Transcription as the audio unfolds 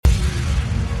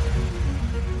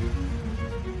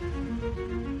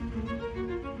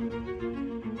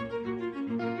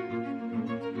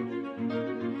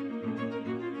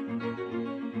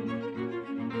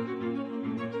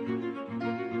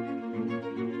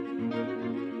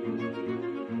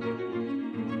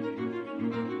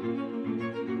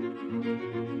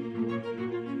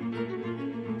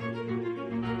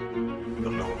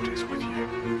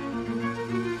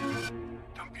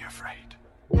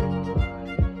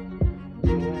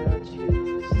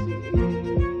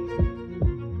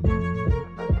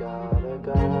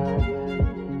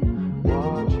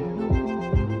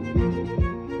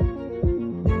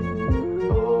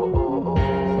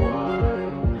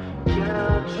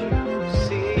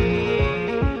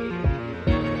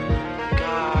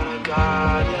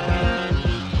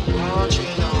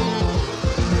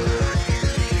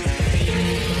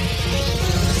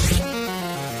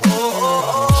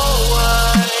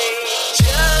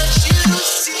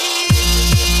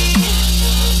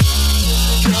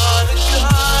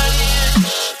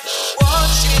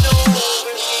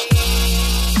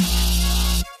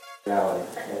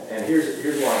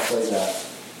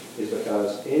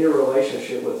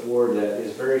relationship with the Lord that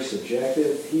is very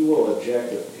subjective, He will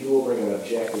bring an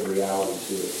objective reality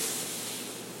to it.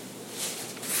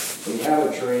 When you have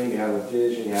a dream, you have a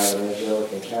vision, you have an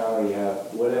angelic encounter, you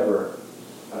have whatever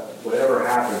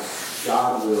happens,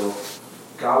 God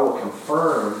will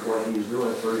confirm what He's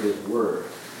doing through His Word.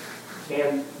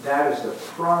 And that is the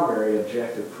primary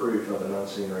objective proof of an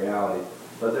unseen reality.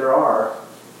 But there are,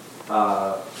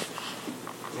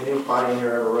 anybody in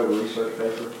here ever wrote a research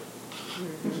paper?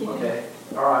 Okay.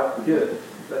 All right, good.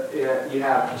 But, you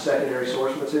have secondary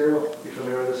source material. You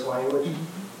familiar with this language?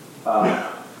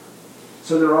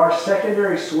 So there are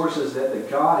secondary sources that the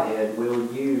Godhead will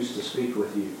use to speak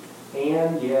with you.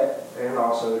 And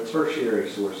also tertiary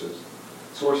sources.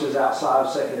 Sources outside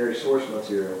of secondary source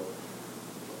material.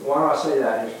 Why do I say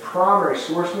that? His primary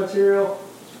source material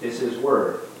is His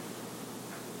Word.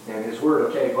 And His Word,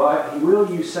 okay, but He will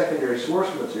use secondary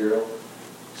source material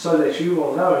so that you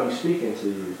will know He's speaking to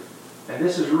you. And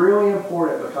this is really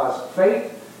important because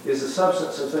faith is the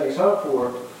substance of things hoped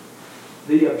for,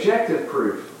 the objective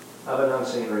proof of an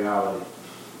unseen reality.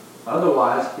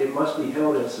 Otherwise, it must be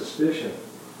held in suspicion.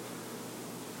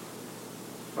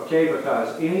 Okay,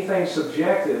 because anything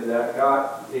subjective that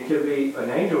it could be, an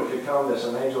angel could come as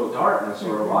an angel of darkness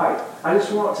or a light. I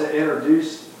just want to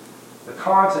introduce the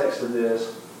context of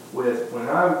this with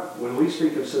when we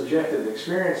speak of subjective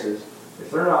experiences, if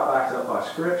they're not backed up by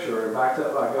Scripture or backed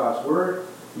up by God's Word,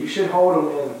 you should hold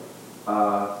them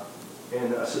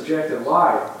in a subjective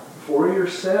light for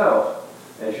yourself.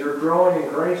 As you're growing in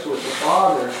grace with the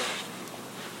Father,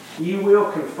 He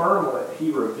will confirm what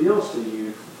He reveals to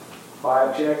you by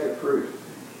objective proof.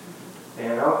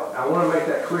 And I want to make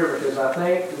that clear because I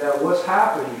think that what's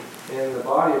happened in the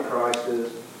body of Christ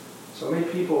is so many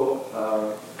people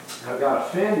have got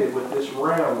offended with this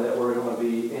realm that we're going to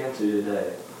be into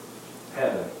today,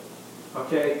 heaven.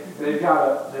 Okay, they've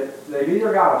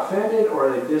either got offended or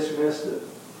they dismissed it.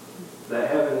 That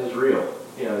heaven is real.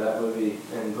 You know, that movie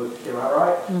and book, am I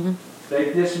right? Mm-hmm.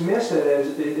 They dismissed it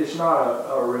as it's not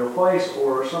a real place,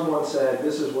 or someone said,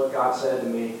 this is what God said to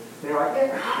me. And you're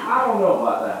like, I don't know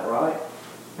about that, right?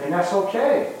 And that's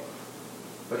okay.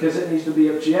 Because it needs to be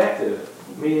objective,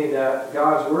 meaning that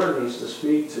God's Word needs to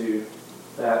speak to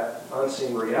that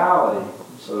unseen reality.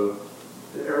 So,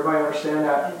 did everybody understand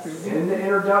that? In the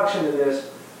introduction to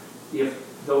this,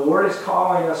 if the Lord is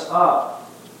calling us up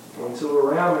into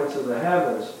a realm, into the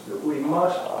heavens, that we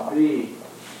must be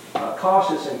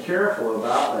cautious and careful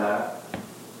about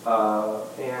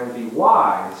that and be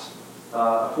wise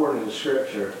according to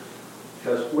Scripture.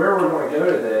 Because where we're going to go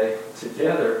today,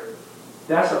 together,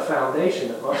 that's a foundation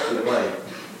that must be laid.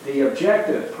 The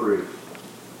objective proof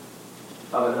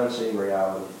of an unseen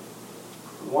reality.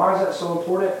 Why is that so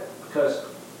important? Because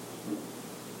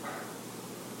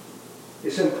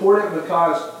it's important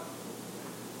because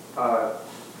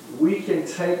we can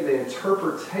take the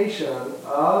interpretation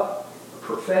of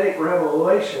prophetic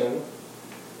revelation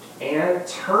and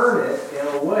turn it in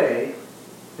a way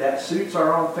that suits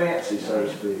our own fancy, so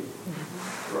to speak.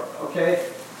 Okay?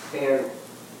 And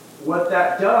what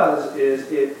that does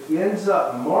is it ends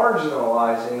up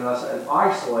marginalizing us and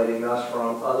isolating us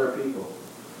from other people.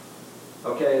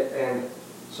 Okay? And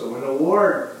so when the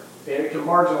Lord, and it can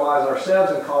marginalize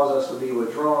ourselves and cause us to be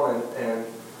withdrawn and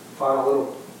find a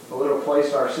little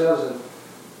place ourselves.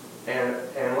 And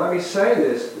let me say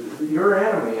this, your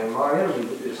enemy and my enemy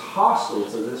is hostile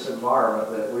to this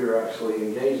environment that we're actually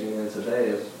engaging in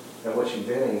today and what you've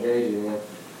been engaging in.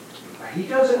 He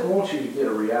doesn't want you to get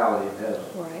a reality of heaven.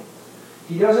 Right.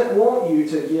 He doesn't want you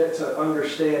to get to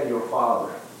understand your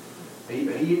Father.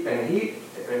 He's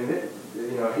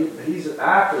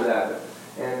after that.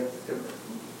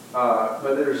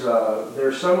 But there's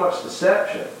so much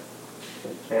deception.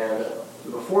 And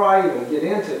before I even get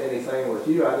into anything with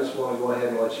you, I just want to go ahead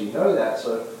and let you know that.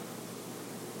 So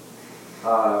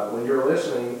when you're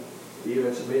listening,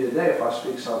 even to me today, if I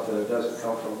speak something that doesn't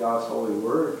come from God's holy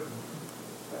word,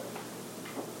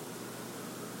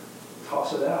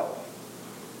 toss it out.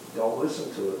 Don't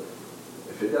listen to it.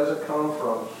 If it doesn't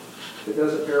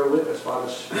bear witness by the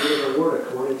Spirit of the Lord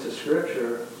according to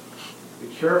Scripture, be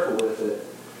careful with it.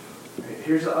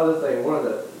 Here's the other thing. One of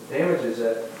the damages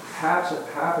that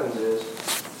happens is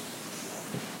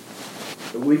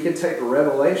that we can take a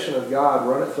revelation of God,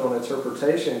 run it through an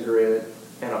interpretation grid,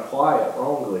 and apply it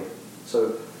wrongly.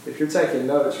 So if you're taking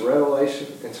notes, revelation,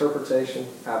 interpretation,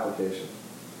 application.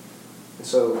 And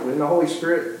so when the Holy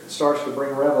Spirit starts to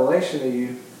bring revelation to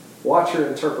you, watch your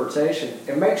interpretation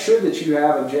and make sure that you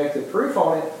have objective proof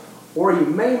on it, or you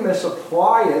may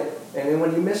misapply it. And then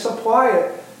when you misapply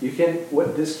it,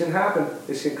 this can happen.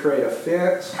 This can create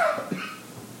offense.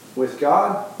 with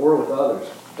God or with others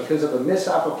because of a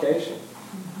misapplication.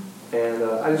 And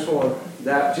I just want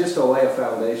that just to lay a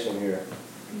foundation here.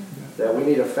 That we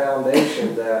need a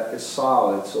foundation that is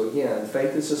solid. So again,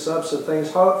 faith is the substance of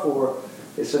things hoped for.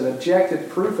 It's an objective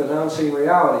proof of an unseen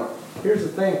reality. Here's the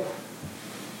thing.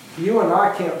 You and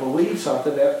I can't believe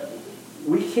something that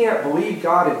we can't believe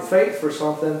God in faith for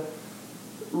something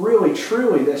really,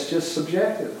 truly that's just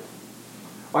subjective.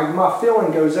 Like my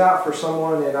feeling goes out for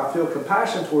someone and I feel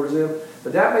compassion towards them,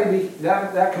 but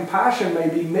that compassion may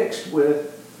be mixed with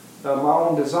my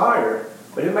own desire,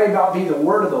 but it may not be the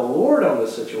word of the Lord on the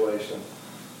situation,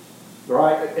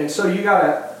 right? And so you got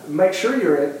to make sure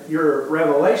your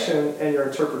revelation and your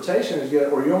interpretation is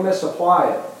good, or you'll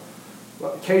misapply it.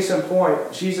 Case in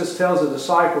point, Jesus tells the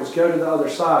disciples, "Go to the other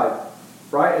side,"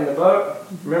 right, in the boat.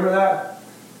 Remember that?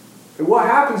 And what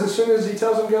happens as soon as he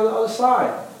tells them to go to the other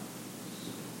side?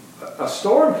 A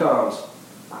storm comes.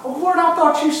 Oh, Lord, I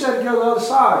thought you said to go to the other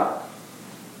side.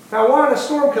 Now, why did a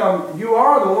storm come? You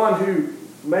are the one who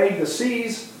made the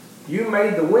seas. You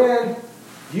made the wind.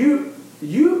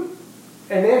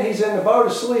 And then he's in the boat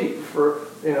asleep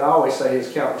I always say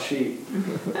he's counting sheep.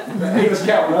 He was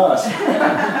counting us.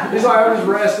 He's like, I'm just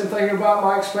resting, thinking about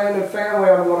my expanded family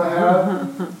I'm going to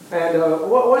have.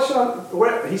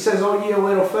 And he says, oh, ye of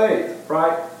little faith,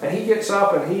 right? And he gets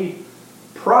up and he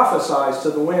prophesies to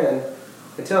the wind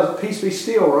and tells it, peace be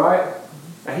still, right?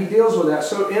 And he deals with that.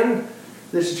 So in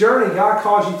this journey, God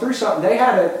calls you through something. They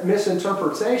had a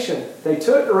misinterpretation. They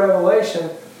took the revelation,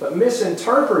 but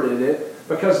misinterpreted it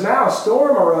because now a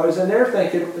storm arose and they're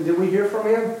thinking, did we hear from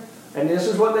him? And this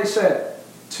is what they said.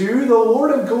 To the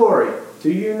Lord of glory,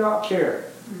 do you not care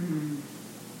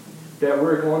that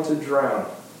we're going to drown?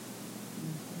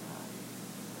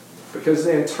 Because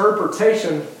the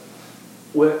interpretation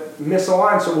with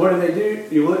misaligned. So what do?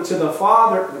 You look to the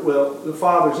Father. Well, the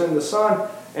Father's in the Son,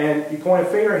 and you point a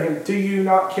finger at him. Do you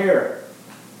not care?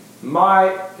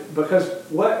 Because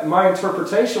what my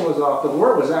interpretation was off. The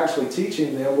Word was actually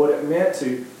teaching them what it meant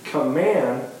to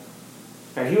command,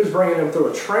 and he was bringing them through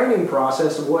a training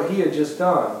process of what he had just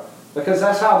done. Because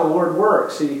that's how the Word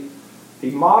works. He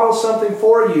models something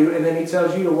for you, and then he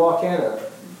tells you to walk in it.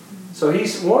 So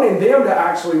he's wanting them to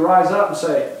actually rise up and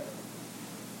say,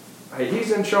 hey,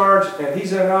 he's in charge, and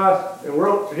he's in us,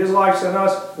 and his life's in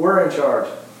us, we're in charge.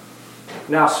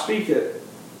 Now speak it,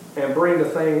 and bring the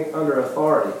thing under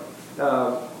authority.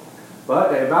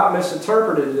 But they about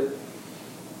misinterpreted it.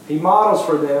 He models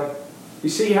for them. You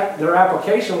see, their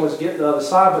application was get to the other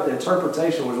side, but the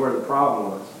interpretation was where the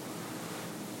problem was.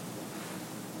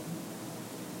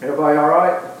 Everybody all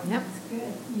right? Yep, that's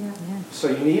good. Yeah. So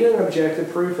you need an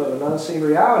objective proof of an unseen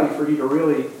reality for you to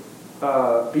really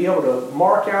be able to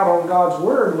mark out on God's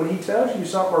Word when He tells you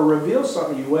something or reveals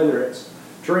something to you, whether it's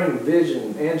dream,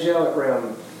 vision, angelic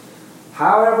realm.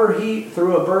 However, He,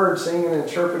 through a bird singing and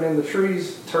chirping in the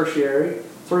trees, tertiary,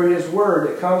 through His Word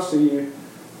that comes to you,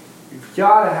 you've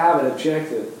got to have an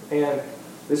objective. And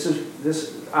this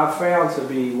I've found to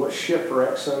be what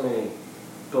shipwrecks so many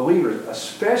believers,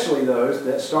 especially those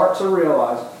that start to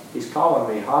realize He's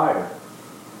calling me higher.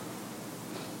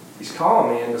 He's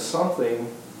calling me into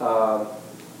something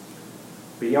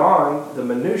beyond the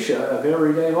minutia of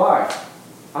everyday life.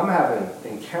 I'm having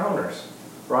encounters,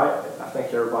 right? I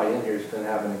think everybody in here has been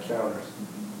having encounters.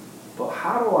 But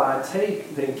how do I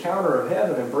take the encounter of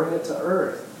heaven and bring it to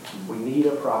earth? We need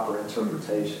a proper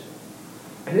interpretation.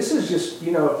 And this is just,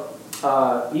 even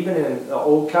in the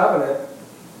Old Covenant,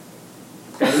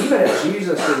 and even as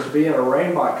Jesus is being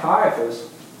arraigned by Caiaphas,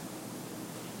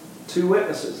 2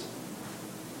 witnesses.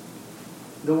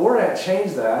 The Lord had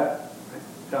changed that.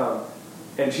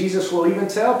 And Jesus will even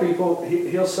tell people,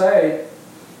 He'll say,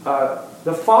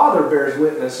 the Father bears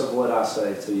witness of what I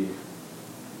say to you.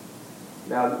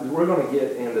 Now, we're going to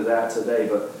get into that today,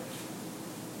 but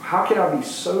how can I be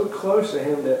so close to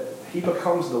Him that He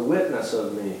becomes the witness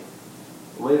of me,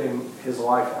 living His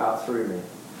life out through me?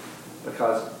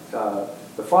 Because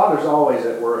the Father's always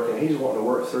at work, and He's wanting to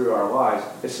work through our lives.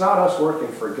 It's not us working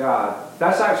for God.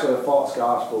 That's actually a false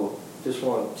gospel. Just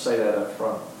want to say that up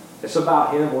front. It's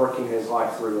about Him working His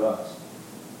life through us.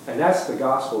 And that's the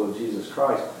gospel of Jesus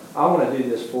Christ. I want to do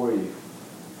this for you.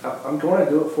 I'm going to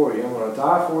do it for you. I'm going to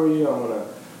die for you. I'm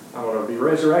going to be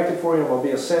resurrected for you. I'm going to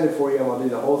be ascended for you. I'm going to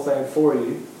do the whole thing for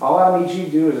you. All I need you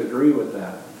to do is agree with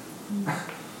that.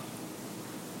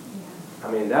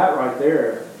 I mean, that right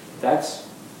there, that's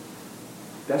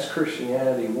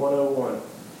Christianity 101.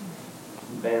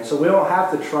 And so we don't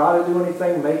have to try to do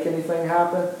anything, make anything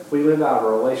happen. We live out of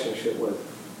a relationship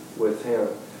with Him.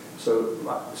 So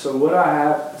what I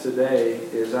have today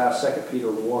is out of 2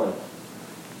 Peter 1.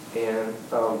 And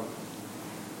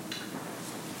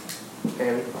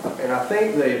And I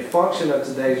think the function of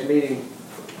today's meeting,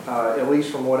 at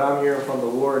least from what I'm hearing from the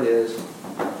Lord, is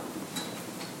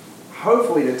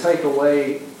hopefully to take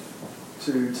away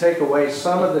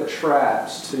some of the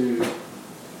traps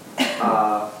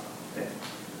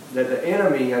that the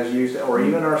enemy has used, or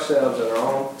even ourselves in our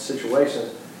own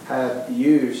situations have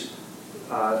used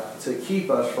to keep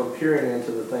us from peering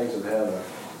into the things of heaven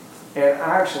and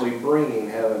actually bringing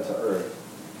heaven to earth.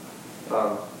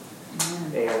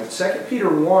 And 2 Peter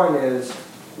 1 is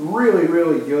really,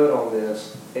 really good on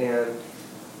this. And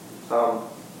I'm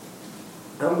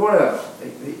going to,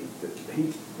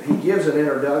 he gives an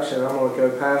introduction. I'm going to go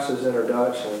past his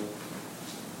introduction.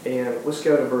 And let's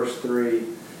go to verse 3.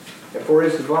 And for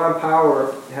his divine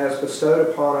power has bestowed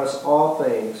upon us all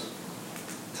things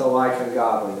to life and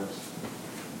godliness,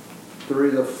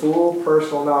 through the full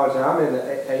personal knowledge. And I'm in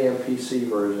the AMPC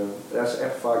version. That's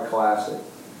Amplified Classic.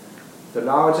 The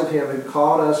knowledge of him who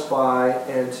called us by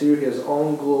and to his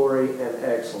own glory and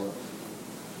excellence.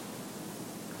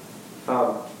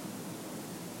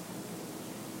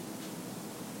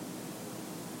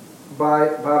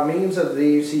 By means of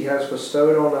these he has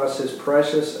bestowed on us his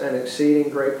precious and exceeding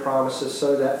great promises,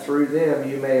 so that through them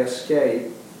you may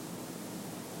escape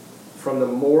from the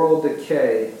moral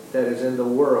decay that is in the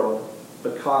world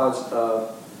because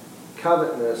of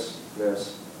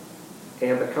covetousness,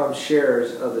 and become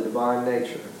sharers of the divine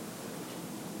nature.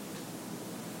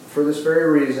 For this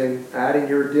very reason, adding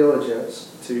your diligence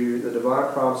to the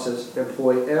divine promises,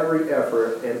 employ every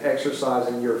effort in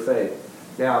exercising your faith.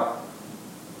 Now,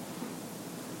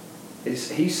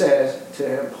 he says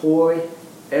to employ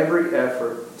every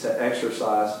effort to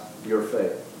exercise your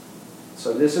faith.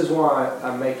 So this is why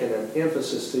I'm making an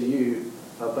emphasis to you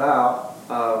about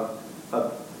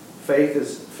faith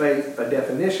is faith, a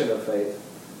definition of faith.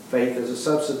 Faith is a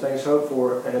substance of things hoped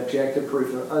for, an objective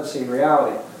proof of unseen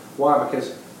reality. Why?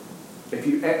 Because if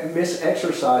you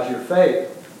mis-exercise your faith,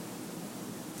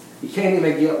 you can't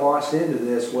even get launched into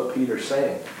this, what Peter's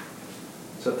saying.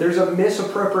 So if there's a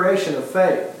misappropriation of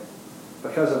faith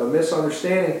because of a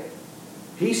misunderstanding,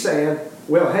 he's saying,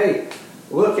 well, hey,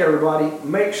 look, everybody,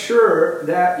 make sure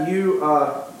that you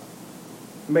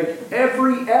make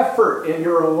every effort in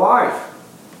your life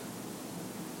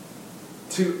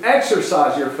to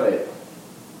exercise your faith.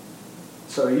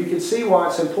 So you can see why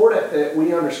it's important that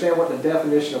we understand what the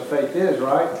definition of faith is,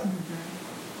 right?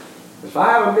 Mm-hmm. If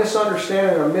I have a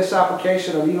misunderstanding or a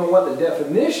misapplication of even what the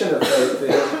definition of faith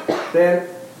is, then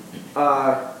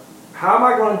how am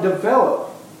I going to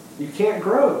develop? You can't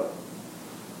grow.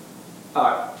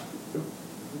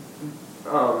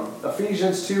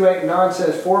 Ephesians 2:8-9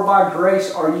 says, "For by grace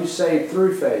are you saved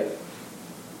through faith."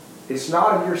 It's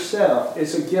not of yourself.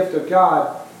 It's a gift of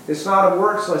God. It's not of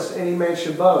works, lest any man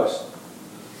should boast.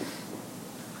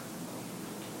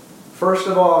 First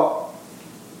of all,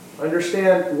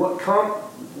 understand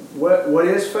what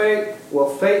is faith?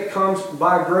 Well, faith comes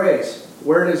by grace.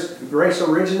 Where does grace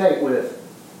originate with?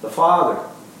 The Father.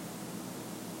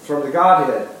 From the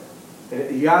Godhead.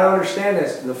 And you got to understand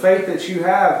this. The faith that you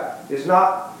have is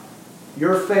not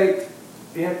your faith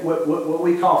in what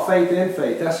we call faith in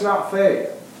faith. That's not faith.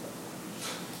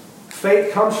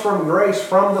 Faith comes from grace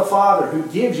from the Father who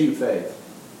gives you faith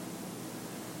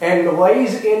and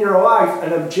lays in your life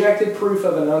an objective proof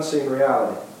of an unseen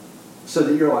reality. So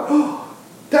that you're like, oh,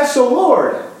 that's the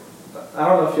Lord. I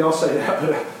don't know if y'all say that,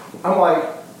 but I'm like,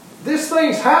 this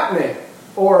thing's happening,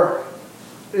 or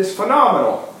it's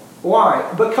phenomenal.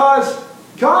 Why? Because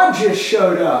God just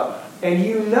showed up and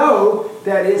you know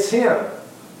that it's Him.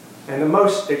 And the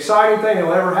most exciting thing that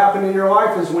will ever happen in your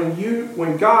life is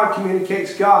when God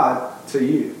communicates God to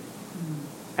you.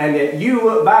 And that you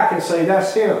look back and say,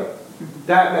 that's Him.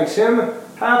 That makes Him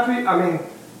happy. I mean,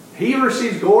 He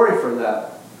receives glory for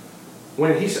that.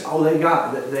 When He says, oh, they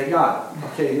got it.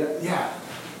 Okay, yeah.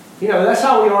 You know, that's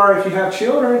how we are if you have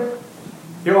children.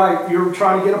 You're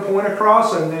trying to get a point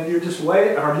across, and then you're just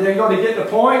waiting. Are they going to get the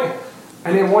point?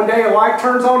 And then one day a light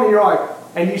turns on, and you're like,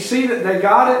 and you see that they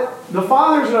got it. The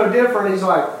Father's no different. He's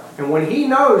like, and when He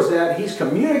knows that, He's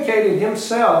communicating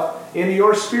Himself into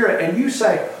your spirit, and you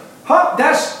say, huh,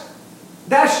 that's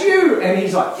you. And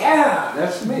He's like, yeah,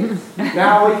 that's me.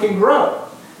 Now we can grow.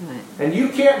 And you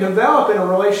can't develop in a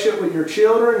relationship with your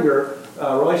children, your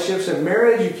relationships in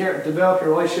marriage. You can't develop your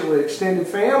relationship with extended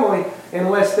family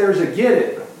unless there's a get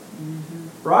it.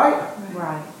 Mm-hmm. Right?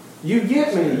 Right. You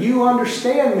get me. You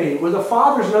understand me. Well, the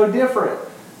Father's no different.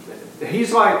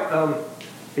 He's like,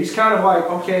 He's kind of like,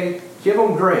 okay, give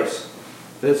them grace.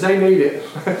 Because they need it.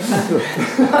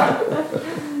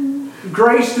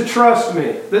 Grace to trust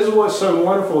me. This is what's so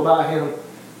wonderful about Him.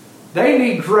 They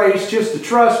need grace just to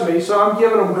trust me, so I'm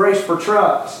giving them grace for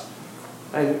trust.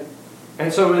 And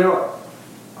so they're like,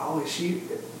 oh, it's you.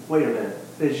 Wait a minute.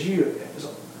 It's you. It's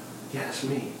like, yeah, it's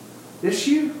me. It's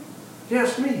you? Yeah,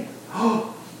 it's me.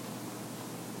 Oh.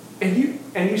 And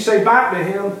you say back to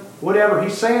him whatever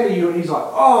he's saying to you, and he's like,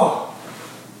 oh,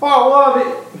 I love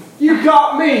it. You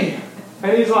got me.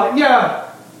 And he's like, yeah.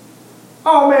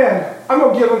 Oh man, I'm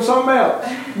going to give him something else.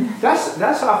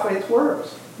 That's how faith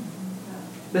works.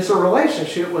 It's a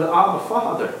relationship with Abba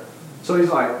Father. So he's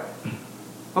like,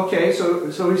 okay,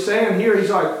 so he's saying here, he's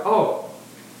like,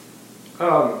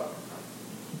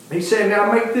 he said,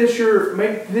 now make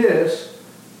this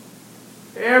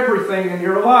everything in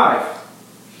your life.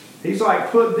 He's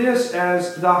like, put this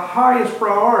as the highest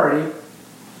priority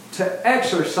to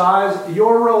exercise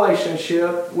your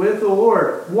relationship with the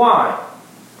Lord. Why?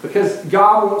 Because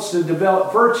God wants to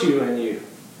develop virtue in you.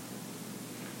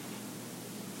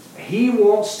 He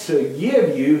wants to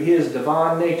give you His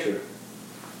divine nature.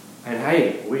 And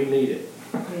hey, we need it.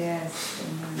 Yes.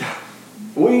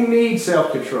 We need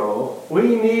self-control.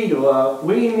 We need love.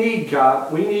 We need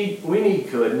God. We need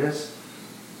goodness.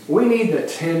 We need the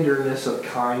tenderness of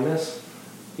kindness.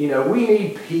 We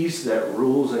need peace that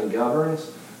rules and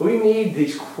governs. We need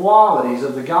these qualities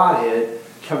of the Godhead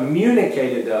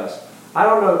communicated to us. I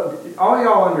don't know, all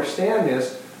y'all understand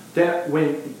this, that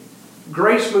when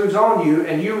grace moves on you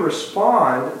and you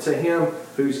respond to Him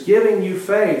who's giving you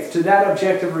faith, to that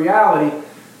objective reality,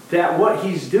 that what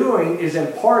He's doing is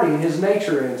imparting His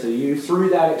nature into you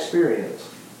through that experience.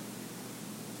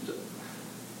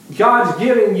 God's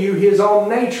giving you His own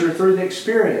nature through the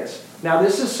experience. Now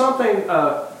this is something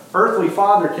an earthly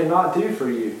father cannot do for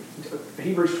you.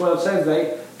 Hebrews 12 says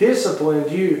they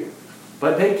disciplined you,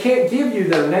 but they can't give you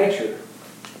their nature.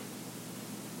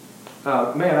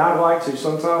 Man, I'd like to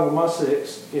sometime with my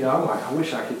six, I'm like, I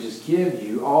wish I could just give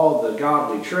you all the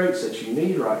godly traits that you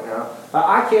need right now.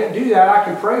 I can't do that. I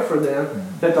can pray for them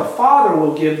that the Father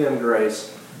will give them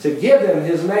grace to give them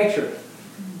His nature.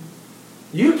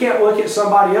 You can't look at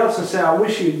somebody else and say, I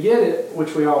wish you'd get it,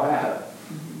 which we all have.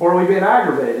 Or we've been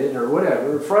aggravated or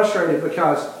whatever, frustrated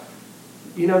because,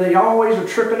 they always are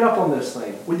tripping up on this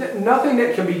thing. Nothing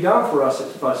that can be done for us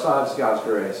besides God's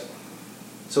grace.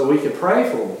 So we can pray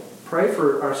for them. Pray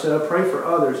for ourselves, pray for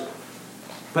others.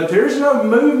 But there's no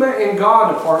movement in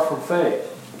God apart from faith.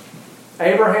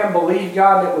 Abraham believed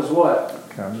God, and it was what?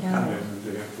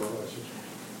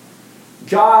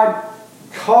 God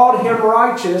called him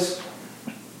righteous.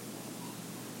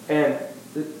 And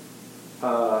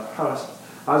I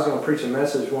was going to preach a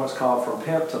message once called From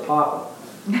Pimp to Papa.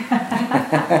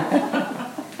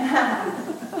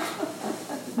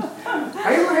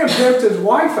 Abraham pimped his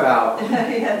wife out.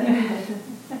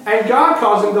 And God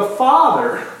calls him the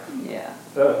Father. Yeah.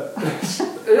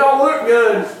 It don't look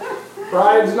good.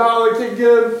 Right? It's not looking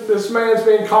good. This man's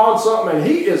being called something, and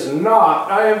he is not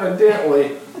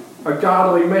evidently a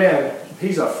godly man.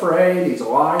 He's afraid. He's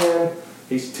lying.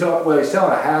 He's telling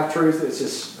a half-truth. It's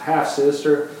his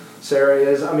half-sister, Sarah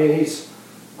is. I mean, he's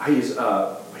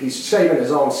shaving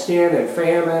his own skin and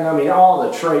famine. I mean, all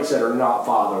the traits that are not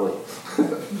fatherly.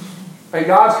 And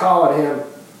God's calling him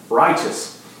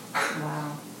righteous. Wow.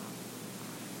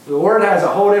 The Lord has a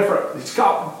whole different... He's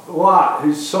got Lot,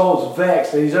 whose soul's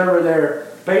vexed, and he's over there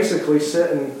basically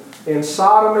sitting in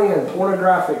sodomy and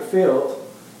pornographic filth,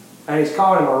 and he's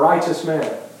calling him a righteous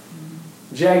man.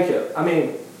 Jacob. I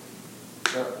mean,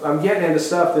 I'm getting into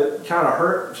stuff that kind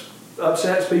of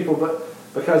upsets people, but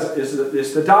because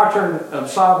it's the doctrine of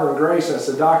sovereign grace and it's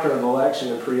the doctrine of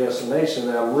election and predestination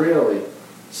that I'm really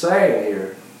saying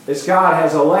here. It's God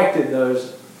has elected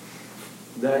those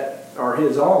that are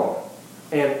His own.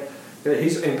 And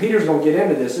Peter's going to get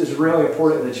into this. It's really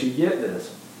important that you get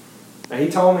this. And he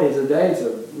told me today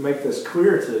to make this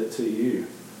clear to you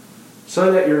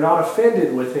so that you're not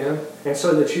offended with him and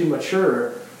so that you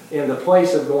mature in the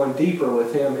place of going deeper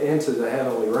with him into the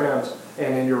heavenly realms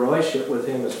and in your relationship with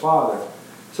him as Father.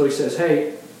 So he says,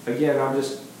 hey, again, I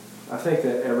think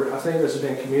this has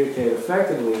been communicated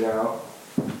effectively now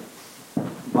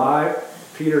by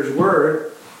Peter's word.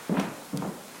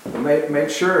 Make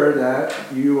sure that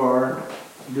you are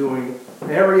doing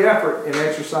every effort in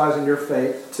exercising your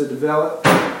faith to develop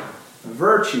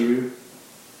virtue.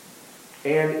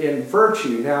 And in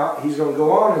virtue, now he's going to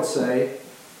go on and say,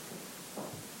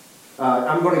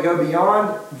 I'm going to go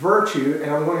beyond virtue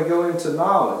and I'm going to go into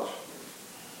knowledge.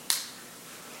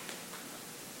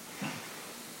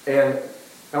 And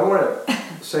I want to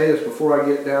say this before I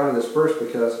get down to this verse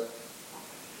because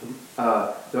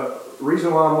the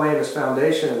reason why I'm laying this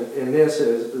foundation in this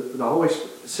is the Holy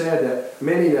Spirit said that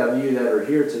many of you that are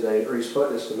here today, or He's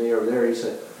put this to me over there, He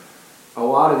said, a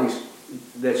lot of these,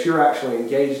 that you're actually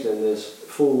engaged in this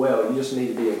full well. You just need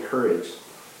to be encouraged.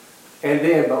 And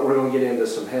then, but we're going to get into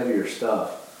some heavier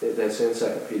stuff that's in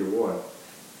 2 Peter 1.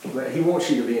 But he wants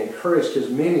you to be encouraged because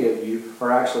many of you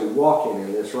are actually walking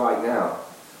in this right now.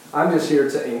 I'm just here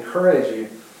to encourage you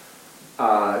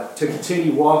to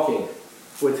continue walking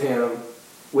with him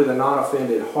with a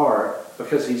non-offended heart,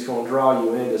 because he's going to draw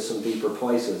you into some deeper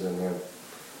places in him.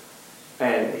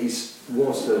 And he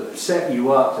wants to set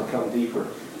you up to come deeper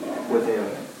with him.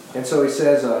 And so he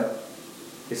says,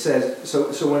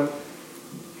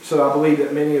 so I believe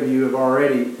that many of you have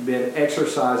already been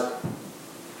exercised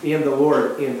in the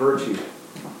Lord in virtue.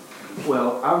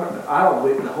 Well, I don't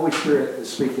believe, the Holy Spirit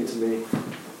is speaking to me,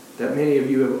 that many of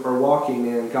you are walking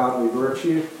in godly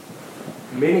virtue.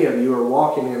 Many of you are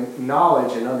walking in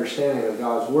knowledge and understanding of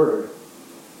God's Word.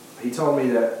 He told me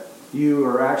that you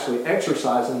are actually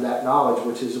exercising that knowledge,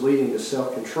 which is leading to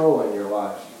self-control in your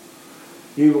lives.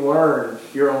 You're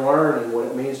learning what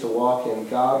it means to walk in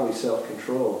godly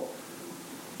self-control.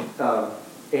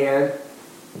 And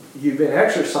you've been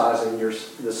exercising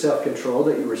the self-control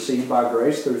that you received by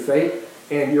grace through faith,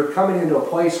 and you're coming into a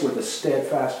place with a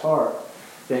steadfast heart,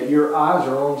 that your eyes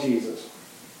are on Jesus,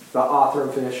 the author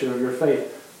and finisher of your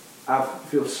faith. I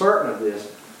feel certain of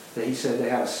this, that he said they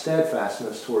have a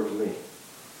steadfastness towards me.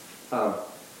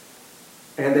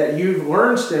 And that you've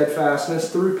learned steadfastness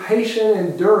through patient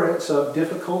endurance of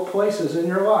difficult places in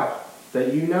your life.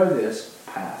 That you know this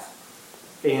path.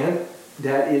 And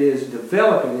that it is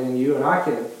developing in you, and I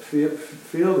can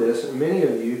feel this in many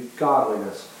of you,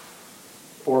 godliness.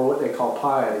 Or what they call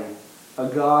piety. A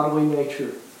godly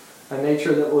nature. A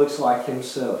nature that looks like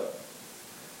himself.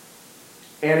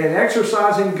 And in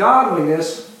exercising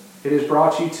godliness, it has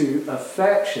brought you to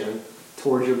affection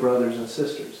towards your brothers and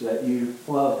sisters, that you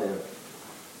love them.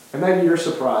 And maybe you're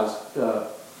surprised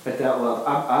at that love.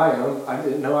 I am. I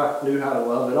didn't know I knew how to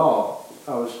love at all.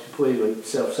 I was completely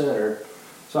self-centered,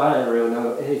 so I didn't really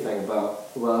know anything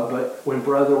about love. But when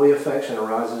brotherly affection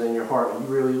arises in your heart, you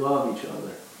really love each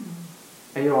other.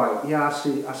 And you're like, yeah, I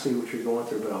see what you're going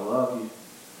through, but I love you.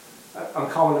 I'm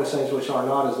calling those things which are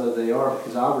not as though they are,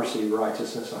 because I've received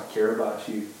righteousness and I care about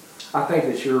you. I think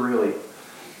that you're really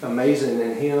amazing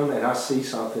in him, and I see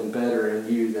something better in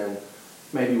you than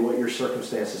maybe what your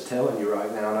circumstance is telling you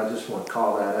right now, and I just want to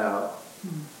call that out.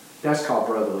 That's called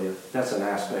brotherly. That's an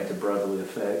aspect of brotherly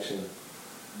affection.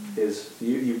 Is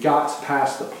you've got to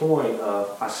pass the point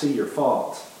of, I see your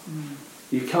faults.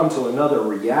 You come to another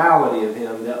reality of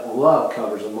him, that love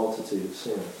covers a multitude of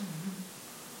sins.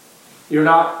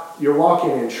 You're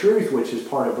walking in truth, which is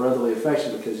part of brotherly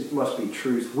affection, because it must be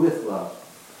truth with love.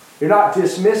 You're not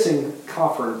dismissing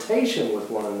confrontation with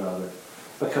one another,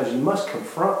 because you must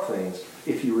confront things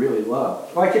if you really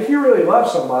love. Like if you really love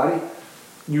somebody,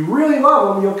 you really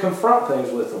love them, you'll confront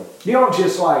things with them. You don't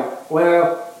just like,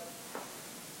 well,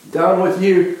 done with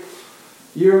you.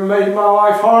 You've made my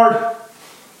life hard,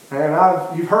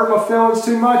 and you've hurt my feelings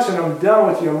too much, and I'm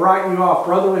done with you. I'm writing you off.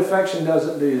 Brotherly affection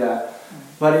doesn't do that.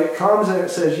 But it comes and it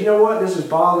says, you know what, this is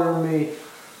bothering me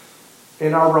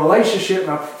in our relationship,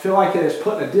 and I feel like it is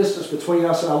putting a distance between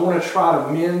us, and I want to try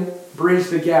to bridge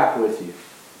the gap with you.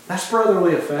 That's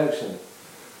brotherly affection.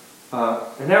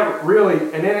 And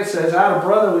then it says, out of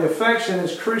brotherly affection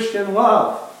is Christian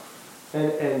love.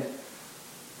 And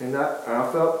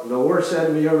I felt the Lord said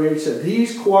to me over here, he said,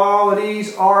 these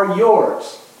qualities are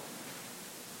yours.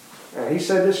 And he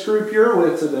said, this group you're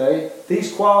with today,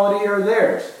 these qualities are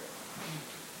theirs.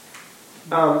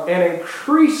 And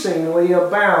increasingly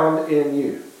abound in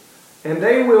you. And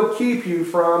they will keep you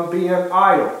from being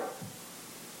idle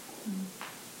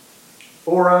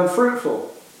or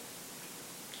unfruitful.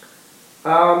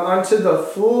 Unto the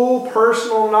full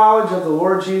personal knowledge of the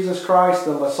Lord Jesus Christ,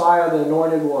 the Messiah, the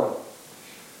Anointed One.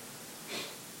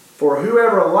 For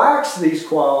whoever lacks these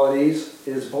qualities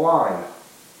is blind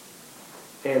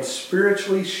and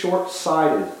spiritually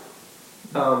short-sighted,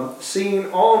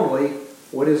 seeing only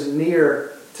what is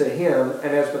near to him,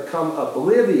 and has become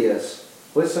oblivious.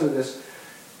 Listen to this,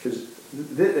 because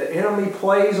the enemy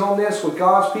plays on this with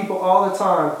God's people all the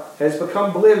time. Has become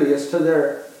oblivious to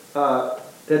their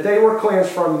that they were cleansed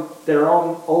from their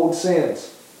own old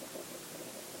sins.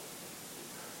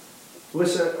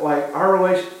 Listen, like our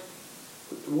relation,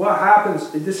 what happens?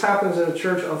 This happens in the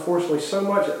church, unfortunately, so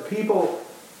much that people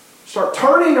start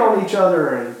turning on each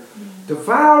other and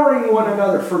devouring one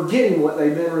another, forgetting what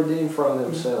they've been redeemed from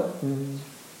themselves. Mm-hmm.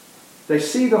 They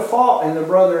see the fault in the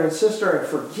brother and sister and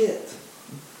forget.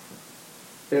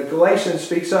 Galatians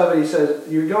speaks of it. He says,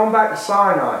 you're going back to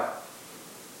Sinai.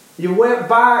 You went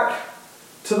back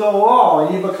to the law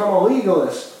and you become a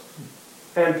legalist.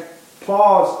 And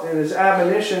Paul's and his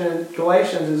admonition in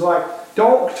Galatians is like,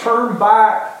 don't turn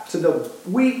back to the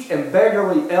weak and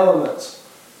beggarly elements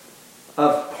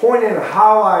of pointing and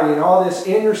highlighting all this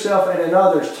in yourself and in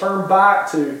others. Turn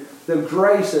back to the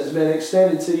grace that's been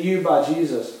extended to you by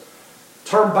Jesus.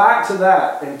 Turn back to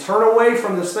that and turn away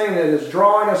from this thing that is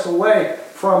drawing us away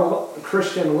from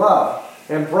Christian love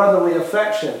and brotherly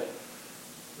affection.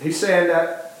 He's saying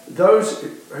that those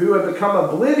who have become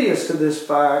oblivious to this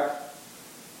fact,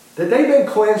 that they've been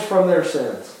cleansed from their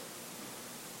sins.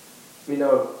 You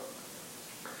know,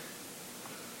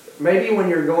 maybe when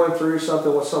you're going through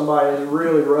something with somebody and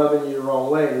really rubbing you the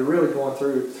wrong way, and you're really going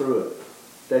through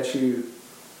it, that you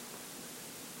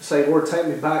say, Lord, take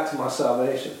me back to my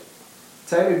salvation.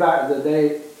 Take me back to the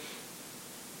day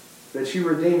that you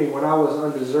redeemed me when I was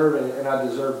undeserving and I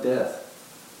deserved death.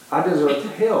 I deserved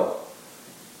hell.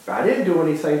 I didn't do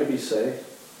anything to be saved.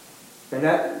 And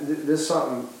this is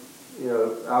something, you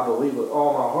know, I believe with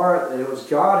all my heart, that it was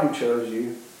God who chose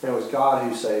you, and it was God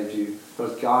who saved you. It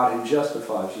was God who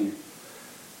justifies you.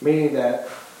 Meaning that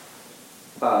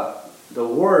the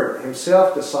Lord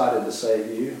himself decided to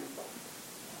save you.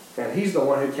 And he's the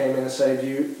one who came in and saved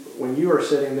you when you were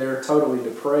sitting there totally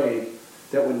depraved,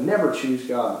 that would never choose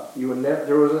God. You would never.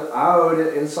 There was an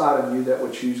iota inside of you that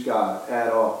would choose God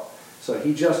at all. So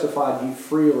he justified you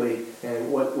freely,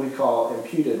 and what we call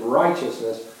imputed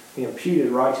righteousness. He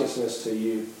imputed righteousness to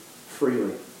you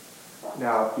freely.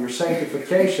 Now, your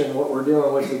sanctification, what we're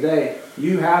dealing with today,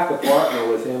 you have to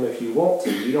partner with him if you want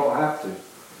to. You don't have to.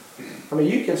 I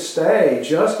mean, you can stay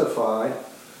justified,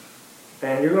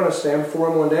 and you're going to stand before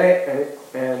him one day,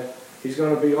 and he's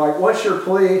going to be like, what's your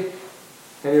plea?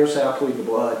 And you'll say, I plead the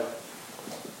blood.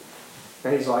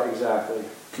 And he's like, exactly.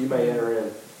 You may enter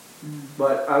in.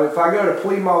 But if I go to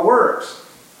plead my works,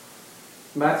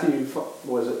 Matthew,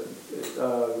 is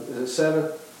it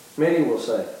 7? Many will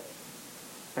say.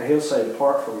 And he'll say,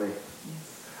 depart from me.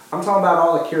 Yes. I'm talking about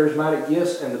all the charismatic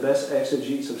gifts and the best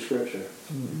exegetes of Scripture.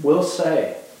 Will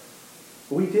say,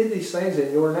 we did these things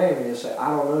in your name. And he'll say,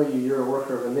 I don't know you, you're a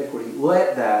worker of iniquity.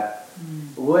 Let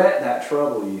that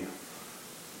trouble you.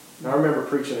 Now, I remember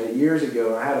preaching it years ago,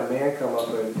 and I had a man come up,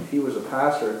 and he was a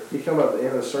pastor. He come up at the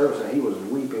end of the service, and he was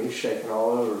weeping. He's shaking all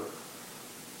over.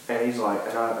 And he's like,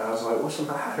 and I was like, what's the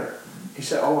matter? He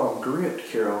said, oh, I'm gripped,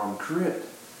 Carol, I'm gripped.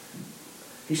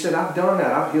 He said, I've done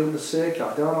that. I've healed the sick.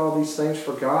 I've done all these things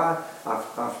for God.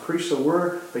 I've preached the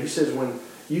word. But he says, when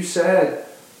you said,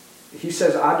 he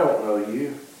says, I don't know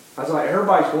you. I was like,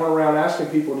 everybody's going around asking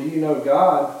people, do you know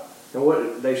God? And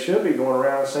what they should be going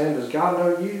around saying, does God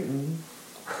know you? Mm-hmm.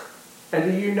 And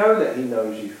do you know that he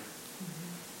knows you?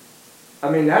 I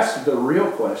mean, that's the real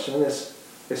question.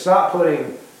 It's not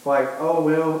putting like, oh,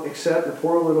 well, accept the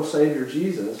poor little Savior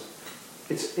Jesus.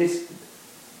 It's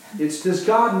does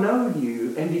God know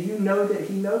you, and do you know that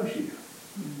he knows you?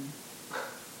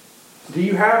 Do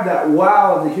you have that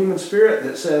wow of the human spirit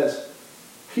that says,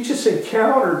 he just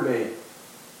encountered me.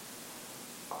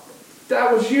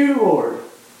 That was you, Lord.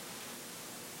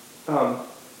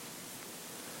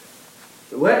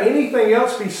 Let anything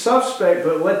else be suspect,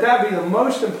 but let that be the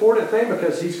most important thing,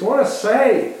 because he's going to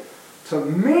say to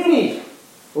many,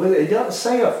 well, it doesn't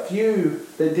say a few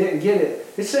that didn't get it.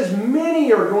 It says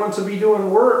many are going to be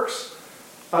doing works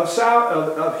of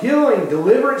healing,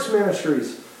 deliverance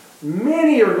ministries.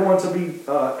 Many are going to be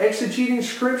exegeting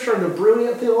Scripture, and the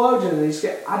brilliant theologian. And he's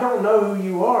I don't know who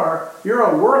you are. You're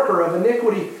a worker of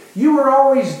iniquity. You were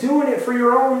always doing it for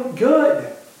your own good.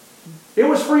 It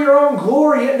was for your own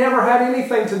glory. It never had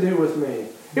anything to do with me.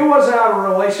 It wasn't out of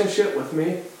relationship with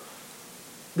me.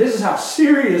 This is how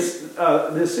serious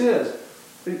this is.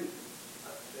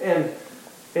 And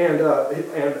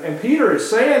Peter is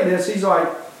saying this. He's like,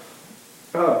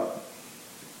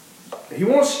 he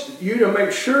wants you to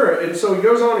make sure. And so he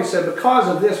goes on, he said, because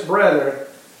of this, brethren,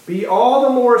 be all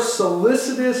the more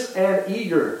solicitous and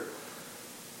eager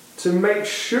to make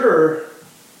sure.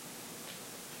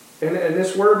 And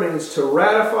this word means to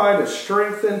ratify, to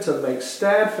strengthen, to make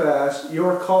steadfast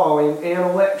your calling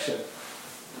and election.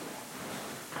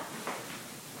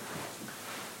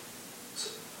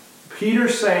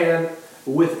 Peter's saying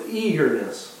with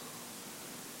eagerness.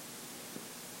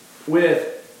 With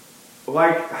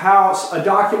like how a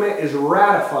document is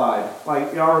ratified.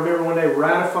 Like y'all remember when they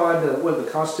ratified the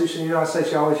Constitution of the United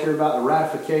States, you always hear about the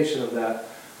ratification of that.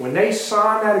 When they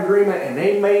signed that agreement and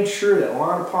they made sure that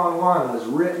line upon line was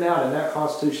written out in that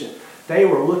Constitution, they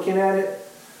were looking at it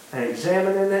and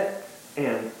examining it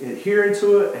and adhering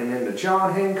to it, and then the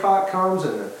John Hancock comes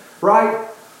and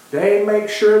they make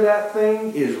sure that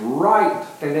thing is right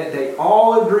and that they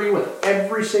all agree with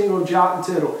every single jot and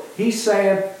tittle. He's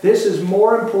saying this is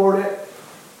more important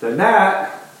than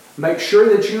that, make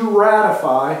sure that you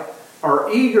ratify,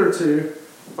 are eager to,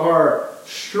 or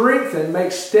strengthen,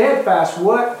 make steadfast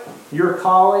what? Your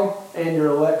calling and your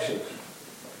election.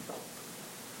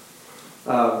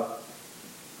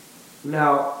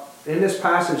 Now, in this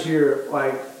passage here,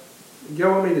 like,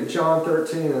 go with me to John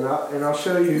 13, and I'll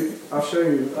show you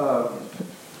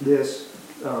this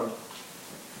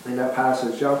in that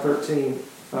passage, John 13,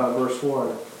 verse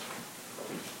 1.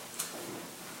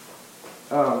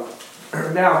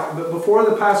 Now, but before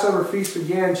the Passover feast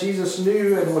began, Jesus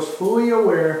knew and was fully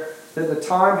aware that the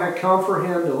time had come for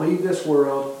him to leave this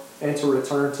world and to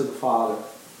return to the Father.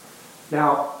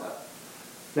 Now,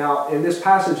 in this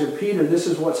passage of Peter, this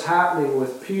is what's happening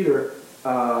with Peter.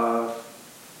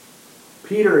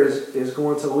 Peter is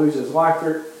going to lose his life.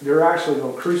 They're actually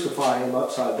going to crucify him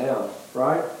upside down,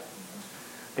 right?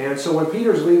 And so when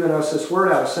Peter's leaving us this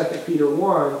word out of 2 Peter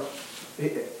 1,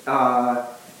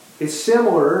 it's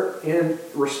similar in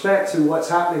respect to what's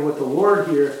happening with the Lord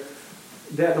here,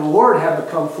 that the Lord had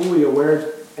become fully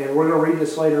aware, and we're going to read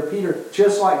this later.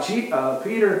 Jesus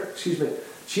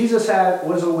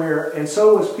was aware, and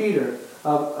so was Peter,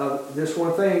 of this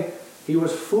one thing. He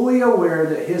was fully aware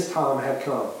that his time had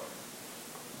come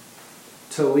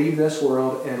to leave this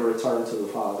world and return to the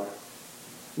Father.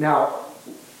 Now,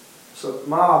 so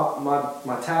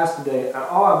my task today,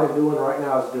 all I've been doing right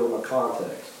now is building a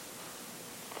context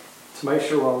to make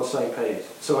sure we're on the same page,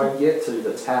 so I get to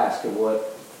the task of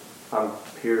what I'm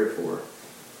here for.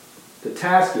 The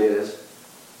task is,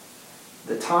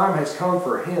 the time has come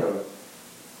for him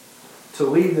to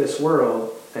leave this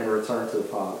world and return to the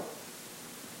Father.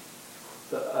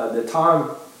 The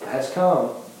time has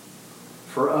come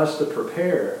for us to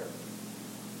prepare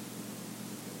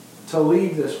to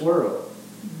leave this world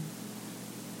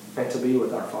and to be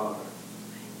with our Father.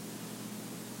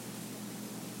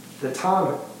 The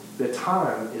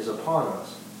time is upon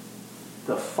us.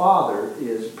 The Father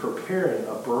is preparing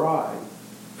a bride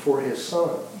for his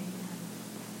Son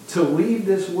to leave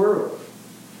this world.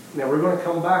 Now we're going to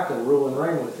come back and rule and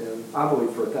reign with him, I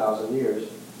believe, for 1,000 years.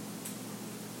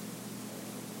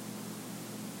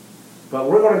 But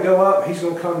we're going to go up, he's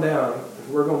going to come down,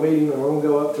 we're going to meet him, and we're going to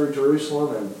go up through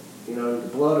Jerusalem, and the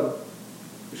blood of,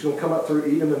 he's going to come up through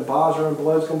Edom and Basra, and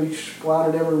blood's going to be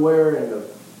splattered everywhere, and the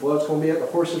blood's going to be at the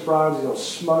horses' bridles. He's going to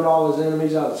smote all his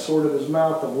enemies out of the sword of his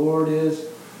mouth, the Lord is.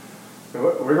 And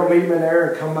we're going to meet him in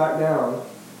there and come back down.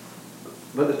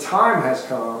 But the time has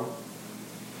come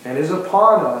and is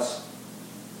upon us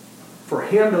for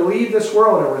him to leave this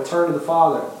world and return to the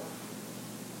Father.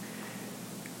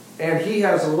 And he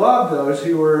has loved those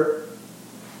who were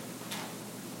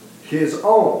his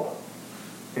own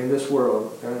in this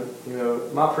world. And,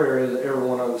 my prayer is that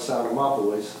everyone on the sound of my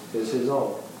voice is his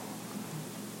own.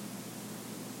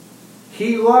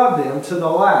 He loved them to the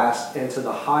last and to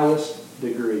the highest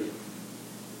degree.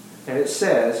 And it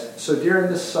says, so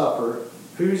during this supper,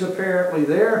 who's apparently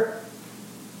there?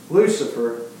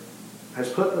 Lucifer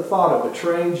has put the thought of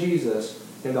betraying Jesus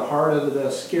in the heart of the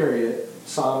Iscariot,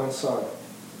 Simon's son.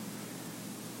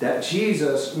 That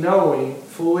Jesus, knowing,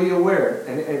 fully aware,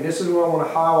 and this is what I want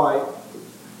to highlight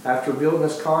after building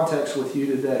this context with you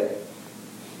today.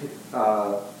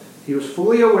 He was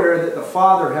fully aware that the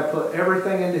Father had put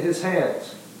everything into his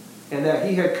hands and that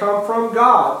he had come from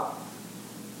God.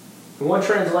 In one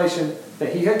translation,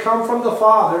 that he had come from the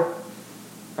Father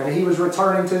and he was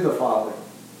returning to the Father.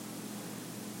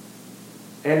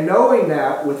 And knowing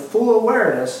that, with full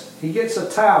awareness, he gets a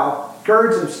towel,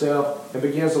 girds himself, and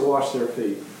begins to wash their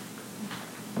feet.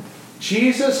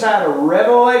 Jesus had a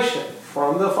revelation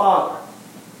from the Father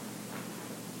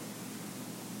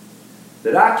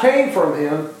that I came from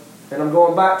him and I'm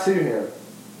going back to him.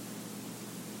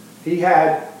 He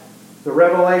had the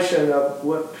revelation of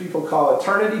what people call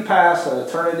eternity past and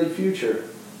eternity future,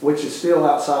 which is still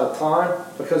outside of time,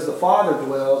 because the Father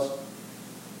dwells,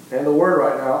 and the Word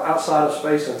right now, outside of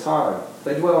space and time.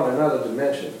 They dwell in another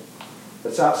dimension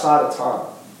that's outside of time.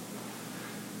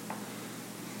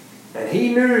 And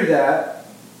he knew that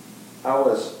I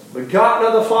was begotten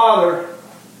of the Father,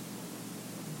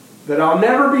 that I'll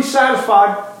never be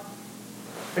satisfied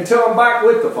until I'm back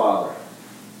with the Father.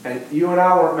 And you and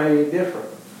I weren't made any different.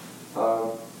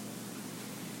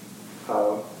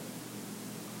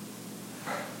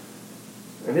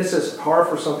 And this is hard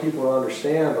for some people to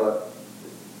understand, but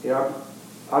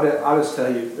I'll just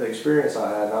tell you the experience I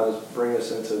had, and I'll just bring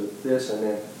this into this, and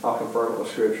then I'll confirm it with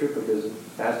Scripture because it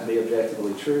has to be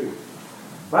objectively true.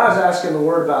 But I was asking the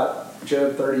Word about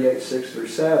Job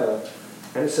 38:6-7,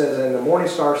 and it says, and the morning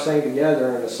stars sang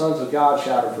together, and the sons of God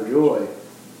shouted for joy.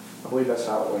 I believe that's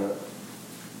how it went.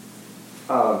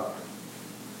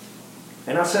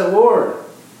 And I said, Lord,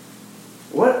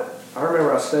 what? I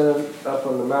remember I was standing up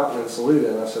on the mountain in Saluda,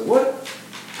 and I said,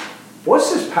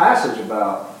 what's this passage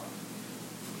about?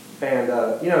 And,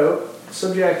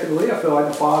 subjectively, I feel like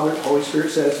the Father, the Holy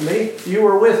Spirit says to me, you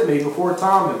were with me before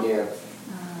time began.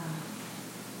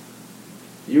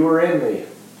 You were in me.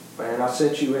 And I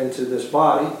sent you into this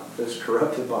body that's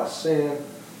corrupted by sin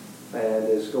and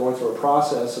is going through a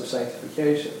process of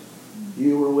sanctification.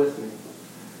 You were with me.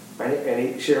 And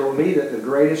he shared with me that the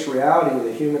greatest reality of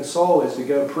the human soul is to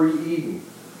go pre-Eden.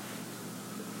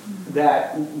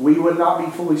 That we would not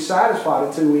be fully satisfied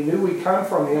until we knew we come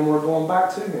from Him, we're going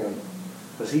back to Him.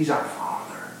 Because He's our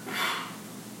Father.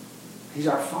 He's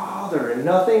our Father. And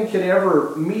nothing could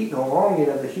ever meet the longing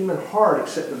of the human heart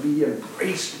except to be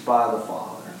embraced by the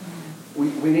Father. We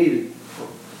need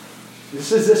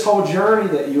this whole journey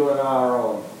that you and I are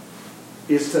on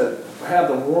is to have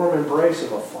the warm embrace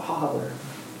of a Father.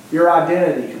 Your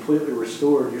identity completely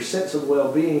restored. Your sense of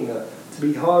well-being, to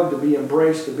be hugged, to be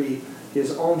embraced, to be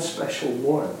His own special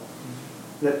one.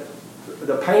 That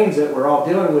the pains that we're all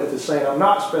dealing with is saying, I'm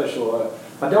not special.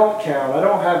 I don't count. I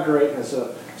don't have greatness.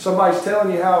 Somebody's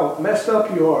telling you how messed up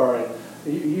you are. And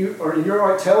you're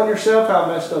like telling yourself how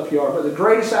messed up you are. But the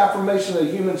greatest affirmation of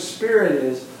the human spirit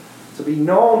is to be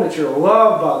known that you're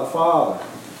loved by the Father.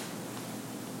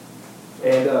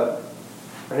 And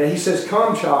then He says,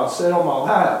 come, child, sit on my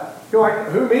lap. You're like,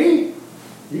 who, me?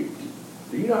 Do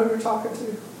you know who you're talking to?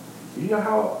 Do you know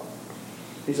how?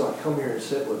 He's like, come here and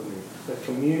sit with me. Have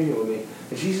communion with me.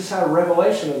 And Jesus had a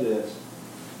revelation of this.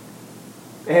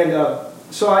 And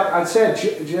so I said,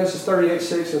 Genesis 38,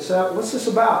 6 and 7, what's this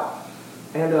about?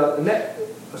 And that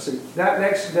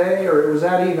next day, or it was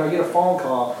that evening, I get a phone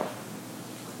call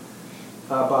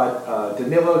by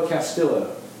Danilo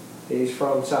Castillo. He's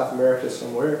from South America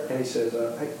somewhere. And he says,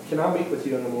 hey, can I meet with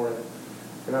you in the morning?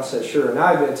 And I said, sure. And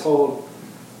I had been told,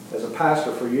 as a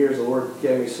pastor for years, the Lord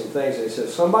gave me some things. And He said,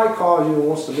 if somebody calls you and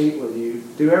wants to meet with you,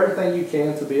 do everything you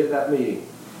can to be at that meeting.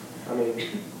 I mean,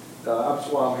 that's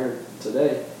why I'm here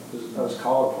today. I was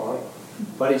called upon.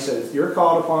 But He said, if you're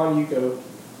called upon, you go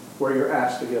where you're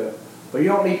asked to go. But you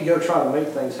don't need to go try to make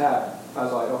things happen. I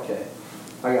was like, okay,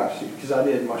 I got you. Because I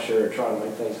did my share of trying to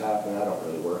make things happen. I don't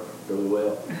really work really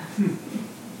well.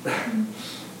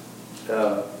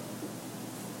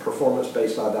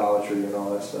 Performance-based idolatry and all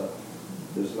that stuff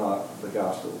is not the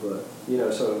gospel. But,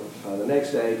 so the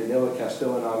next day, Danilo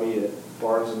Castillo and I meet at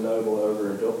Barnes & Noble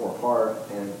over in Biltmore Park.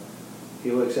 And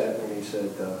he looks at me and he said,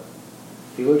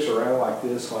 he looks around like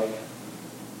this, like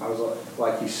I was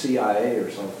like he's CIA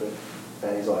or something.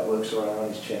 And he's like, looks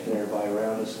around, he's checking everybody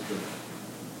around us. And said,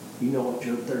 you know what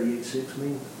Job 38:6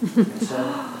 means? And so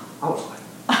I was like,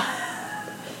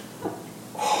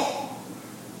 oh,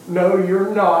 no,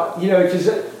 you're not. Because,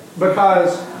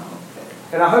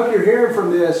 and I hope you're hearing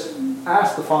from this,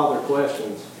 ask the Father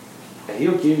questions, and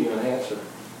He'll give you an answer.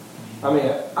 I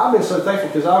mean, I've been so thankful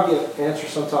because I'll get answers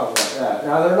sometimes like that.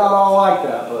 Now, they're not all like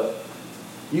that, but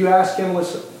you ask Him, well,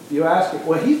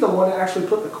 He's the one that actually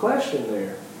put the question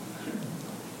there.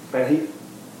 And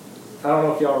I don't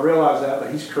know if y'all realize that,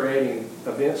 but He's creating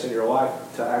events in your life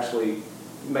to actually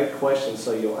make questions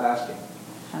so you'll ask Him.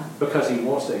 Because He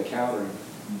wants to encounter you.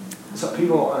 So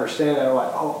people don't understand that. They're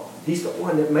like, oh, He's the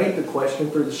one that made the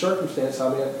question through the circumstance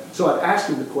I'm in. So I'd ask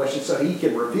Him the question so He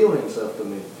can reveal Himself to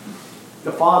me.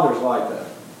 The Father's like that.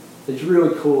 It's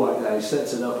really cool like that. He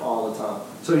sets it up all the time.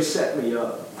 So He set me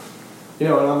up. And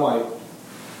I'm like,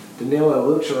 Danilo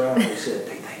looks around and he said,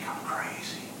 they think I'm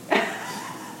crazy.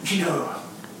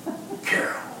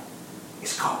 Carol,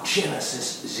 it's called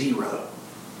Genesis 0.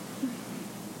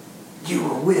 You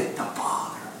were with the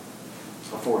Father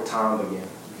before time began.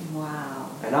 Wow.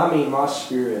 And I mean, my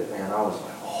spirit, man, I was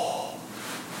like,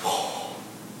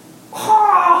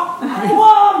 I'm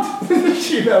loved.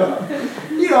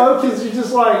 Because you're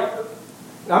just like,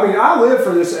 I mean, I live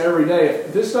for this every day.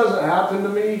 If this doesn't happen to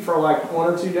me for like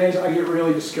 1 or 2 days, I get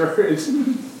really discouraged.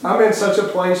 I'm in such a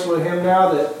place with Him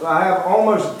now that I have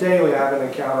almost daily I have an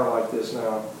encounter like this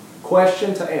now.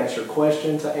 Question to answer,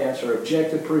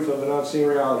 objective proof of an unseen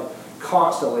reality,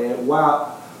 constantly. And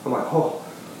wow, I'm like, oh.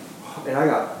 And I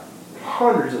got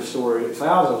hundreds of stories,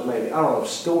 thousands maybe, I don't know,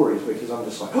 stories, because I'm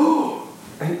just like, oh,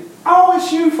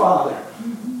 it's you, Father.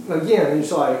 Again,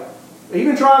 He's like,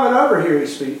 even driving over here,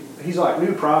 He's like,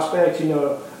 new prospects,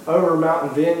 over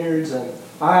Mountain Vineyards, and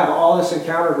I have all this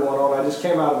encounter going on. I just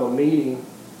came out of a meeting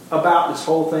about this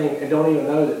whole thing and don't even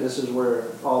know that this is where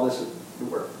all this is,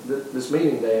 this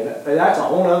meeting day, and that's a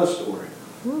whole other story.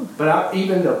 But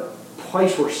even the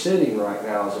place we're sitting right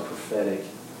now is a prophetic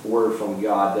word from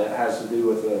God that has to do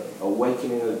with the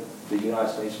awakening of the United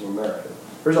States of America.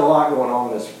 There's a lot going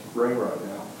on in this ring right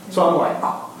now. So I'm like,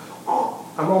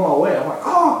 I'm on my way. I'm like,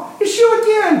 it's you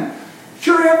again.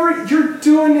 You're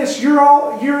doing this.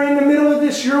 You're in the middle of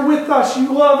this. You're with us.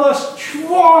 You love us.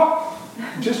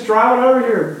 Just driving over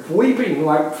here, weeping.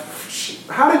 Like,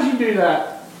 how did you do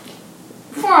that?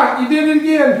 Fuck, you did it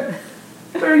again.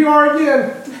 There you are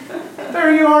again.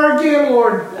 There you are again,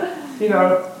 Lord. You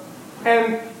know,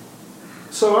 and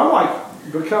so I'm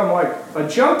like, become like a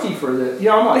junkie for this. You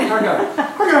know, I'm like, I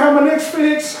gotta have my next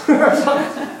fix.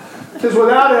 Because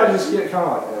without it, I just get kind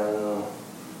of like,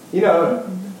 you know,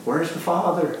 where's the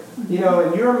Father? You know,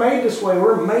 and you're made this way.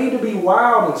 We're made to be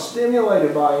wild and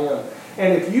stimulated by Him.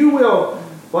 And if you will,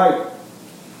 like,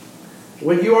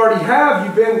 what you already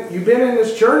have, you've been in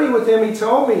this journey with Him. He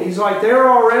told me, He's like, they're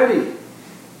already.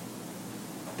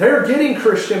 They're getting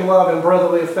Christian love and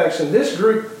brotherly affection. This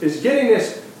group is getting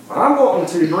this. I'm wanting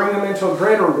to bring them into a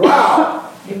greater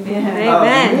wow. Amen.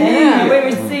 Yeah, we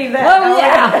receive that. Oh,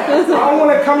 yeah. I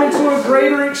want to come into a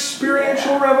greater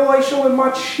experiential revelation with my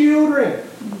children.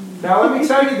 Now, let me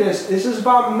tell you this. This is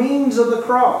by means of the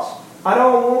cross. I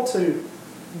don't want to.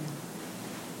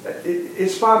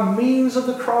 It's by means of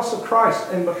the cross of Christ.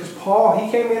 And because Paul,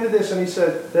 he came into this and he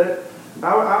said that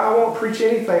I won't preach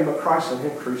anything but Christ and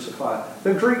Him crucified.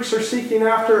 The Greeks are seeking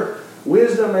after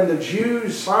wisdom and the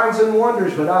Jews signs and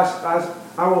wonders, but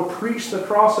I will preach the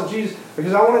cross of Jesus,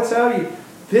 because I want to tell you,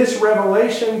 this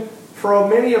revelation for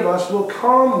many of us will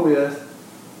come with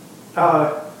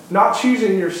not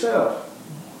choosing yourself.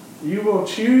 You will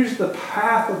choose the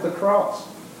path of the cross.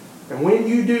 And when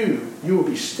you do, you will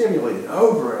be stimulated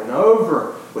over and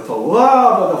over with the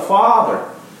love of the Father.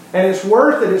 And it's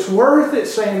worth it. It's worth it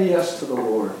saying yes to the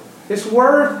Lord. It's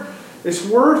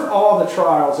worth all the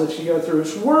trials that you go through.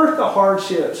 It's worth the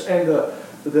hardships and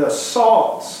the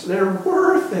assaults. They're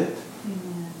worth it.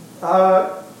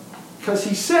 Because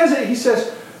He says it. He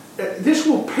says, this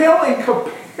will pale in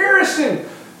comparison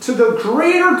to the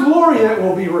greater glory that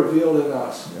will be revealed in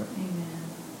us. Yep.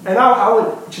 And I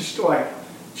would just like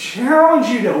challenge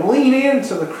you to lean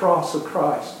into the cross of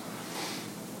Christ.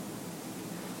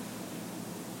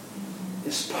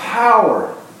 This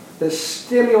power that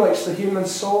stimulates the human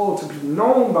soul to be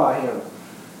known by Him.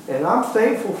 And I'm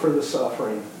thankful for the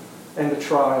suffering and the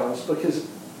trials, because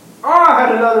I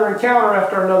had another encounter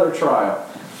after another trial.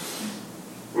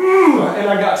 And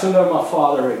I got to know my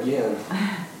Father again.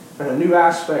 And a new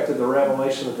aspect of the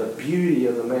revelation of the beauty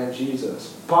of the man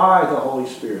Jesus by the Holy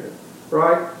Spirit.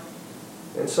 Right?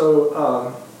 And so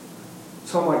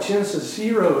I'm like, Genesis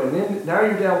 0, and then now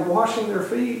you're down washing their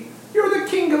feet. You're the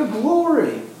King of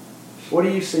glory. What do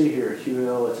you see here?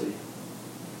 Humility.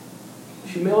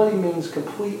 Humility means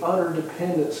complete, utter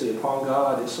dependency upon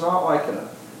God. It's not like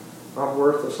I'm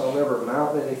worthless, I'll never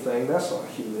amount to anything. That's not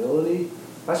humility.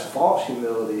 That's false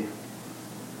humility.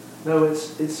 No,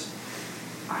 it's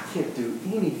I can't do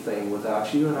anything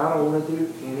without you, and I don't want to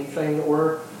do anything.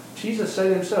 Or Jesus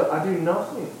said Himself, I do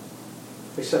nothing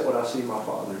except what I see my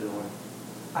Father doing.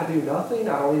 I do nothing.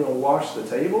 I don't even wash the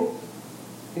table.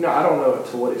 You know, I don't know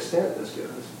to what extent this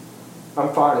goes.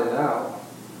 I'm finding out.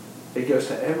 It goes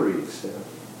to every extent.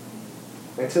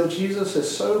 Until Jesus is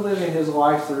so living His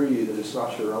life through you that it's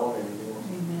not your own anymore.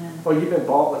 Amen. Well, you've been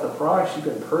bought with a price. You've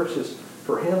been purchased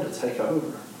for Him to take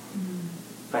over.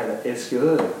 And it's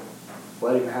good.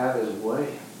 Let Him have His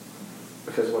way.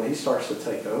 Because when He starts to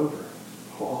take over,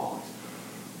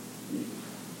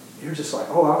 you're just like,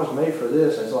 I was made for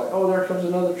this. And it's like, there comes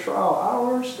another trial. I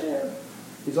don't understand.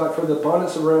 He's like, for the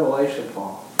abundance of revelation,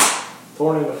 Paul,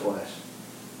 thorn in the flesh.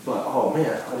 But,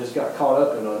 I just got caught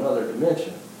up into another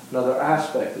dimension, another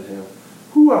aspect of Him.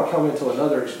 I've come into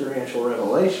another experiential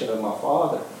revelation of my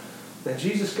Father. And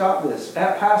Jesus got this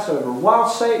at Passover while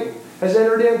Satan has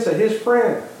entered into his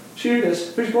friend,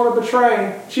 Judas, who's going to betray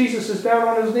Him. Jesus is down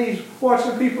on His knees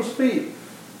washing people's feet.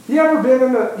 You ever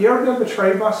been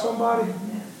betrayed by somebody?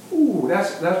 Ooh,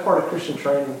 that's part of Christian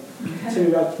training too.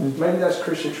 Maybe that's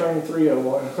Christian training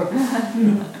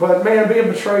 301. But man, being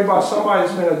betrayed by somebody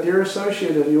that's been a dear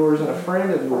associate of yours and a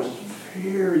friend of yours is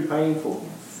very painful.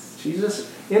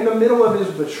 Jesus, in the middle of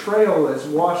His betrayal, is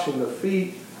washing the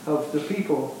feet of the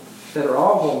people that are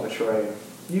all going to betray Him.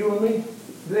 You and me,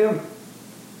 them.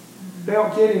 They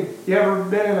don't get Him. You ever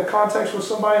been in a context with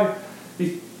somebody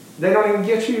and they don't even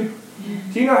get you?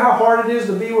 Do you know how hard it is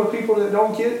to be with people that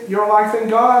don't get your life in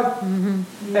God and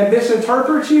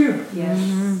misinterpret you? Yes.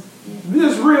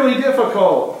 This is really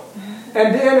difficult.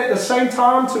 And then at the same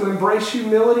time to embrace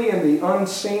humility and the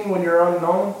unseen when you're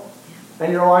unknown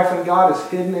and your life in God is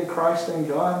hidden in Christ and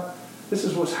God. This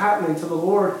is what's happening to the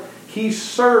Lord. He's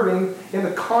serving in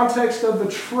the context of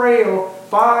betrayal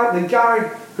by the guy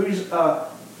who's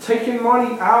taking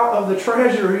money out of the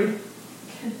treasury.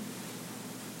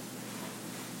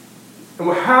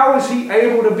 And how is he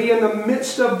able to be in the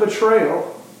midst of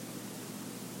betrayal?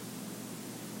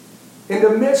 In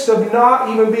the midst of not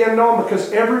even being known,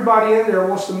 because everybody in there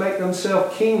wants to make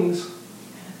themselves kings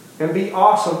and be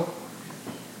awesome.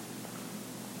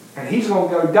 And he's going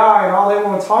to go die, and all they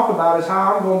want to talk about is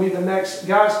how I'm going to be the next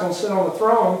guy that's going to sit on the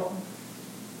throne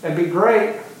and be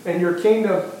great in your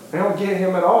kingdom. They don't get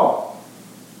him at all.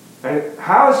 And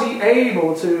how is he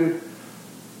able to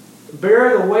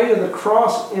bear the weight of the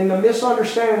cross in the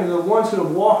misunderstanding of the ones who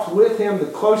have walked with him the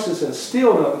closest and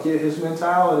still don't get his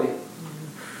mentality?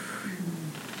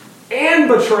 And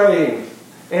betray him.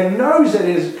 And knows that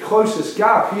his closest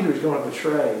guy, Peter, is going to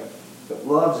betray him. That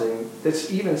loves him.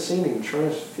 That's even seen him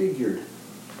transfigured.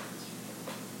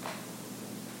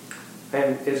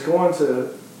 And is going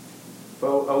to,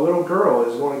 a little girl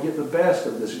is going to get the best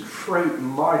of this great,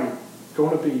 mighty,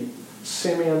 going to be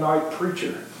Simeonite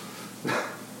preacher.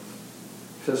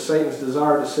 Because Satan's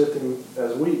desire to sift him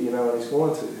as wheat, and he's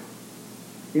going to.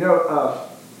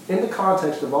 In the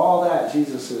context of all that,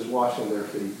 Jesus is washing their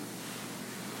feet.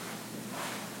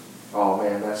 Oh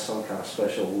man, that's some kind of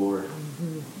special award.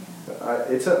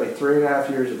 It took me 3.5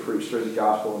 years to preach through the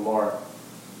Gospel of Mark,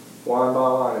 line by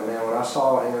line. And man, when I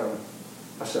saw him,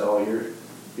 I said, "Oh,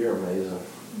 you're amazing.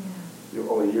 Yeah.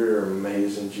 You're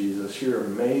amazing, Jesus. You're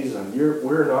amazing.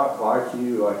 We're not like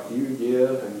you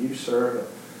give and you serve.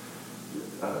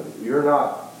 You're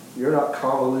not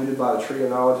convoluted by the tree of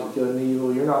knowledge of good and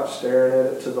evil. You're not staring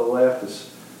at it to the left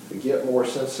to get more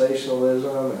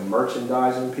sensationalism and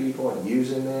merchandising people and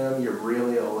using them. You're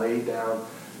really a laid down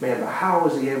man." But how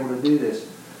was he able to do this?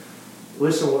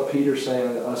 Listen to what Peter's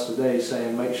saying to us today. He's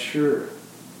saying, make sure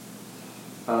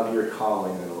of your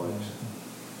calling and election.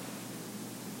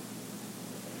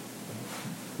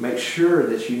 Make sure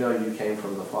that you know you came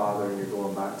from the Father and you're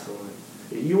going back to him.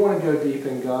 If you want to go deep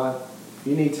in God,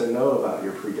 you need to know about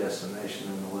your predestination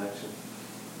and election.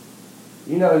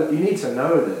 You need to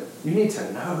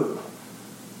know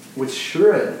with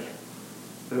surety.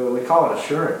 We call it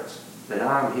assurance, that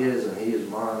I'm his and he is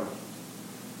mine.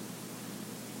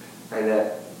 And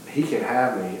that he can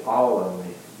have me, all of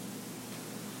me.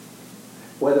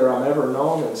 Whether I'm ever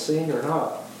known and seen or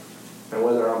not, and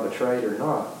whether I'm betrayed or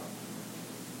not.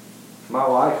 My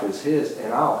life is his,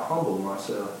 and I'll humble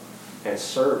myself and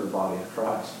serve the body of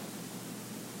Christ.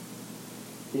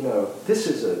 This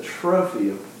is a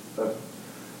trophy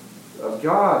of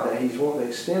God that he's wanting to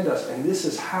extend us, and this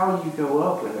is how you go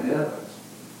up in the heavens.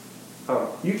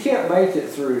 You can't make it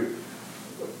through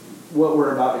what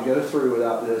we're about to go through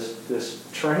without this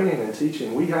training and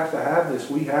teaching. We have to have this.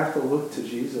 We have to look to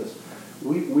Jesus.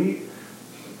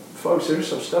 Folks, there's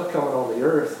some stuff coming on the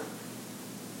earth.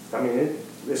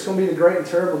 It's going to be the great and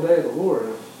terrible day of the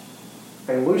Lord.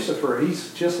 And Lucifer,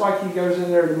 he's just like he goes in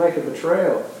there to make a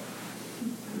betrayal.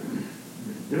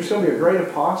 There's going to be a great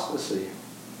apostasy.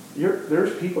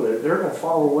 There's people that they're going to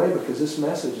fall away because this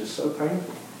message is so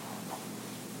painful.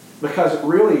 Because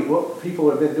really what people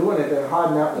have been doing, they've been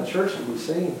hiding out in the church to be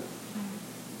seen.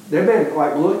 They've been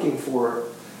looking for,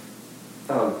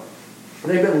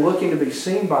 they've been looking to be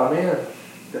seen by men.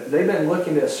 They've been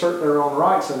looking to assert their own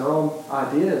rights and their own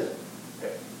ideas.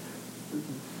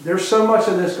 There's so much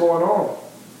of this going on.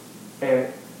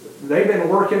 And they've been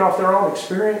working off their own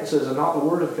experiences and not the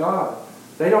Word of God.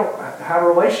 They don't have a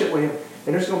relationship with him.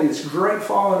 And there's going to be this great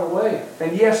falling away.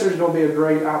 And yes, there's going to be a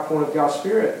great outpouring of God's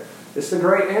Spirit. It's the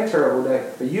great and terrible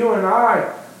day. But you and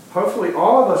I, hopefully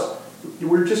all of us,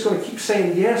 we're just going to keep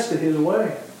saying yes to his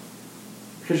way.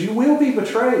 Because you will be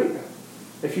betrayed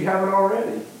if you haven't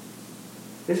already.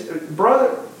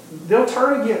 Brother, they'll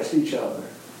turn against each other.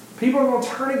 People are going to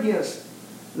turn against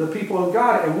the people of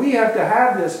God. And we have to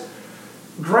have this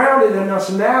grounded in us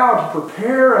now to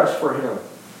prepare us for him.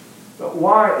 But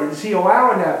why is he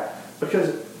allowing that?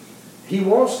 Because he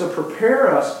wants to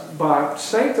prepare us by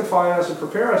sanctifying us and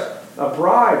prepare us a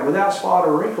bride without spot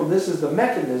or wrinkle. This is the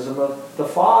mechanism of the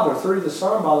Father through the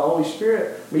Son by the Holy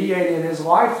Spirit mediating his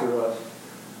life through us.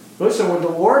 Listen, when the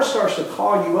Lord starts to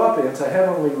call you up into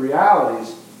heavenly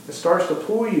realities, it starts to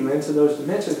pull you into those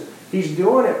dimensions. He's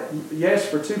doing it, yes,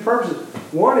 for two purposes.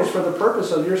 One is for the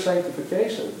purpose of your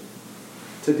sanctification,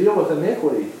 to deal with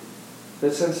iniquity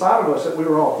that's inside of us that we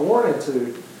were all born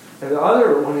into. And the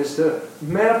other one is to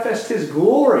manifest his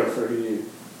glory through you.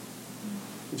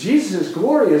 Jesus'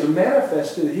 glory is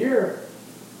manifested here.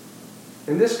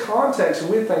 In this context,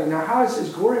 and we think, now how is his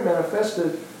glory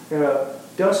manifested in a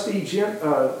dusty,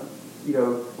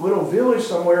 little village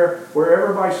somewhere where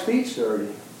everybody's feet's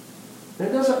dirty?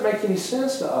 It doesn't make any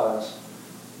sense to us.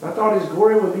 I thought His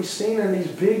glory would be seen in these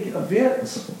big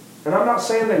events. And I'm not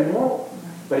saying they won't.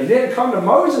 But He didn't come to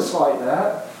Moses like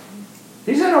that.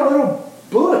 He's in a little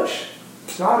bush.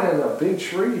 It's not in a big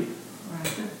tree.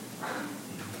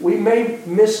 We may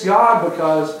miss God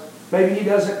because maybe He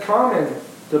doesn't come in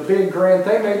the big grand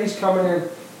thing. Maybe He's coming in.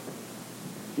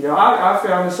 You know, I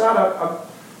found this out.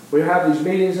 We have these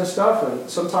meetings and stuff, and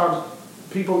sometimes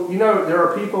people, you know, there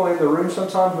are people in the room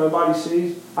sometimes nobody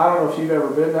sees. I don't know if you've ever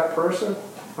been that person.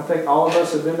 I think all of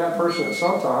us have been that person at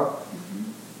some time.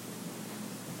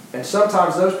 And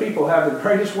sometimes those people have the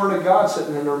greatest word of God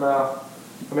sitting in their mouth.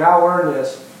 I mean, I learned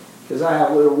this because I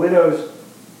have little widows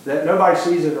that nobody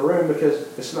sees in the room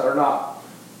because they're not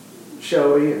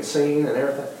showy and seen and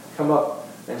everything. Come up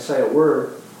and say a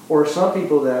word. Or some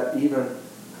people that even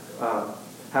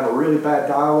have a really bad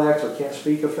dialect or can't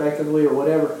speak effectively or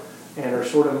whatever, and are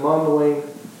sort of mumbling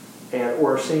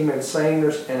or seem insane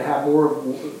and have more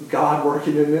of God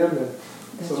working in them than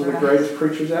some of the greatest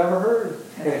preachers I ever heard.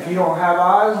 And if you don't have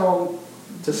eyes on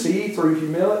to see through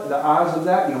humility, the eyes of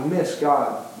that, you'll miss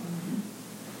God.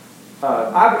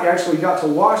 I've actually got to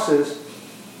watch this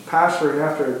pastoring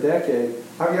after a decade.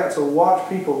 I've got to watch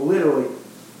people literally,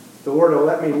 the Lord will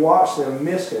let me watch them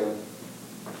miss Him.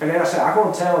 And then I said, I'm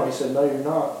going to tell Him. He said, no, you're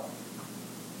not.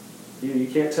 You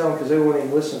can't tell them because they won't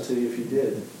even listen to you if you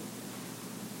did.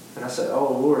 And I said,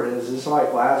 oh, Lord, is this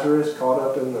like Lazarus caught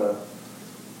up in the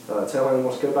telling him he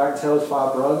wants to go back and tell his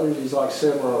 5 brothers? He's like,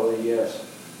 similarly, yes.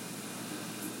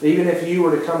 Even if you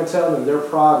were to come and tell them, their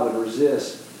pride would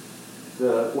resist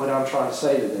what I'm trying to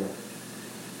say to them.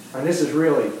 And this is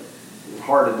really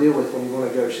hard to deal with when you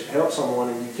want to go help someone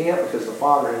and you can't, because the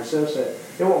Father Himself said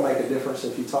it won't make a difference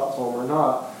if you talk to them or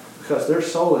not, because their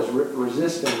soul is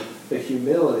resisting the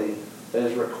humility that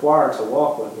is required to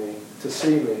walk with me, to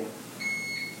see me.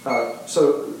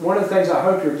 So one of the things I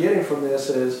hope you're getting from this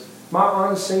is my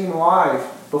unseen life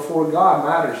before God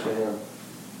matters to Him.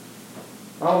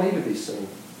 I don't need to be seen.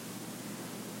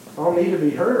 I don't need to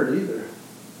be heard either.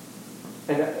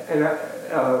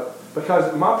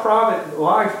 Because my private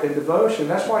life and devotion,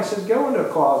 that's why He says, go into a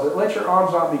closet. Let your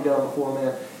arms not be done before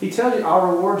men. He tells you, I'll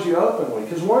reward you openly.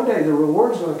 Because one day the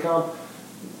reward's going to come.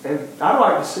 And I'd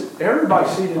like to see everybody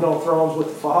seated on thrones with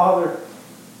the Father.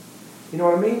 You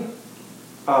know what I mean?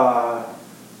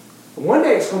 One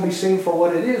day it's going to be seen for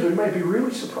what it is. We may be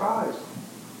really surprised.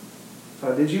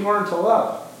 Did you learn to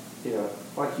love? You know,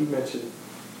 like you mentioned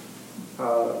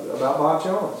about Bob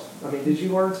Jones. I mean, did you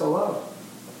learn to love?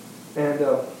 And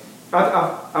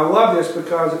I love this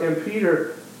because in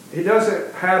Peter, he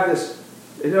doesn't have these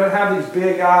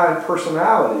big-eyed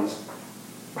personalities.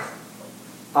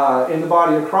 In the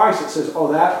body of Christ, it says,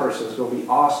 oh, that person is going to be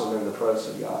awesome in the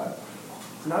presence of God.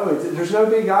 No, there's no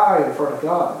big eye in front of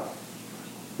God.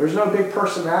 There's no big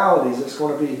personalities that's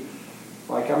going to be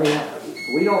like, I mean,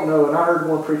 we don't know, and I heard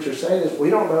one preacher say this, we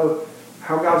don't know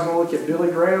how God's going to look at Billy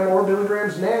Graham or Billy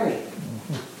Graham's nanny.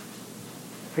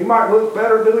 He might look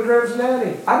better at Billy Graham's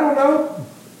nanny. I don't know.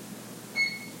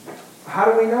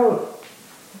 How do we know?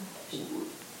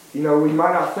 You know, we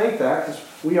might not think that because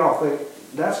we all think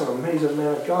that's an amazing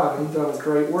man of God and He's done a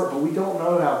great work, but we don't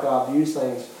know how God views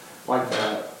things like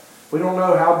that. We don't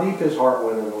know how deep His heart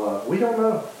went in love. We don't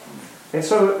know. And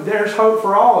so there's hope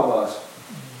for all of us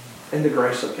in the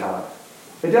grace of God.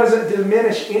 It doesn't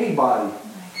diminish anybody.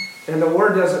 And the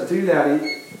Word doesn't do that.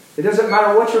 It doesn't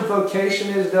matter what your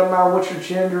vocation is. It doesn't matter what your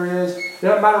gender is. It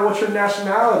doesn't matter what your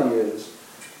nationality is.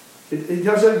 It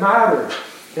doesn't matter.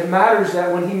 It matters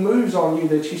that when He moves on you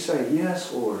that you say,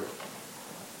 yes, Lord.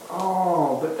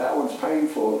 Oh, but that one's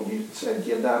painful. You said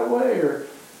give that away, or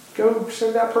go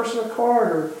send that person a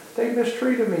card, or they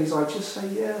mistreated me. He's like, just say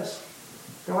yes.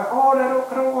 You're like, oh,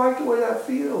 I don't like the way that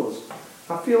feels.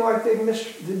 I feel like they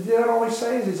don't always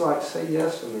say. He's like, say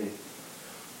yes to me.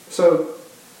 So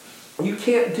you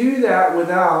can't do that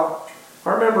without. I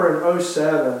remember in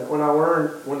 2007 when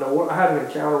I had an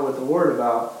encounter with the Lord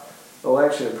about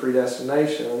election and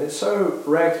predestination, and it so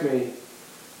wrecked me.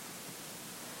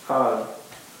 I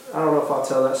don't know if I'll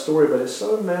tell that story, but it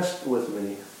so messed with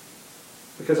me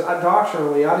because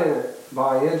doctrinally I didn't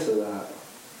buy into that.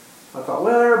 I thought,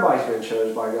 well, everybody's been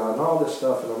chosen by God and all this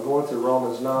stuff, and I'm going through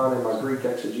Romans 9 in my Greek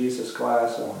exegesis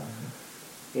class,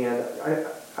 and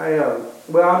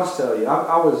well, I'll just tell you,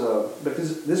 I was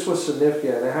because this was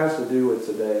significant and it has to do with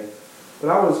today, but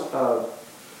I was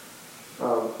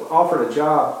offered a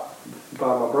job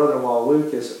by my brother-in-law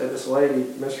Lucas at this lady,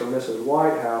 Mr. and Mrs.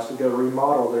 White house, to go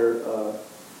remodel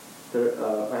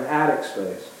an attic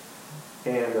space.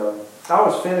 And I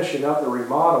was finishing up the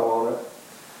remodel on it,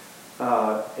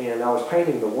 and I was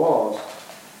painting the walls.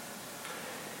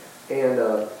 And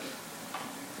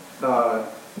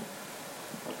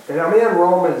And I'm in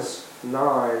Romans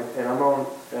 9, and I'm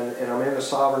in the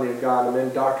sovereignty of God. I'm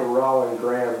in Dr. Roland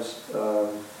Graham's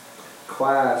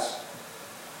class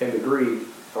in the Greek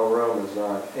on Romans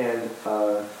 9,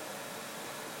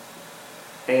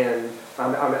 and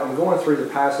I'm going through the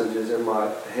passages in my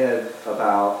head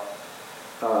about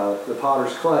the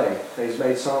potter's clay. And he's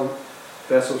made some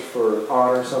vessels for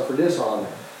honor and some for dishonor.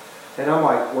 And I'm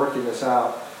like working this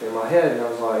out in my head, and I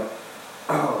was like,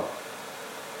 oh,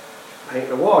 paint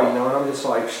the wall, and I'm just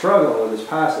like struggling with this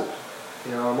passage.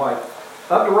 I'm like,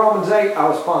 up to Romans 8, I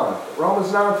was fine.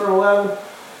 Romans 9 through 11,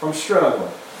 I'm struggling.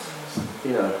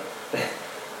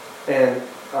 And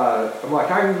I'm like,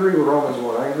 I can agree with Romans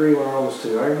 1, I can agree with Romans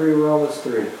 2, I can agree with Romans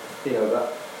 3.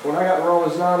 But when I got to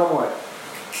Romans 9, I'm like,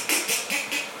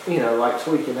 like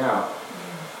tweaking out.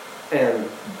 And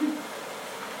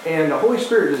the Holy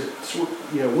Spirit just,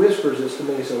 whispers this to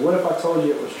me. He said, what if I told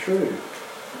you it was true?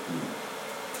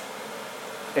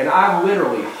 And I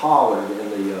literally hollered in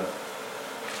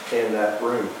that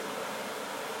room.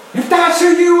 If that's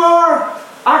who you are,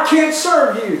 I can't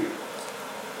serve you.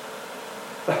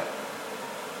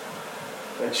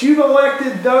 That you've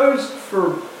elected those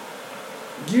for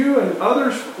you and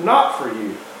others not for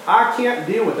you. I can't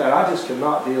deal with that. I just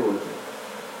cannot deal with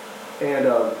it.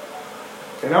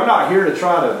 And I'm not here to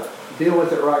try to deal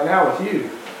with it right now with you.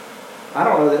 I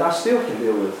don't know that I still can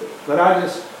deal with it. But I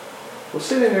just was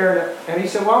sitting there, and he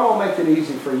said, well, I'm going to make it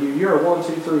easy for you. You're a 1,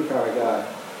 2, 3 kind of guy.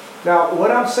 Now,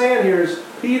 what I'm saying here is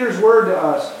Peter's word to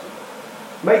us,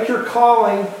 make your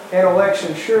calling and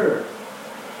election sure.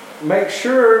 Make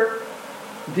sure,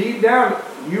 deep down,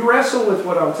 you wrestle with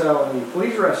what I'm telling you.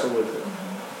 Please wrestle with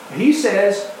it. He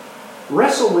says,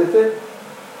 wrestle with it.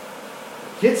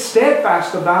 Get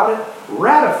steadfast about it.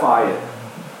 Ratify it.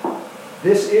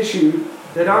 This issue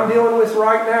that I'm dealing with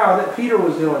right now that Peter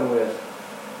was dealing with.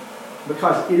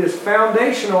 Because it is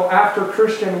foundational after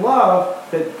Christian love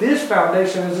that this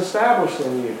foundation is established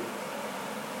in you.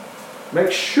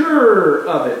 Make sure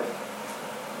of it.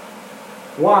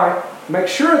 Why? Make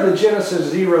sure the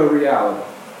Genesis 0 reality.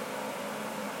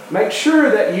 Make sure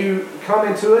that you come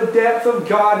into a depth of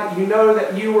God that you know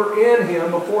that you were in Him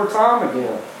before time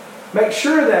began. Make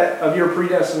sure that of your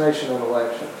predestination and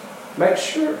election. Make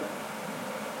sure.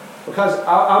 Because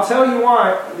I'll tell you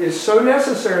why it's so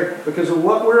necessary. Because of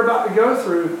what we're about to go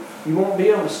through, you won't be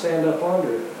able to stand up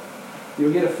under it.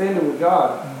 You'll get offended with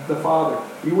God, the Father.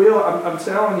 You will. I'm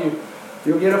telling you,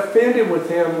 you'll get offended with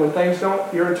Him when things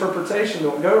don't, your interpretation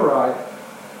don't go right.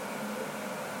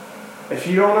 If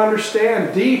you don't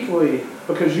understand deeply,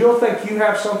 because you'll think you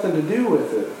have something to do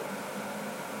with it.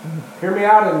 Hear me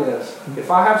out in this. If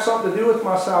I have something to do with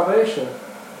my salvation,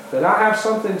 then I have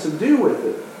something to do with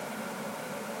it.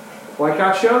 Like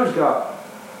I chose God.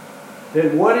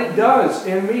 Then what it does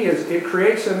in me is it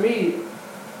creates in me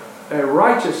a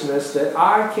righteousness that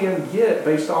I can get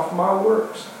based off my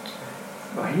works.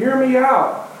 Now hear me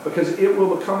out, because it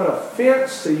will become an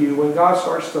offense to you when God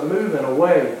starts to move in a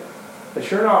way that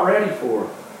you're not ready for.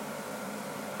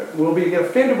 We'll be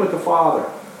offended with the Father.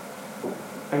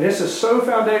 And this is so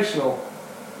foundational.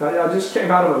 Now, I just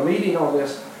came out of a meeting on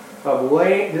this, of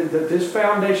laying, that this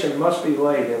foundation must be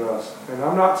laid in us. And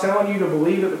I'm not telling you to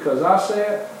believe it because I say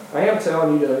it. I am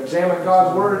telling you to examine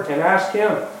God's Word and ask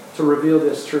Him to reveal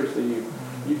this truth to you.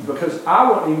 Because I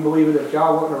wouldn't even believe it if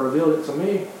God wouldn't have revealed it to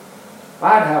me.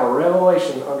 I'd have a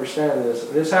revelation to understand this.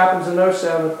 And this happens in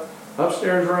 07.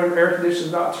 Upstairs room, air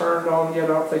conditioning's not turned on yet. I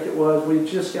don't think it was. We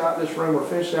just got this room. We're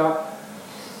finished out.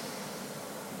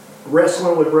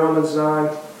 Wrestling with Romans 9.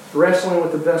 Wrestling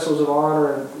with the vessels of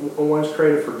honor. And one's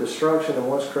created for destruction and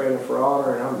one's created for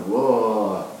honor. And I'm,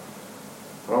 whoa.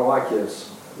 I don't like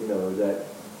this. That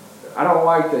I don't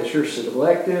like that you're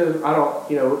selective. I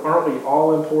don't, aren't we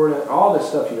all important? All this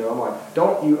stuff, I'm like,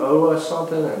 don't you owe us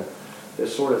something? And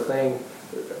this sort of thing.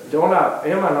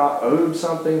 Am I not owed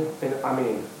something? And I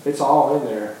mean, it's all in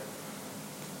there.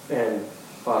 And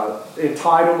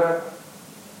entitlement,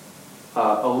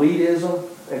 elitism,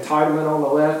 entitlement on the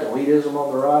left, elitism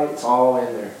on the right, it's all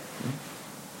in there.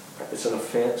 It's an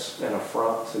offense and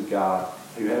affront to God,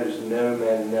 who has no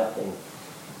man nothing,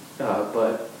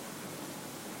 but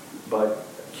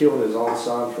killed His own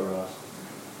Son for us.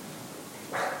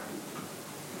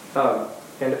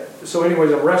 And so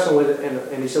anyways, I'm wrestling with it,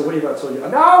 and he said, what have I told you?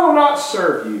 And I will not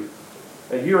serve you,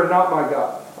 and you are not my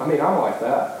God. I mean, I'm like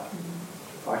that.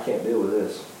 I can't deal with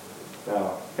this.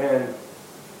 No. And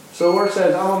so the Lord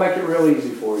says, I'm going to make it real easy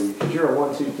for you, because you're a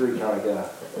 1, 2, 3 kind of guy.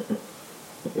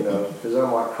 Because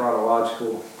I'm like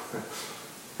chronological.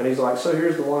 And He's like, so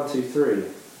here's the 1, 2, 3.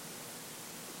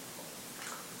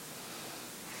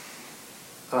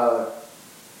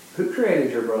 Who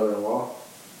created your brother-in-law?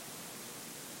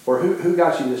 Or who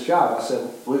got you this job? I said,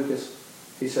 Lucas.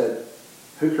 He said,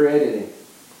 who created him?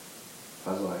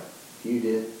 I was like, you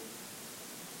did.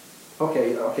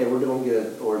 Okay, we're doing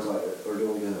good. Or it's like, we're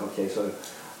doing good. Okay, so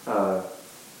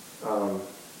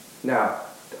now,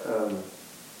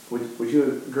 would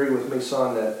you agree with me,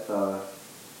 son, that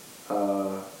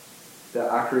that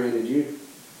I created you?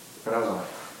 And I was like,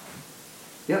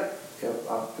 yep,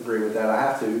 I agree with that. I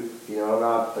have to. You know, I'm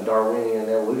not a Darwinian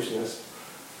evolutionist.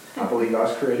 I believe I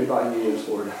was created by you,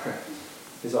 Lord.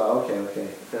 He's like, okay.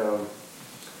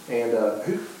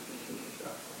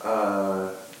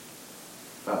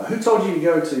 Who told you to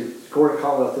go to Gordon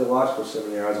Conwell Theological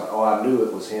Seminary? I was like, oh, I knew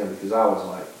it was him because I was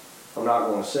like, I'm not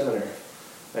going to seminary.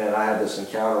 And I had this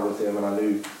encounter with him, and I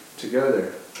knew to go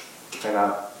there. And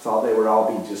I thought they would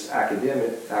all be just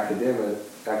academics,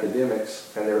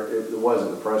 and it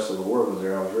wasn't. The rest of the world was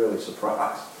there. I was really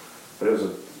surprised. But it was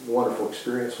a wonderful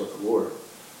experience with the Lord.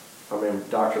 I mean,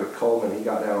 Dr. Coleman, he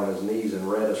got down on his knees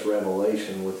and read us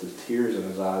Revelation with his tears in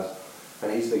his eyes. And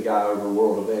he's the guy over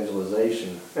world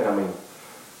evangelization. And I mean,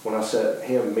 when I said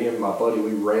him, me and my buddy,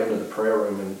 we ran to the prayer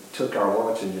room and took our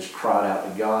lunch and just cried out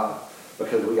to God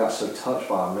because we got so touched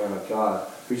by a man of God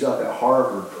who's up at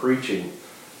Harvard preaching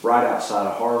right outside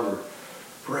of Harvard.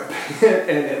 And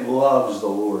it loves the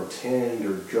Lord,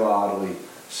 tender, godly,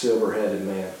 silver-headed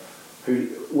man who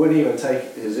wouldn't even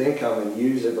take his income and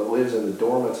use it, but lives in the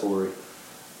dormitory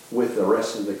with the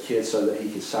rest of the kids so that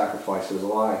he could sacrifice his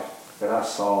life. And I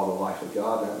saw the life of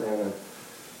God in that man. And,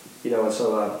 you know, and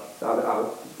so I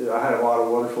had a lot of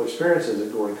wonderful experiences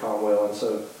at Gordon Conwell. And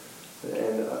so,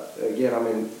 again, I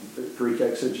mean, Greek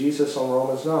exegesis on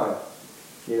Romans 9,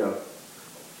 you know.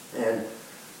 And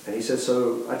he said,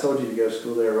 so I told you to go to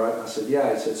school there, right? I said,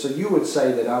 yeah. He said, so you would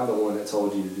say that I'm the one that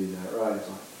told you to do that, right? He's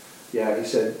like, yeah. He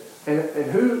said, and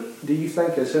who do you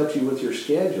think has helped you with your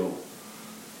schedule?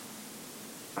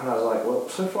 And I was like, well,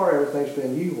 so far everything's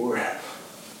been you, Lord.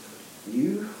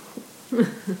 You?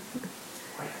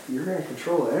 You're in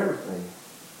control of everything.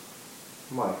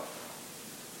 I'm like,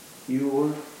 you,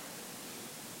 Lord?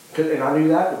 And I knew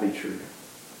that to be true.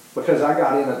 Because I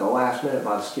got in at the last minute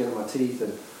by the skin of my teeth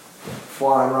and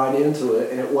flying right into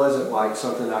it, and it wasn't like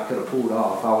something I could have pulled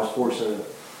off. I was fortunate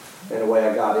in the way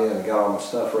I got in and got all my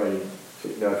stuff ready,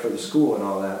 you know, for the school and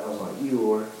all that. I was like, you,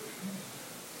 Lord,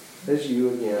 it's you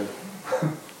again.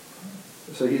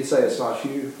 So he'd say, it's not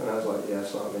you? And I was like, yeah,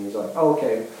 it's not me. He's like, oh,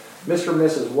 okay, Mr. and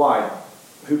Mrs. White,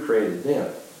 who created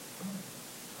them?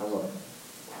 I was like,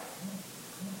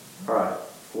 all right,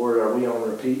 Lord, are we on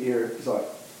repeat here? He's like,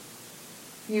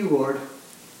 you, Lord.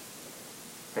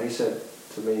 And he said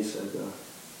to me,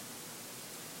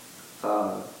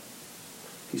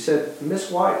 he said, Miss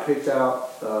White picked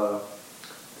out the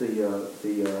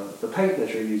paint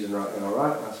that you're using right now,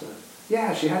 right? And I said,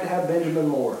 yeah, she had to have Benjamin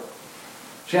Moore.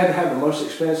 She had to have the most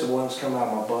expensive ones come out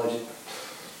of my budget.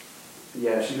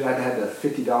 Yeah, she had to have the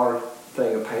 $50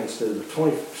 thing of paint instead of the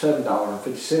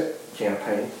 $27.50 can of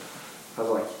paint. I was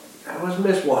like, that was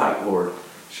Miss White, Lord.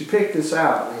 She picked this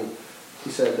out. And he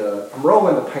said, I'm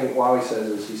rolling the paint while he says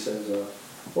this. He says,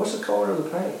 what's the color of the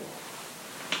paint?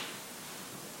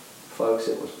 Folks,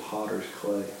 it was potter's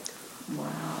clay.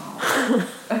 Wow.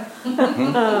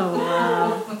 Oh,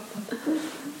 wow.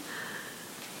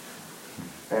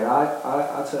 And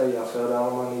I tell you, I fell down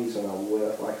on my knees and I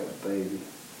wept like a baby.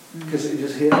 Because it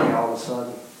just hit me all of a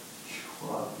sudden. You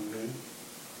love me?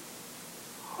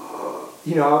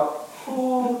 You know,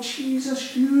 oh,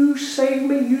 Jesus, you saved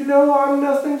me. You know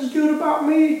nothing's good about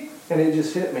me. And it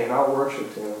just hit me and I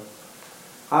worshiped him.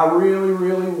 I really,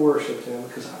 really worshiped him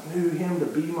because I knew him to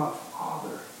be my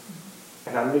Father.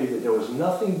 And I knew that there was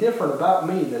nothing different about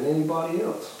me than anybody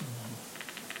else.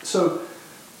 So,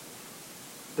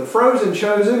 the frozen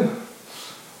chosen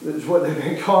is what they've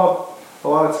been called a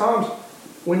lot of times.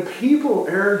 When people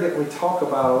arrogantly talk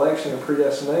about election and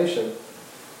predestination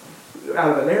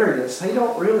out of an arrogance, they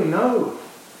don't really know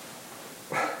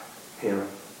him,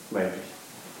 maybe.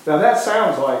 Now that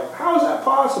sounds like, how is that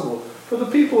possible? For the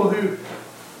people who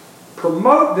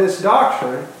promote this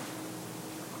doctrine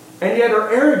and yet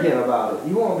are arrogant about it.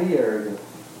 You won't be arrogant.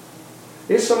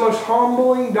 It's the most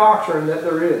humbling doctrine that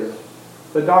there is.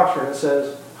 The doctrine that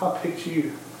says, I picked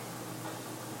you.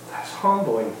 That's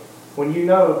humbling. When you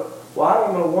know, well, I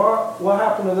don't know what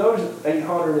happened to those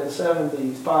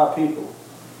 875 people.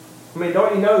 I mean,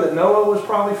 don't you know that Noah was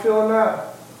probably feeling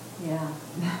that? Yeah.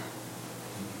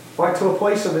 Like to a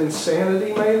place of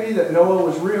insanity maybe, that Noah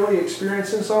was really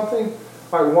experiencing something.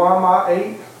 Like, why am I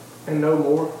 8 and no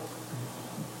more?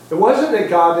 It wasn't that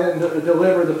God didn't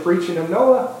deliver the preaching of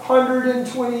Noah.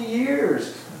 120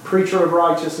 years, preacher of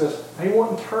righteousness. They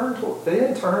didn't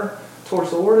turn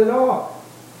towards the Lord at all.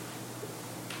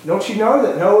 Don't you know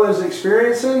that Noah is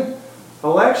experiencing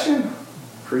election,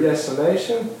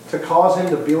 predestination, to cause him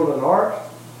to build an ark?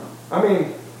 I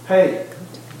mean, hey,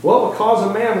 what would cause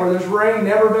a man where there's rain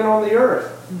never been on the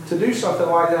earth to do something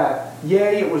like that?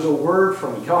 Yea, it was a word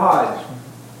from God.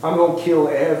 I'm going to kill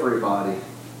everybody.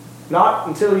 Not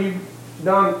until you've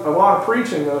done a lot of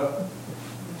preaching, though.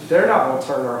 They're not going to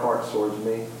turn their hearts towards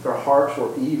me. Their hearts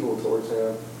were evil towards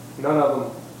him. None of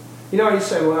them. You know, you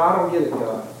say, well, I don't get it,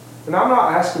 God. And I'm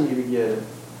not asking you to get it.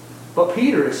 But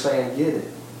Peter is saying, get it.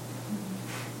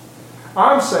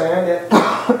 I'm saying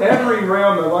that every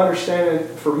realm of understanding,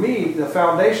 for me, the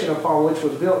foundation upon which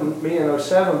was built in me in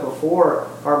 07 before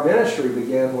our ministry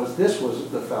began, this was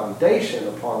the foundation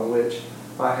upon which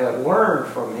I had learned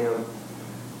from him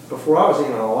before I was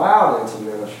even allowed into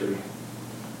ministry.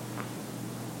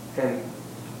 And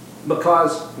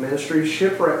because ministry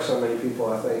shipwrecked so many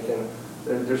people, I think, and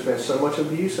there's been so much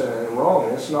abuse and wrong,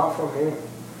 and it's not from him.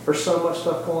 There's so much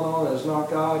stuff going on, and it's not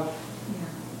God.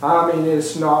 Yeah. I mean,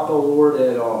 it's not the Lord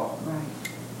at all. Right.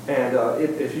 And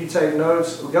if you take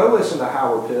notes, go listen to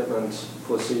Howard Pittman's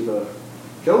Placebo.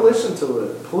 Go listen to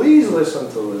it. Please listen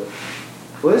to it.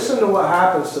 Listen to what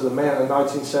happens to the man in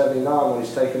 1979 when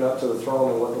he's taken up to the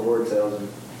throne and what the Lord tells him.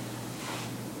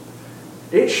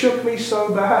 It shook me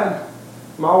so bad.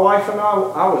 My wife and I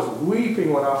was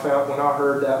weeping when I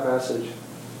heard that message.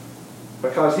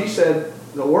 Because he said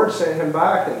the Lord sent him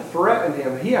back and threatened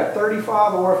him. He had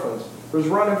 35 orphans. Was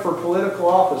running for political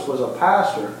office, was a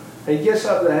pastor. And he gets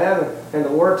up to heaven and the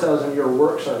Lord tells him, your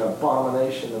works are an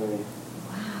abomination to me.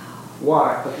 Wow.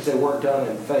 Why? Because they weren't done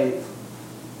in faith.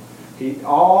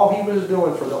 All he was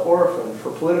doing for the orphan,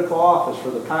 for political office, for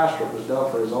the pastorate, was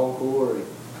done for his own glory.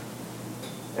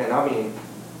 And I mean,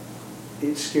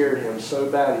 it scared him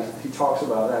so bad. He talks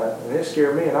about that. And it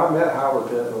scared me. And I met Howard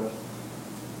Pittman.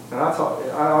 And I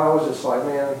was just like,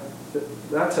 man,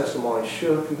 that testimony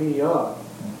shook me up.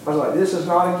 I was like, this is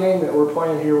not a game that we're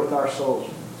playing here with our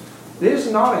souls. This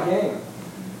is not a game.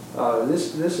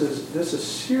 This is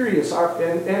serious.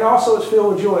 And also it's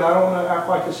filled with joy. I don't want to act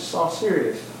like this is all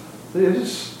serious.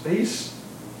 He's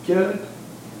good.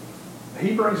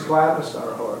 He brings gladness to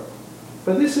our heart.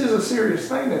 But this is a serious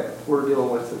thing that we're dealing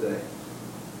with today.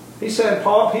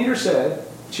 Peter said,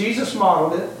 Jesus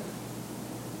modeled it.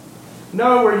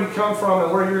 Know where you come from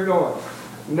and where you're going.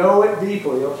 Know it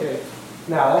deeply. Okay.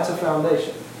 Now, that's a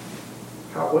foundation.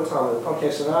 What time is it?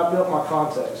 Okay, so now I've built my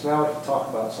context. Now we can talk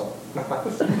about something.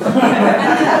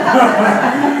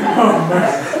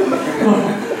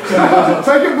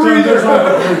 Take a breather.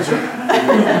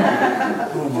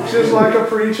 Just like a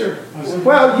preacher.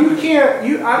 Well, you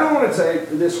can't. I don't want to take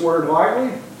this word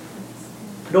lightly.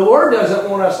 The Lord doesn't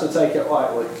want us to take it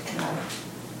lightly.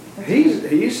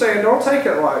 He's saying don't take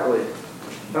it lightly.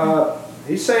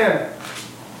 He's saying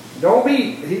don't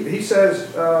be. He says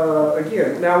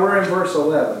again. Now we're in verse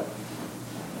 11.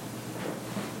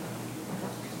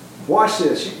 Watch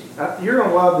this. You're going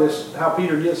to love this. How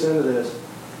Peter gets into this.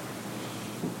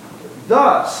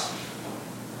 Thus,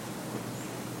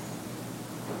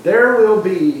 there will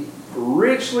be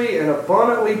richly and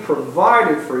abundantly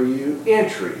provided for you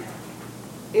entry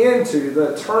into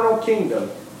the eternal kingdom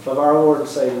of our Lord and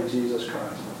Savior Jesus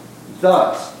Christ.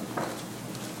 Thus,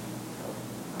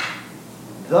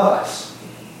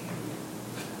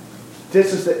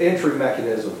 this is the entry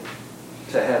mechanism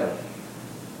to heaven.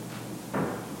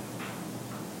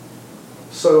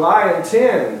 So I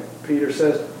intend, Peter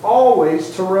says,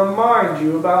 always to remind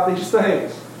you about these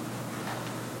things.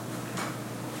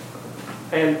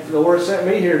 And the Lord sent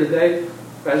me here today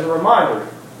as a reminder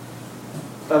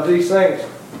of these things.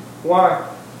 Why?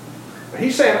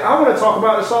 He's saying, I want to talk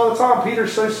about this all the time.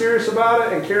 Peter's so serious about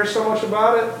it and cares so much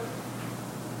about it.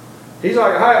 He's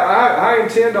like, I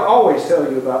intend to always tell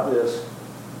you about this.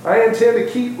 I intend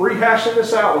to keep rehashing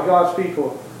this out with God's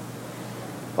people.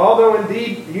 Although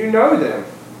indeed you know them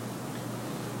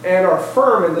and are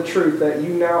firm in the truth that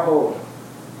you now hold.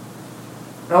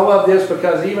 I love this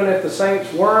because even if the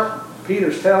saints weren't,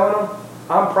 Peter's telling them,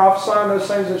 I'm prophesying those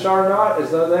things that are not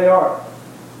as though they are.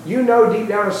 You know deep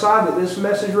down inside that this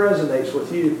message resonates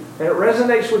with you. And it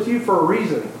resonates with you for a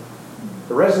reason.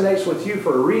 It resonates with you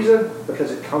for a reason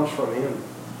because it comes from Him.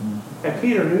 And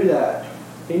Peter knew that.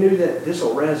 He knew that this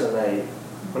will resonate.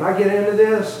 When I get into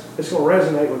this, it's going to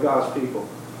resonate with God's people.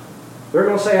 They're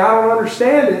going to say, I don't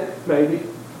understand it, maybe.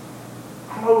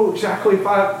 I don't know exactly if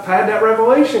I've had that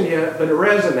revelation yet, but it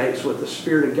resonates with the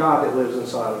Spirit of God that lives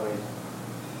inside of me.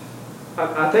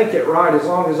 I think it right as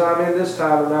long as I'm in this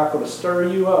tabernacle to stir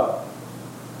you up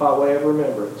by way of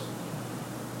remembrance.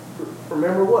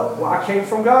 Remember what? Well, I came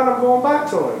from God and I'm going back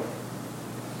to Him.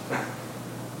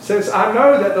 Since I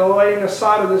know that the laying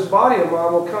aside of this body of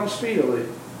mine will come speedily,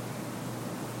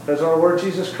 as our Lord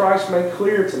Jesus Christ made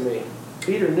clear to me.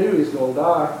 Peter knew he was going to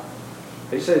die.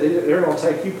 He said they're going to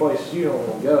take you places you don't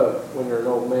want to go when you're an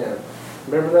old man.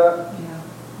 Remember that? Yeah.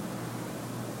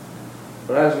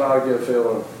 But that's not a good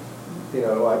feeling. You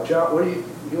know, like, John, what do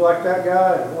you like that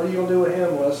guy? What are you going to do with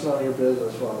him? Well, that's none of your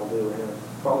business what I'm going to do with him.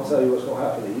 I'm going to tell you what's going to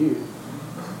happen to you.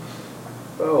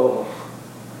 Oh.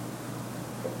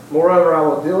 Moreover, I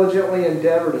will diligently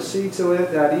endeavor to see to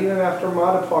it that even after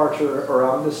my departure or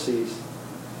I'm deceased,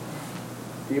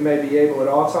 you may be able at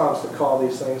all times to call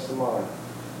these things to mind.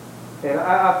 And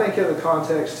I think in the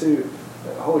context too,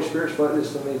 the Holy Spirit spoke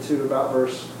this to me too about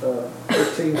verse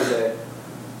 15 today.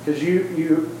 Because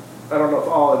you, I don't know if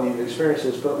all of you have experienced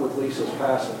this, but with Lisa's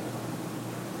passing.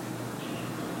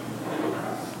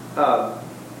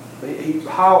 He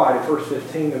highlighted verse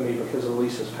 15 to me because of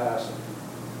Lisa's passing.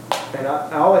 And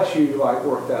I'll let you like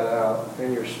work that out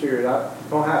in your spirit. I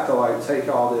don't have to like take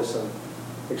all this and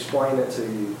explain it to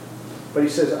you. But he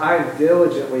says, I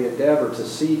diligently endeavor to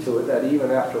see to it that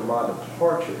even after my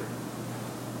departure,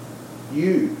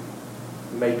 you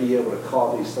may be able to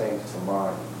call these things to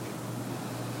mind.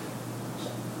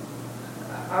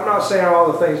 I'm not saying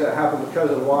all the things that happened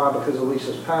because of why, because of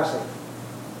Lisa's passing.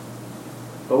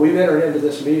 But we've entered into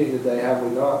this meeting today, have we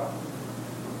not?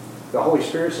 The Holy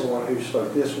Spirit's the one who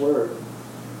spoke this word.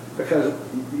 Because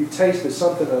you've tasted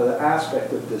something of the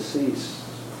aspect of decease.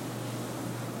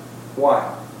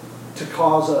 Why? To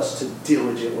cause us to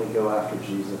diligently go after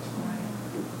Jesus.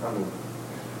 I mean,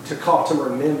 to call to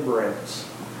remembrance.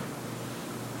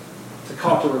 To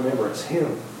call to remembrance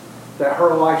Him. That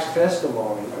her life's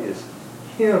testimony is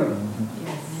Him.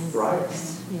 Yes. Right?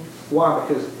 Yes. Why?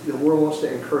 Because the world wants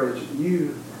to encourage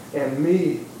you and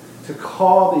me to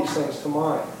call these things to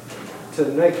mind. To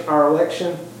make our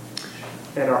election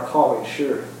and our calling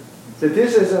sure. That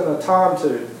this isn't a time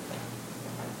to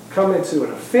come into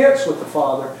an offense with the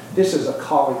Father. This is a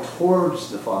calling towards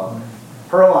the Father.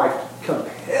 Her life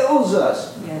compels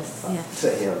us Yes. to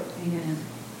Him. Amen.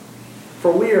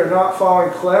 For we are not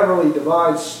following cleverly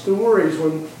devised stories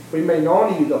when we made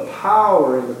known to you the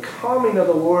power and the coming of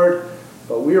the Lord,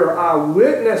 but we are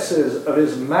eyewitnesses of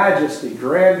His majesty,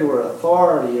 grandeur,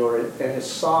 authority, and His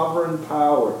sovereign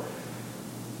power.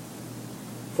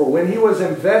 For when He was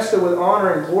invested with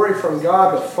honor and glory from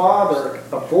God the Father,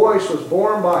 a voice was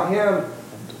borne by Him,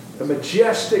 the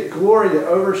majestic glory that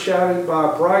overshadowed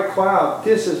by a bright cloud.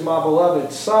 This is my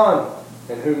beloved Son,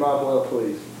 in whom I am well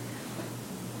pleased.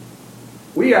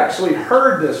 We actually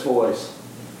heard this voice.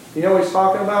 You know what He's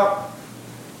talking about?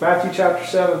 Matthew chapter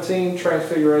 17,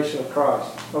 Transfiguration of Christ.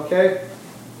 Okay?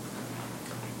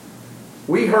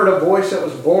 We heard a voice that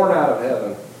was born out of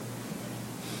heaven.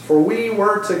 For we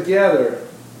were together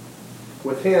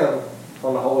with Him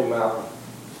on the holy mountain.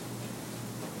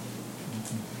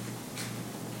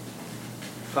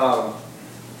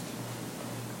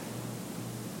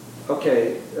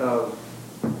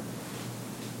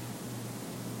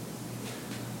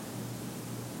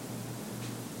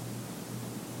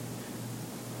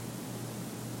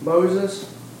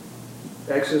 Moses,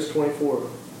 Exodus 24.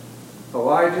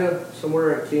 Elijah,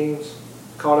 somewhere in Kings,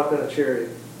 caught up in a chariot.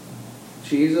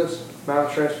 Jesus,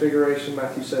 Mount Transfiguration,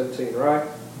 Matthew 17, right?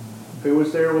 Who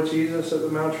was there with Jesus at the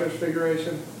Mount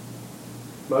Transfiguration?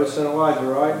 Moses and Elijah,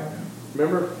 right?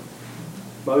 Remember?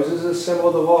 Moses is a symbol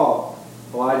of the law.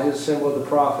 Elijah is a symbol of the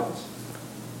prophets.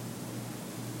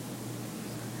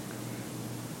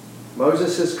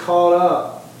 Moses is called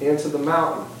up into the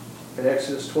mountain in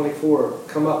Exodus 24.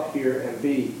 Come up here and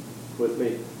be with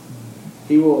me.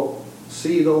 He will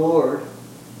see the Lord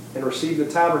and receive the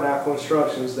tabernacle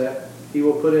instructions that He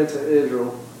will put into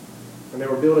Israel. And they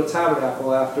will build a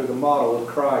tabernacle after the model of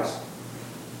Christ.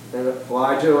 And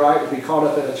Elijah, right, would be caught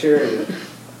up in a chariot.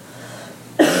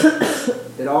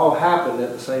 It all happened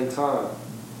at the same time.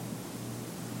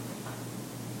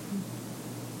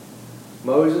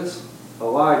 Moses,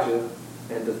 Elijah,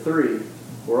 and the three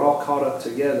were all caught up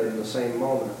together in the same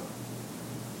moment.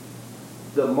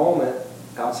 The moment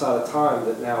outside of time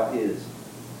that now is.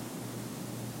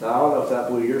 Now, I don't know if that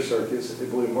blew your circuits, it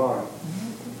blew mine.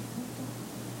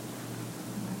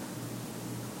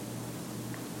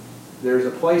 There's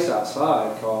a place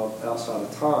outside called outside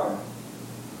of time.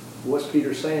 What's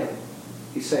Peter saying?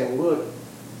 He's saying, look,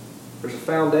 there's a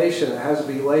foundation that has to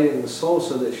be laid in the soul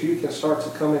so that you can start to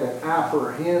come in and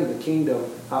apprehend the kingdom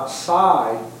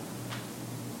outside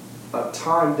of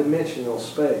time-dimensional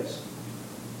space.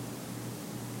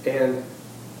 And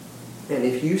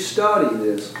if you study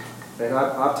this, and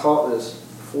I've taught this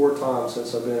 4 times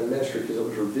since I've been in ministry because it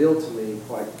was revealed to me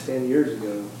like 10 years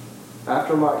ago.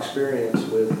 after my experience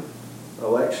with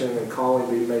election and calling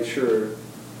being made sure,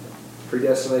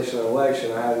 predestination and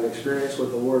election, I had an experience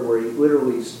with the Lord where He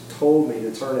literally told me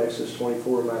to turn Exodus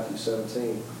 24 and Matthew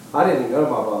 17. I didn't even know my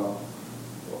Bible.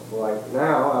 Like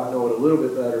now, I know it a little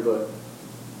bit better,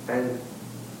 and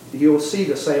you'll see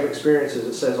the same experiences.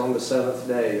 It says on the seventh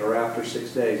day or after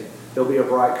 6 days, there'll be a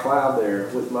bright cloud there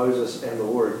with Moses and the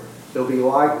Lord. There'll be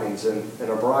lightnings and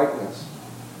a brightness.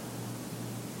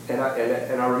 And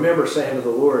I remember saying to the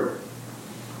Lord,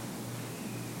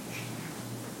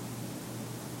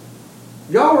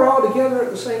 y'all were all together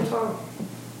at the same time.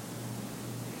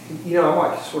 I'm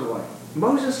like, sort of like,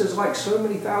 Moses is like so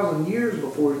many thousand years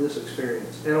before this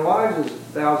experience. And Elijah's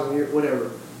 1,000 years,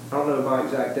 whatever. I don't know my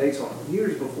exact dates on it.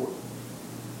 Years before.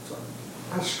 So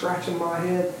I was scratching my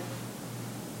head.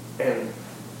 And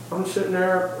I'm sitting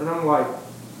there and I'm like,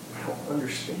 I don't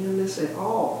understand this at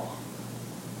all.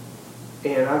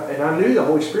 And I knew the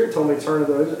Holy Spirit told me to turn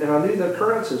to those. And I knew the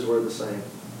occurrences were the same.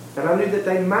 And I knew that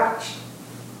they matched.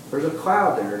 There's a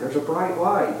cloud there, and there's a bright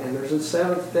light, and there's a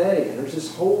seventh day, and there's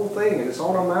this whole thing, and it's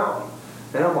on a mountain.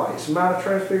 And I'm like, it's the Mount of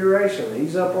Transfiguration, and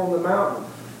He's up on the mountain.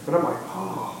 And I'm like,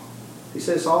 oh. He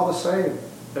said it's all the same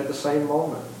at the same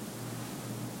moment.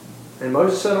 And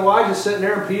Moses and Elijah sitting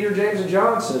there, and Peter, James, and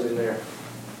John sitting there.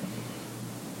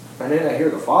 And then I hear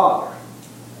the Father.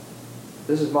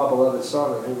 This is my beloved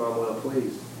Son in whom I'm well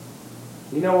pleased.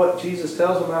 You know what Jesus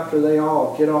tells them after they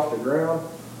all get off the ground,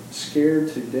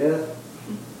 scared to death?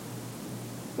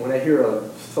 When they hear a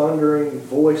thundering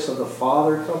voice of the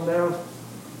Father come down,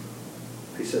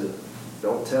 He said,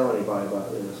 don't tell anybody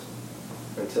about this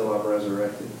until I'm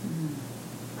resurrected.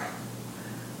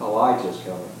 Elijah's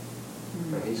coming,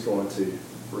 and he's going to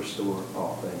restore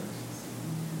all things.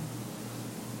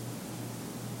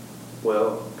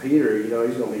 Well, Peter, he's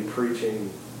going to be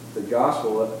preaching the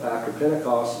gospel after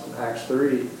Pentecost in Acts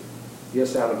 3. He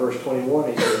gets down to verse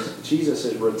 21. He says, Jesus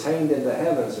is retained in the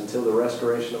heavens until the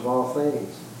restoration of all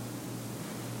things.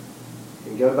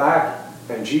 And go back,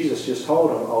 and Jesus just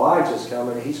told him, Elijah's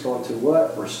coming, and He's going to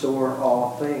what? Restore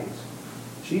all things.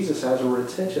 Jesus has a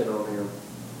retention on Him.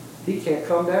 He can't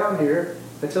come down here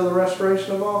until the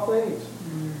restoration of all things.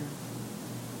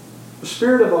 The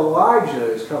spirit of Elijah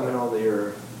is coming on the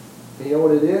earth. And you know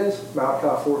what it is?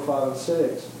 Malachi 4, 5, and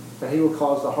 6. And He will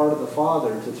cause the heart of the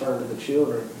father to turn to the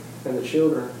children, and the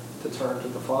children to turn to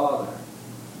the father.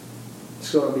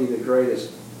 It's going to be the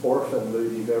greatest orphan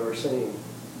movie you've ever seen.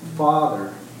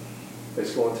 Father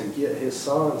is going to get his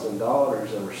sons and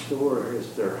daughters and restore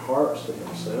their hearts to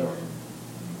Himself.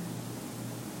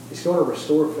 He's going to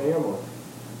restore family.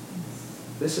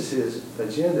 This is His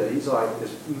agenda. He's like,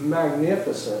 as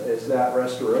magnificent as that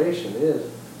restoration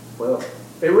is. Well,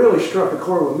 it really struck a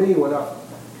chord with me when I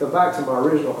go back to my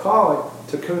original calling.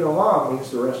 Tikkun Olam means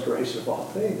the restoration of all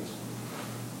things.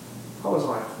 I was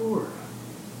like, Lord,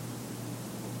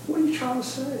 what are you trying to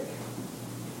say?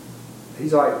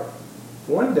 He's like,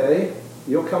 one day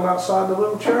you'll come outside the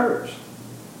little church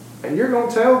and you're going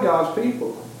to tell God's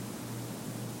people.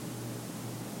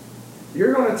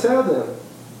 You're going to tell them,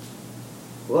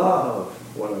 love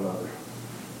one another.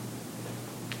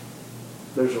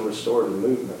 There's a restorative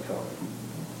movement coming.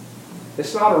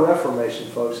 It's not a reformation,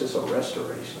 folks. It's a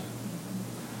restoration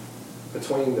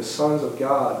between the sons of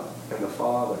God and the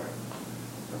Father.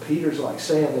 And Peter's like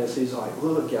saying this. He's like,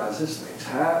 look, guys, this thing's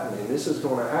happening. This is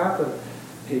going to happen.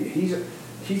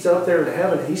 He's up there in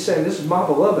heaven. He's saying, this is my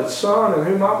beloved Son in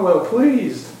whom I'm well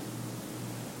pleased.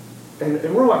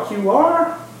 And we're like, you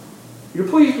are? You're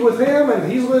pleased with Him,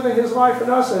 and He's living His life in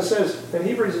us. And it says, in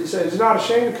Hebrews, it says, He's not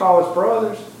ashamed to call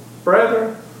us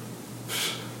brethren.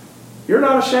 You're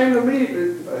not ashamed of me.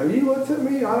 Have you looked at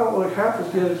me? I don't look half as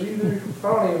good as you do.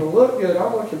 I don't even look good.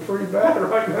 I'm looking pretty bad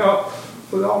right now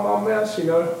with all my mess,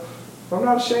 I'm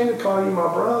not ashamed to call you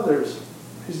my brothers.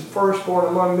 He's the firstborn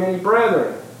among many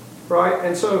brethren. Right?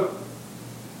 And so,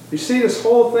 you see this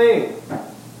whole thing.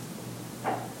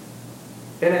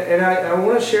 And I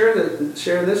want to share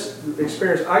this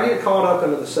experience. I get caught up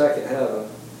into the second heaven.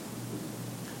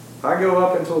 I go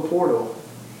up into a portal.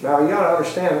 Now, you got to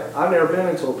understand, I've never been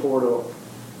into a portal.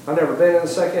 I've never been in the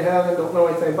second heaven, don't know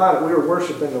anything about it. We were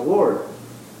worshiping the Lord.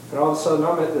 And all of a sudden,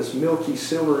 I'm at this milky,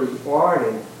 silvery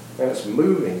lining, and it's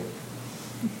moving.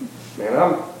 And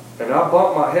I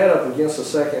bumped my head up against the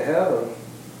second heaven.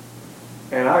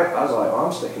 And I was like,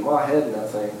 I'm sticking my head in that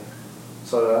thing.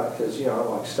 So because, I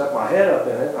like stuck my head up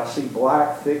in it, and I see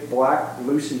thick black,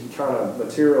 moosey kind of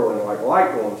material and like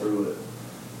light going through it.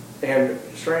 And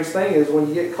the strange thing is when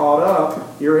you get caught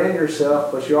up, you're in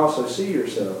yourself, but you also see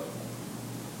yourself.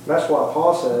 And that's why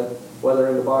Paul said, whether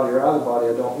in the body or out of the body,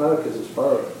 I don't know, because it's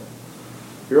both.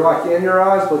 You're like in your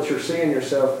eyes, but you're seeing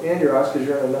yourself in your eyes because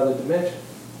you're in another dimension.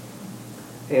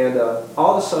 And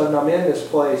all of a sudden, I'm in this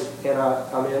place, and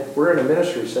we're in a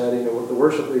ministry setting, and the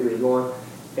worship leader's going,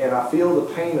 and I feel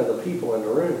the pain of the people in the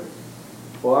room.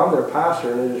 Well, I'm their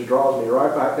pastor, and it just draws me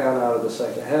right back down out of the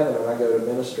second heaven, and I go to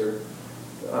minister,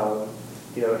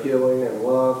 healing and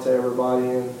love to everybody,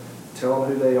 and tell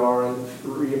them who they are, and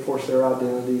reinforce their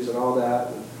identities and all that.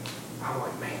 And I'm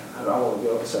like, man, I don't want to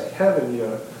go up and say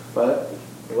heaven, but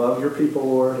love your people,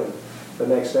 Lord. And the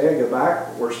next day I go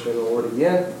back, worshiping the Lord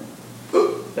again.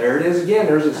 There it is again.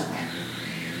 There's this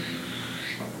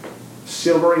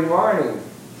silvery lining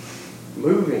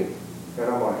moving. And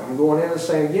I'm like, I'm going in the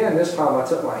same again. This time I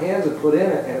took my hands and put in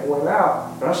it, and it went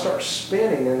out. And I start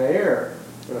spinning in the air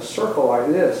in a circle like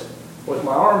this, with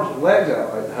my arms and legs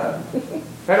out like that.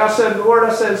 And I said to the Lord,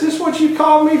 is this what you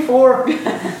called me for?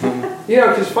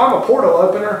 Because if I'm a portal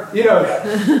opener,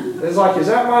 it's like, is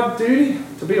that my duty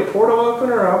to be a portal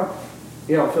opener? I'm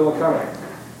feeling kind of.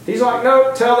 He's like,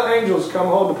 no, tell the angels to come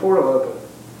hold the portal open.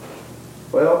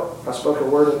 Well, I spoke a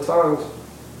word in tongues,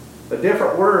 a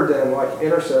different word than like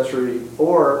intercessory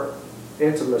or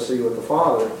intimacy with the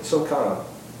Father. Some kind of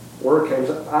word came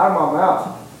out of my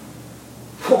mouth.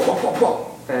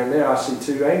 And then I see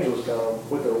two angels come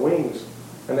with their wings,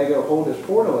 and they go hold this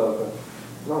portal open.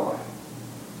 And I'm like,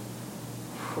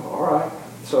 all right.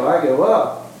 So I go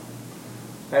up,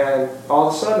 and all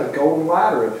of a sudden a golden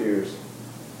ladder appears.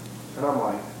 And I'm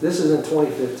like, this is in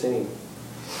 2015.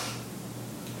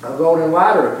 A golden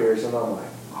ladder appears, and I'm like,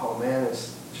 oh man,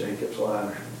 it's Jacob's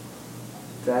ladder.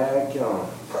 Daggone.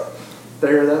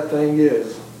 There that thing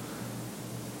is.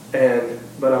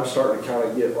 But I'm starting to kind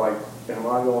of get like, am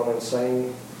I going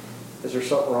insane? Is there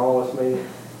something wrong with me?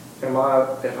 Have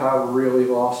I really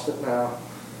lost it now?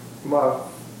 My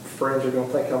friends are going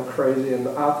to think I'm crazy, and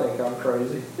I think I'm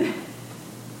crazy.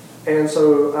 And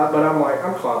so, but I'm like,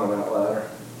 I'm climbing that ladder.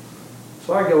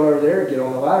 So I go over there, get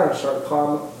on the ladder, and start to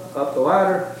climb up the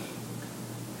ladder.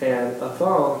 And a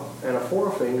thumb and a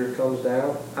forefinger comes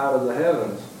down out of the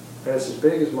heavens. And it's as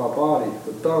big as my body,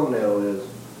 the thumbnail is,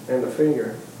 and the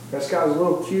finger. And it's got this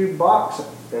little cube box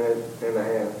in the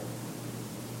hand.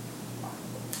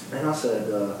 And I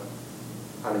said,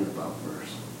 I need a Bible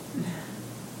verse.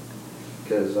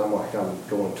 Because I'm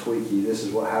going tweaky. This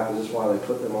is what happens. This is why they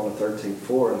put them on the 13th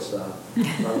floor and stuff.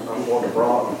 I'm going to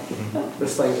Broughton.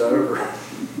 This thing's over.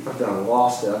 I've done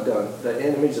lost it. The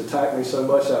enemy's attacked me so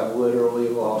much I've literally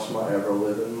lost my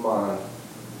ever-living mind.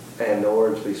 And the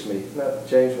Lord speaks to me. No,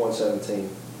 James 1:17.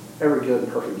 Every good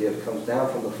and perfect gift comes down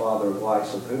from the Father of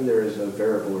lights, of whom there is no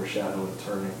variable or shadow of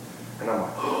turning. And I'm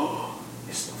like, oh,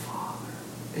 it's the Father.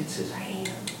 It's his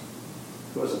hand.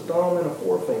 It was a thumb and a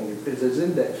forefinger. It's his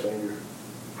index finger.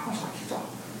 I was like,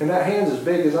 and that hand's as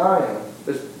big as I am.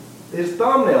 His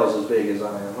thumbnail's as big as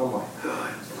I am. I'm like,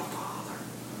 oh, it's the Father.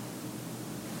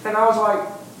 And I was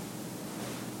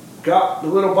like, got the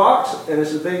little box, and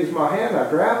it's as big as my hand. I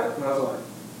grab it, and I was like,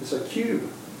 it's a cube.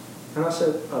 And I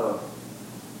said,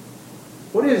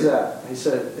 what is that? He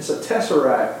said, it's a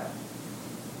tesseract.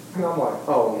 And I'm like,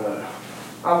 oh no,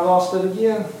 I've lost it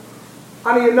again.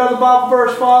 I need another Bible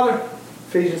verse, Father.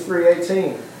 Ephesians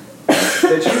 3:18.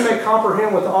 That you may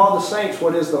comprehend with all the saints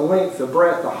what is the length, the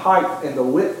breadth, the height, and the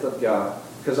width of God.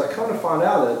 Because I come to find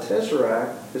out that a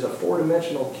tesseract is a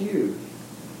four-dimensional cube.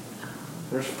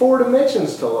 There's 4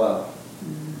 dimensions to love.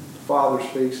 The Father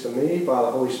speaks to me by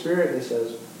the Holy Spirit, and he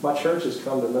says, my church has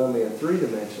come to know me in 3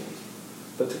 dimensions.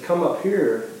 But to come up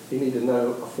here, you need to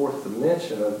know a 4th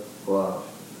dimension of love.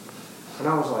 And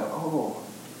I was like, oh,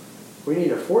 we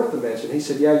need a 4th dimension. He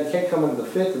said, yeah, you can't come into the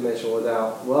 5th dimension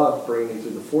without love bringing you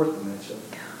through the 4th dimension.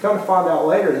 Come to find out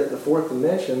later that the 4th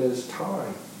dimension is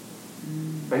time.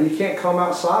 And you can't come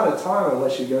outside of time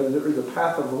unless you go through the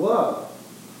path of love.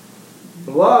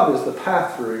 Love is the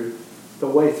path through, the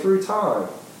way through time.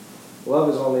 Love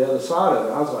is on the other side of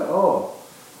it. I was like, oh,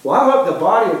 well, I hope the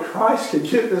body of Christ could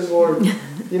get this, Lord.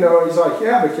 He's like,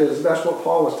 yeah, because that's what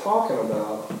Paul was talking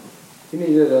about. He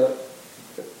needed to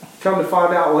come to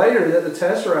find out later that the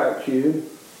Tesseract cube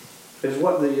is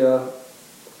what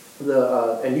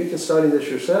and you can study this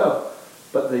yourself,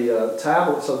 but the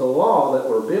tablets of the law that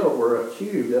were built were a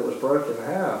cube that was broken in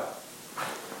half.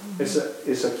 It's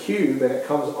a cube, and it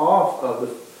comes off of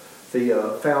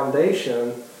the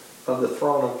foundation of the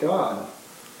throne of God,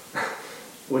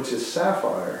 which is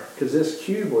sapphire, because this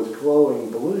cube was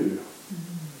glowing blue,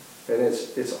 and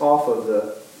it's off of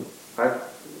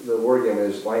the word in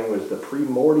his language, the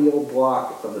primordial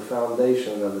block of the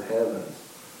foundation of the heavens.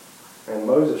 And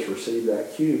Moses received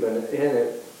that cube, and in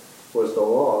it was the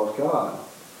law of God.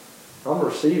 I'm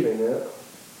receiving it,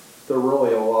 the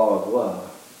royal law of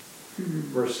love.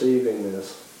 receiving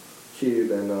this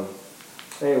cube. And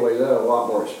anyways, I had a lot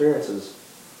more experiences.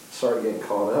 Started getting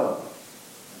caught up.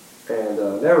 And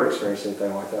never experienced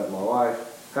anything like that in my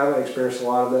life. Haven't experienced a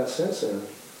lot of that since then.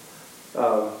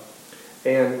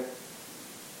 And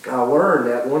I learned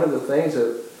that one of the things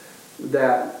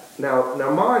that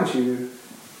now mind you,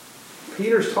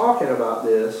 Peter's talking about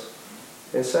this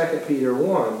in 2 Peter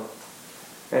 1.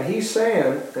 And he's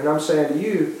saying, and I'm saying to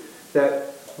you,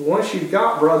 that once you've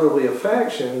got brotherly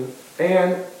affection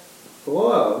and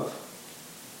love,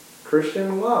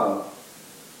 Christian love,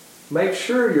 make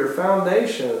sure your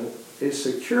foundation is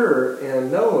secure in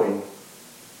knowing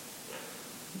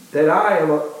that I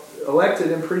am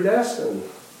elected and predestined.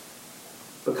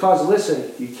 Because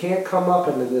listen, you can't come up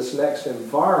into this next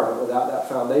environment without that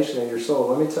foundation in your soul.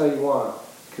 Let me tell you why.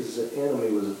 Because the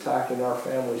enemy was attacking our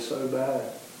family so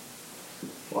bad.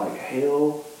 Like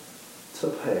hell to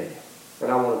pay.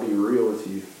 And I want to be real with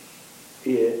you.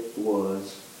 It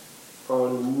was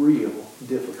unreal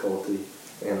difficulty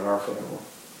in our family.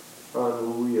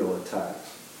 Unreal attacks.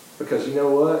 Because you know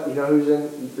what? You know who's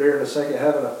in there in the second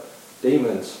heaven?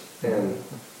 Demons and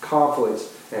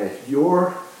conflicts. And if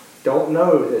you're don't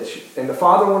know that and the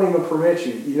Father won't even permit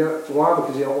you. You know why?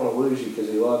 Because He don't want to lose you, because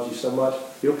He loves you so much.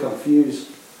 You'll confuse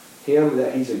Him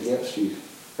that He's against you.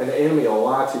 And the enemy will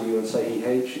lie to you and say He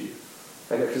hates you.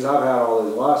 And because I've had all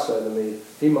these lies said to me,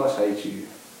 He must hate you.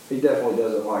 He definitely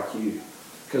doesn't like you.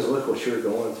 Because look what you're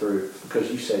going through, because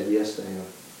you said yes to Him.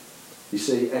 You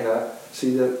see, and I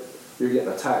see that you're getting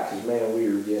attacked, because man, we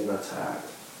are getting attacked.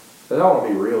 But I want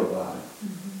to be real about it.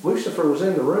 Mm-hmm. Lucifer was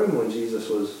in the room when Jesus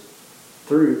was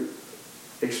through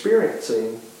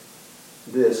experiencing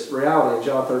this reality in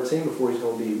John 13 before He's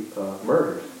going to be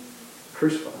murdered,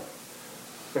 crucified.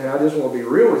 And I just want to be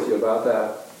real with you about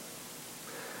that.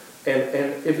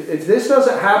 And if this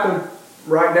doesn't happen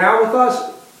right now with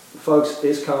us, folks,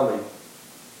 it's coming.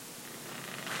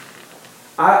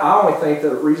 I only think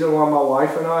the reason why my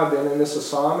wife and I have been in this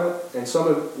assignment, and some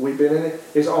of we've been in it,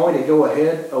 is only to go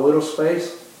ahead a little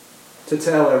space to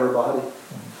tell everybody,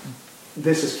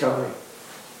 this is coming.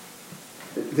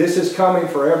 This is coming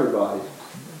for everybody.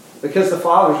 Because the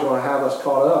Father's going to have us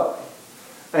caught up.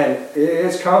 And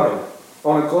it's coming.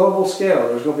 On a global scale,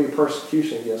 there's going to be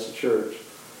persecution against the church.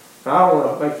 And I don't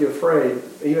want to make you afraid.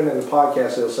 Even in the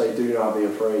podcast, they'll say, do not be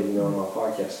afraid, in my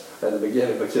podcast at the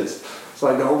beginning. Because it's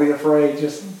like, don't be afraid,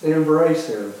 just embrace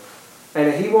Him.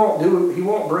 And He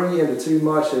won't bring you into too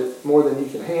much, more than you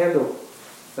can handle.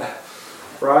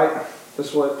 Right?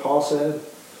 That's what Paul said.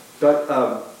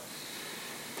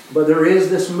 But there is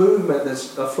this movement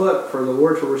that's afoot for the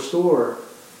Lord to restore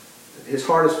His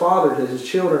heart as Father to His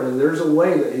children, and there's a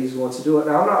way that He wants to do it.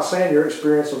 Now, I'm not saying your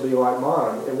experience will be like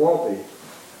mine. It won't be.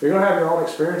 You're going to have your own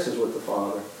experiences with the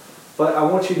Father. But I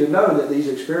want you to know that these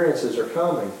experiences are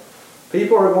coming.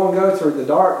 People are going to go through the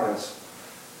darkness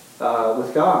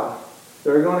with God.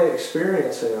 They're going to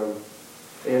experience Him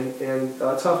in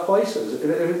tough places.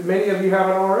 Many of you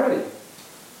haven't already.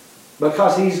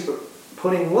 Because He's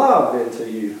putting love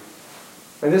into you.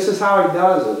 And this is how He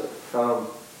does it.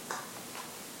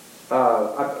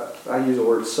 I use the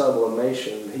word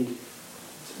sublimation.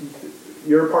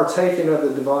 You're partaking of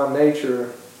the divine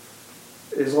nature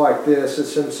is like this.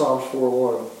 It's in Psalms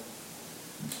 4:1.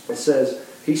 It says,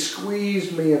 He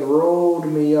squeezed me and rolled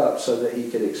me up so that He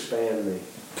could expand me.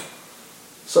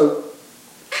 So,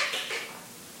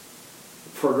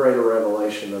 for greater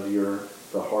revelation of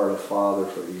the heart of Father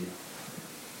for you.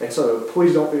 And so,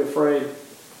 please don't be afraid.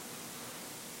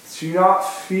 Do not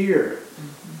fear,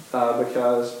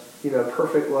 because,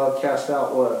 perfect love casts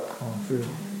out what?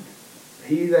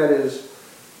 He that is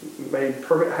made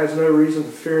perfect has no reason to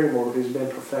fear anymore, because he's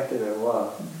been perfected in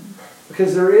love.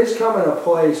 Because there is coming a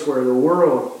place where the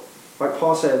world, like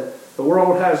Paul said, the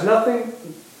world has nothing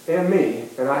in me,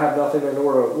 and I have nothing in the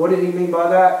world. What did he mean by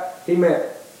that? He meant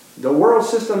the world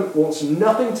system wants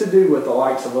nothing to do with the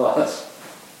likes of us.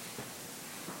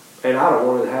 And I don't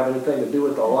want to have anything to do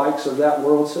with the likes of that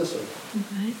world system.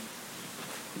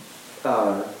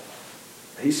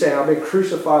 He's saying, I've been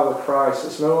crucified with Christ.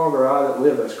 It's no longer I that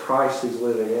live, it's Christ who's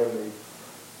living in me.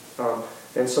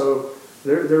 And so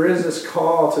there is this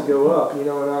call to go up. And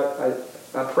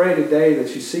I pray today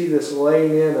that you see this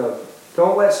laying in of,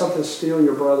 don't let something steal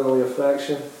your brotherly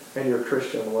affection and your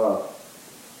Christian love.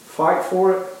 Fight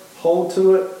for it. Hold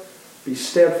to it. Be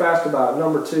steadfast about it.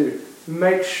 Number 2,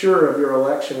 make sure of your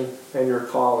election and your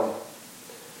calling.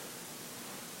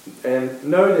 And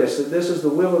know this, that this is the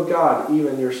will of God,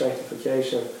 even your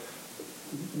sanctification.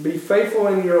 Be faithful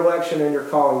in your election and your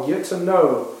calling. Get to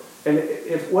know. And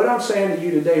if what I'm saying to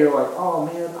you today, you're like, oh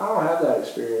man, I don't have that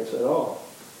experience at all.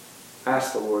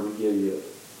 ask the Lord to give you it.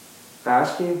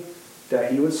 Ask Him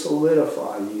that He would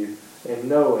solidify you in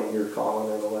knowing your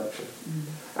calling and election.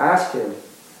 Ask Him.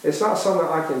 It's not something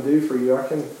I can do for you. I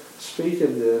can speak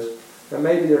of this, and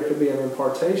maybe there could be an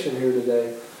impartation here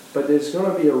today, but it's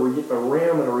going to be a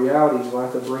realm and a reality He's going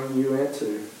to have to bring you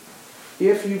into.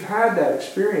 If you've had that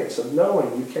experience of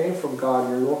knowing you came from God,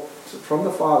 you're from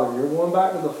the Father, you're going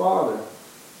back to the Father,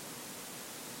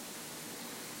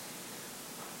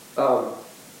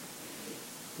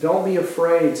 don't be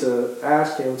afraid to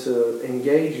ask Him to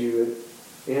engage you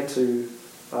into,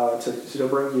 to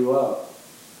bring you up.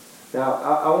 Now,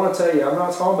 I want to tell you, I'm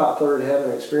not talking about third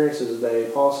heaven experiences today.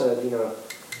 Paul said,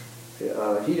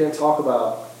 he didn't talk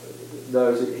about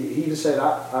those. He just said,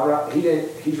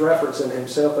 he's referencing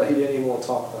himself, but he didn't even want to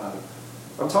talk about it.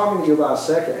 I'm talking to you about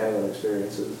second heaven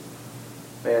experiences.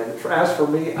 And as for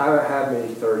me, I haven't had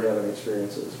many third heaven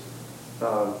experiences.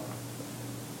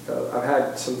 I've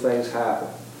had some things happen.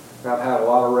 And I've had a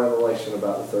lot of revelation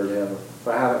about the third heaven,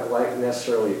 but I haven't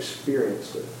necessarily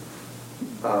experienced it.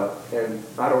 And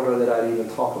I don't know that I'd even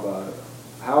talk about it.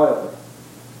 However,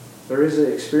 there is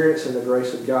an experience in the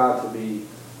grace of God to be,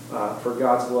 for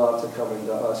God's love to come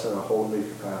into us in a whole new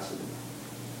capacity.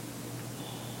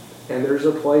 And there's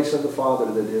a place in the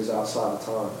Father that is outside of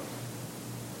time.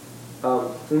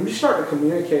 When we start to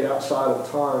communicate outside of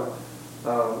time,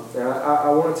 and I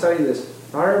want to tell you this,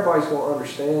 not everybody's going to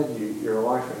understand your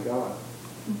life in God.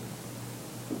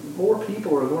 More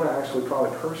people are going to actually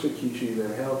probably persecute you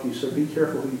than help you, so be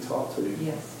careful who you talk to.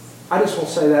 Yes. I just want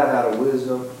to say that out of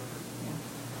wisdom.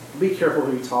 Be careful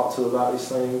who you talk to about these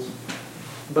things,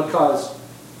 because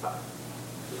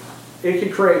it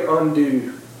can create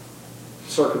undue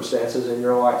circumstances in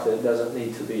your life that doesn't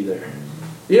need to be there.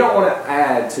 You don't want to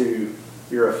add to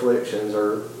your afflictions,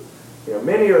 or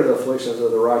many are the afflictions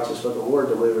of the righteous, but the Lord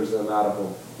delivers them out of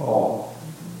them all.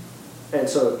 And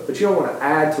so, but you don't want to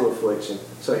add to affliction.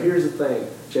 So here's the thing,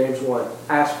 James 1,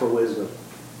 ask for wisdom.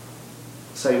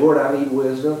 Say, Lord, I need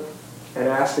wisdom, and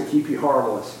ask to keep you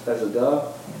harmless as a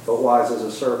dove, but wise as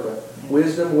a serpent.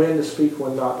 Wisdom, when to speak,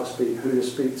 when not to speak, who to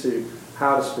speak to,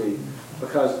 how to speak.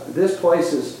 Because this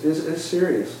place is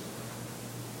serious.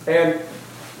 And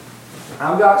I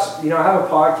have a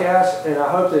podcast, and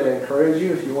I hope to encourage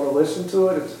you if you want to listen to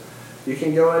it. You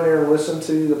can go in there and listen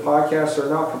to the podcasts. They're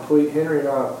not complete. Henry and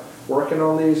I are working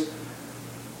on these.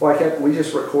 We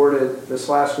just recorded this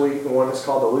last week, the one that's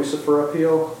called the Lucifer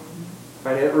Appeal.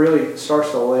 And it really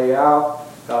starts to lay out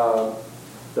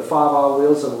the five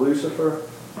wheels of Lucifer,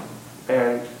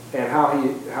 and how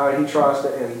he tries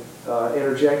to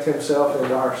interject himself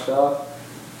into our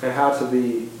stuff, and how to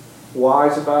be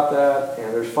wise about that.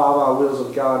 And there's five wheels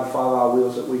of God and five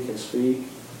wheels that we can speak,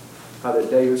 that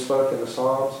David spoke in the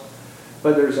Psalms.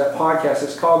 But there's that podcast,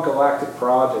 it's called Galactic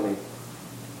Progeny.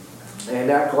 And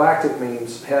that galactic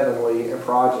means heavenly, and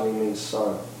progeny means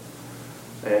son.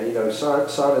 And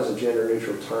son is a gender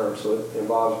neutral term, so it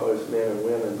involves both men and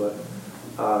women. But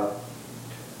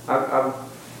I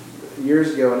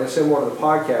years ago, and it's in one of the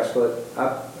podcasts, but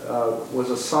I was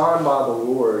assigned by the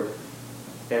Lord,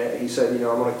 and He said, I'm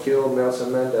going to kill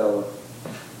Nelson Mandela,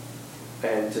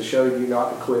 and to show you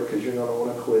not to quit, because you're going to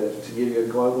want to quit, to give you a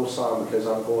global sign, because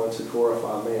I'm going to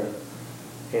glorify man.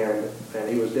 And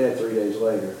he was dead 3 days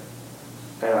later.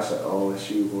 And I said, oh, it's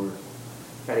you, Lord.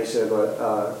 And He said,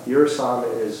 but your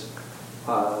assignment is,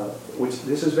 which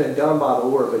this has been done by the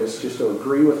Lord, but it's just to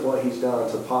agree with what He's done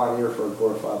to pioneer for a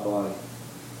glorified body.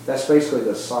 That's basically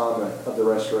the assignment of the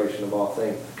restoration of all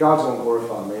things. God's going to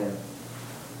glorify man.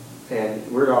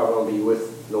 And we're not going to be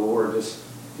with the Lord just,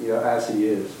 as He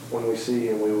is. When we see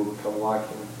Him, we will become like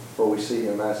Him, for we see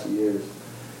Him as He is.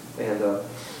 And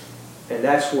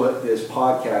that's what this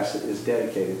podcast is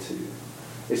dedicated to.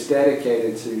 It's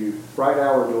dedicated to, right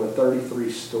now we're doing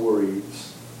 33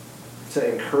 stories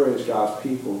to encourage God's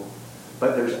people.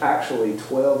 But there's actually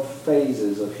 12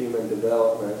 phases of human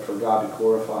development for God to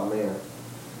glorify man.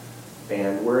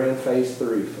 And we're in phase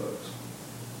 3, folks.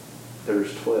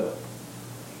 There's 12.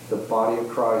 The body of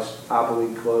Christ, I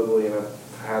believe globally, and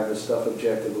I have this stuff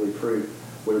objectively proved,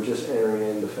 we're just entering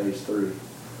into phase 3.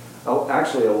 Oh,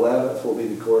 actually, 11th will be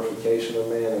the glorification of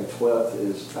man, and 12th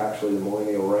is actually the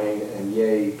millennial reign, and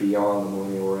yea, beyond the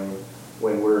millennial reign,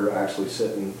 when we're actually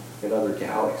sitting in other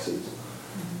galaxies,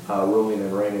 ruling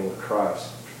and reigning with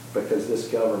Christ, because this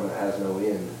government has no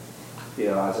end.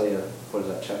 Isaiah,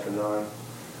 chapter 9?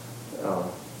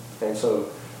 And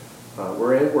so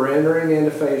we're entering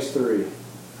into phase 3,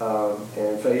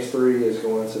 and phase 3 is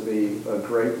going to be a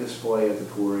great display of the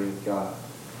glory of God.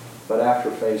 But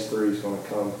after phase 3 is going to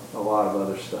come a lot of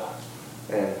other stuff.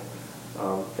 And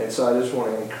so I just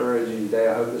want to encourage you today.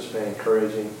 I hope this has been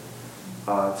encouraging.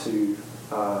 to,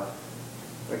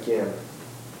 again,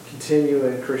 continue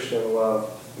in Christian love.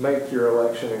 Make your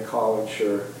election and calling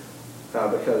sure,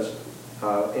 because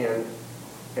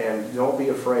and don't be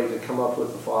afraid to come up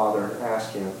with the Father and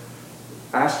ask Him.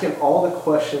 Ask Him all the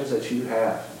questions that you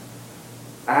have.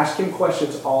 Ask Him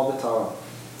questions all the time.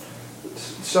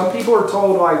 Some people are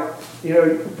told, like,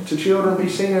 to children, be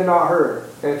seen and not heard.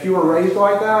 And if you were raised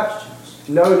like that,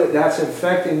 know that that's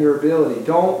infecting your ability.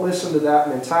 Don't listen to that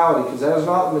mentality, because that is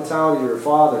not the mentality of your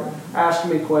Father. Ask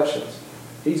me questions.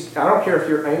 I don't care if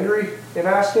you're angry in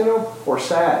asking Him or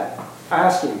sad.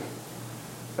 Ask Him.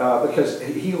 Because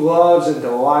He loves and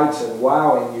delights in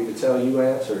wowing you to tell you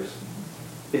answers.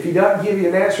 If He doesn't give you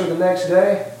an answer the next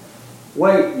day,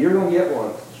 wait, you're going to get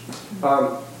one.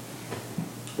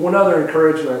 One other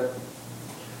encouragement.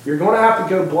 You're going to have to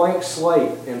go blank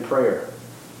slate in prayer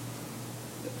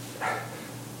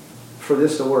for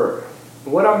this to work.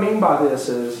 What I mean by this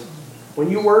is, when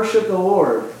you worship the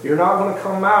Lord, you're not going to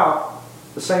come out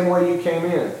the same way you came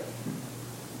in.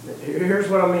 Here's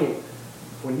what I mean.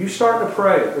 When you start to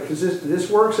pray, because this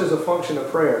works as a function of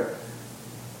prayer,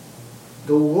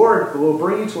 the Lord will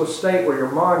bring you to a state where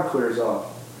your mind clears off.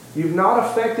 You've not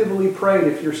effectively prayed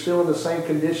if you're still in the same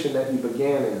condition that you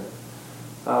began in.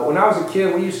 When I was a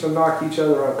kid, we used to knock each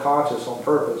other unconscious on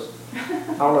purpose.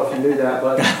 I don't know if you knew that,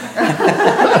 but I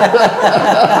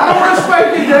don't want to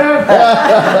spank you, Dad.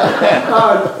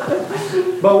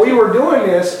 But we were doing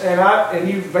this, and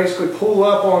you basically pull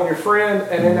up on your friend,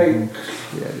 and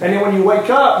then when you wake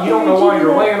up, you don't know why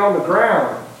you're laying on the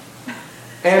ground.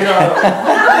 And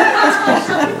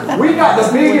we got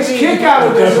the biggest kick out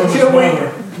of this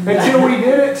until we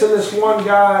did it to this one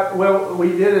guy. Well, we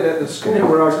did it at the school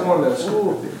where I was going to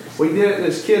school. We did it to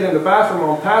this kid in the bathroom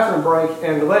on bathroom break,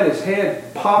 and let his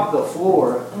head pop the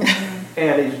floor,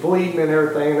 and he's bleeding and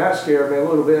everything, and that scared me a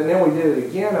little bit. And then we did it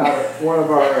again out of one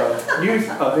of our youth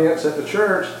events at the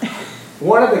church.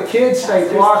 One of the kids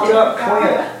stayed locked up,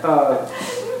 Clint.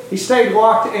 He stayed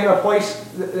locked in that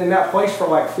place for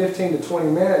like 15 to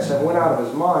 20 minutes and went out of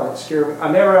his mind. It scared me.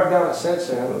 I never have done it since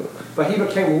then. But he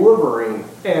became Wolverine,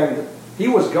 and he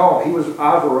was gone. He was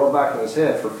eyes were rolled back in his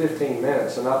head for 15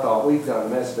 minutes, and I thought, we've done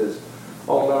messed this.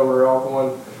 Oh no, we're all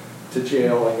going to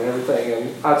jail and everything.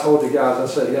 And I told the guys, I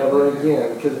said, never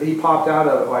again, because he popped out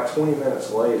of it like 20 minutes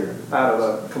later, out of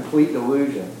a complete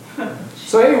delusion.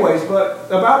 So anyways, but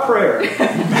about prayer. He's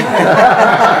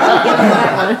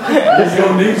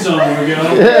going to need something again.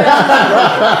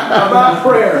 About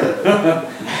prayer.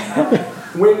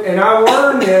 And I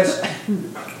learned this.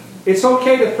 It's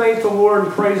okay to thank the Lord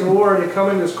and praise the Lord and come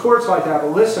into His courts like that.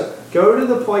 But listen, go to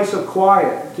the place of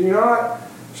quiet. Do not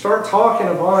start talking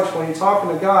a bunch when you're talking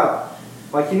to God.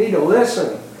 Like, you need to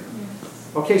listen.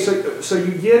 Okay, so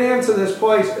you get into this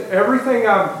place. Everything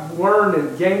I've learned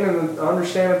and gained an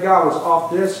understanding of God was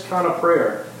off this kind of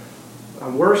prayer. I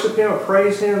worship Him, I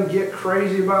praise Him, get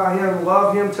crazy about Him,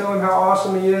 love Him, tell Him how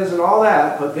awesome He is and all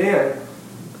that. But then,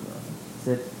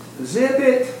 zip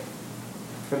it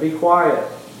and be quiet.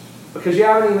 Because you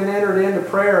haven't even entered into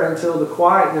prayer until the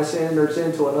quietness enters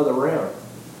into another realm.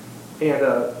 And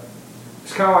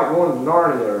it's kind of like going to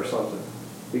Narnia or something.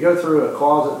 You go through a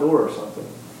closet door or something.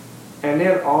 And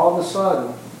then all of a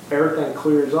sudden, everything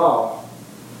clears off.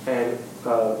 And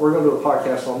we're going to do a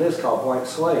podcast on this called Blank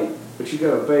Slate. But you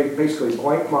go basically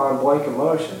blank mind, blank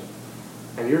emotion.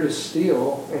 And you're just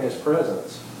still in His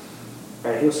presence.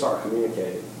 And He'll start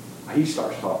communicating. He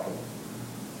starts talking.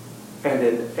 And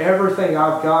then everything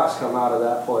I've got's come out of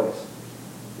that place.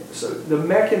 So the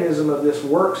mechanism of this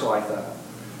works like that.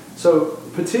 So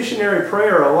petitionary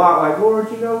prayer a lot like, Lord,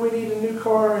 we need a new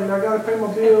car and I got to pay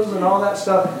my bills and all that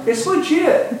stuff. It's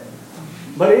legit.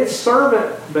 But it's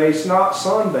servant-based, not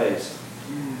son-based.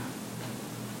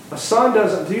 A son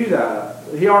doesn't do that.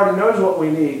 He already knows what we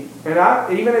need. And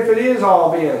even if it is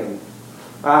all being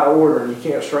out of order and you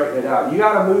can't straighten it out, you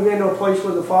got to move into a place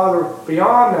with the Father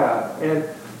beyond that. And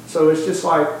so it's just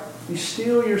like, you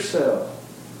steal yourself.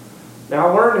 Now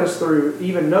I learned this through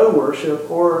even no worship.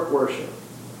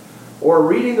 Or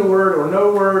reading the Word or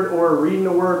no Word or reading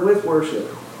the Word with worship.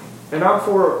 And I'm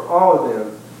for all of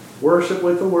them. Worship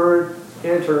with the Word,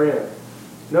 enter in.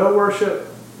 No worship,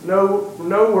 no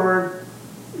Word,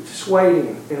 just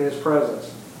waiting in His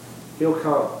presence. He'll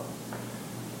come.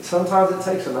 Sometimes it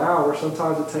takes an hour,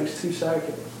 sometimes it takes 2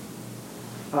 seconds.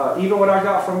 Even what I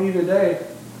got from you today,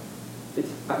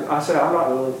 I said, I'm not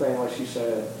doing anything like she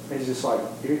said. It's just like,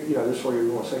 this is where you're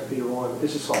going, 2 Peter 1.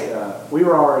 It's just like, we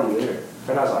were already there.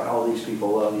 And I was like, oh, these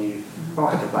people love you. I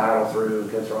don't have to battle through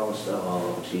and go through all this stuff.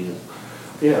 Oh, Jesus.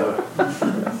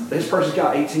 This person's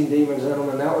got 18 demons in him,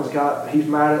 and that one's he's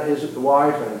mad at his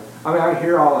wife, and I mean, I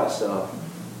hear all that stuff.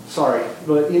 Sorry,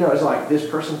 but it's like this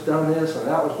person's done this, and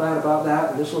that was bad about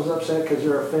that, and this one's upset because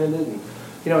they're offended, and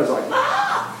it's like,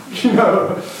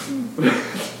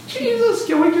 Jesus,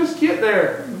 can we just get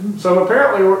there? So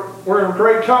apparently we're in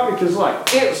great company because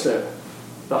like instant,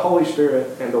 the Holy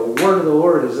Spirit and the Word of the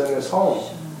Lord is in this home.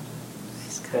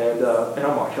 And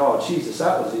I'm like, oh, Jesus,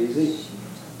 that was easy.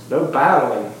 No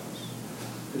battling.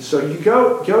 And so you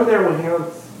go there with him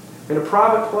in a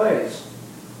private place.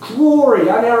 Glory.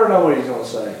 I never know what he's going to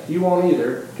say. You won't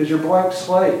either because you're blank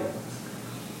slate.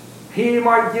 He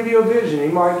might give you a vision. He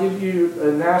might give you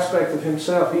an aspect of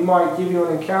himself. He might give you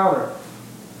an encounter.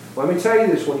 Let me tell you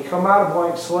this. When you come out of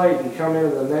blank slate and you come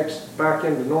back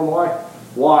into normal life,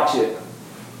 watch it.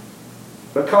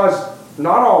 Because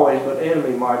not always, but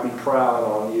enemy might be prowling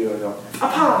on you and go,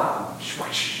 "Apa!"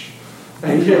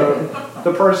 And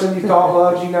the person you thought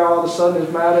loved you now all of a sudden is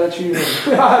mad at you.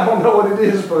 And I don't know what it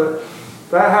is, but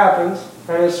that happens.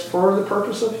 And it's for the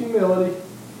purpose of humility.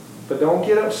 But don't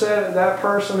get upset at that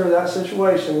person or that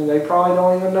situation, and they probably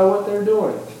don't even know what they're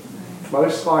doing.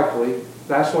 Most likely,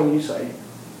 that's when you say,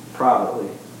 privately,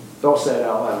 don't say it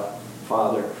out loud,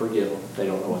 "Father, forgive them. They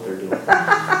don't know what they're doing."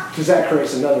 Because that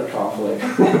creates another conflict.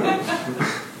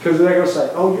 Because they're going to say,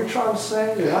 "Oh, you're trying to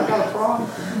say that I got a problem?"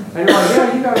 And you're like,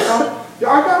 "Yeah, you got a problem." "Yeah,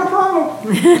 I got a problem."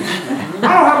 "I don't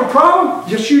have a problem."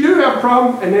 "Yes, you do have a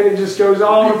problem." And then it just goes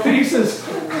all to pieces.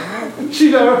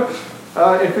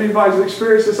 If anybody's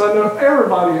experienced this, I know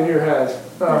everybody in here has.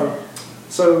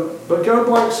 But go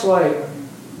blank slate.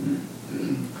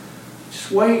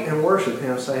 Just wait and worship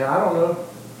him. Say, "I don't know."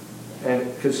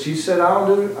 And because Jesus said, I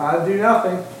do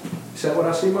nothing except what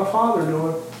I see my Father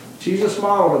doing. Jesus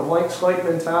modeled a blank slate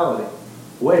mentality.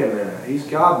 Wait a minute, he's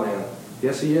God man.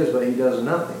 Yes, he is, but he does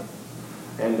nothing.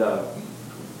 And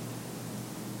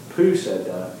Pooh said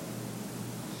that.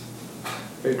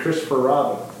 And Christopher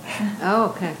Robin.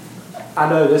 Oh, okay. I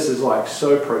know this is like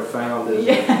so profound, isn't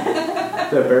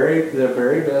it? The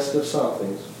very best of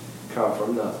somethings come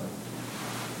from nothing.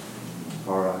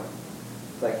 All right.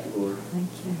 Thank you, Lord. Thank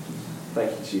you.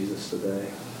 Thank you, Jesus, today.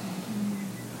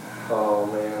 Oh,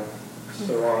 man.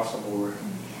 So awesome, Lord.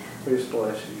 We just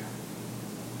bless you.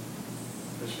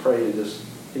 Just pray you just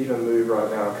even move right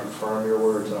now and confirm your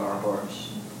words in our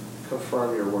hearts.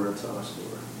 Confirm your word to us,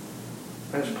 Lord.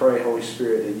 I just pray, Holy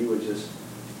Spirit, that you would just...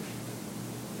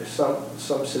 There's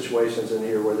some situations in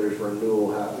here where there's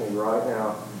renewal happening right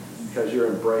now because you're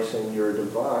embracing your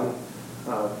divine,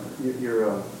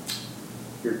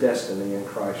 your destiny in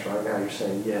Christ right now. You're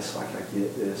saying, yes, like I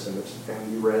get this, and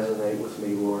you resonate with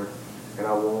me, Lord, and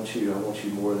I want you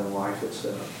more than life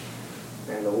itself.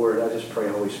 And the Lord, I just pray,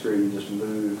 Holy Spirit, you just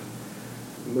move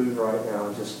right now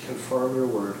and just confirm your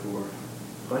word, Lord.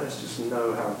 Let us just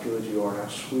know how good you are, how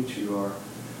sweet you are.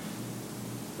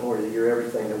 Lord, that you're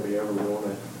everything that we ever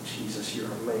wanted. Jesus,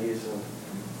 you're amazing,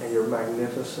 and you're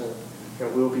magnificent,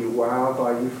 and we'll be wowed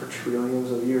by you for trillions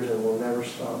of years, and we'll never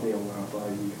stop being wowed by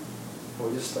you.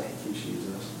 We just thank you,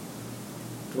 Jesus.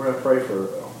 Lord, I pray for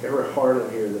every heart in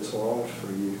here that's longs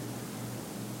for you.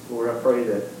 Lord, I pray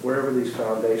that wherever these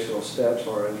foundational steps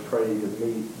are, I pray you would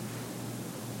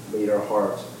meet our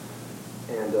hearts.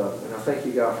 And I thank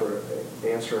you, God, for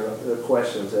answering the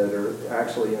questions that are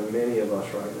actually in many of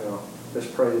us right now.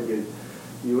 Just pray that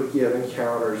you would give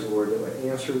encounters, Lord, that would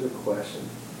answer the question.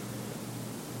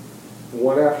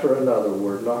 One after another,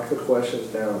 Lord. Knock the questions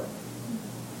down.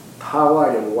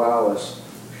 Highlight and wow us,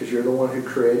 because you're the one who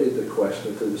created the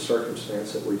question through the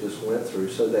circumstance that we just went through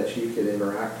so that you could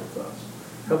interact with us.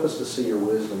 Help us to see your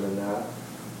wisdom in that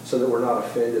so that we're not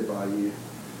offended by you.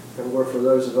 And Lord, for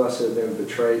those of us that have been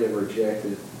betrayed and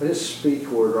rejected, I just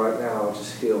speak, Lord, right now,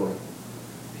 just healing.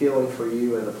 Healing for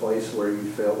you in the place where you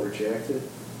felt rejected.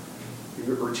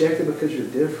 You're rejected because you're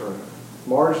different,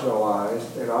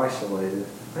 marginalized and isolated.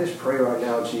 I just pray right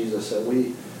now, Jesus, that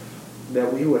we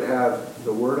would have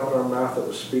the word on our mouth that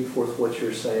would speak forth what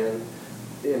you're saying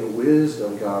in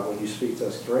wisdom, God, when you speak to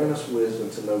us. Grant us wisdom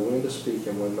to know when to speak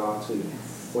and when not to.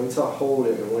 When to hold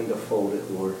it and when to fold it,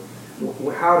 Lord.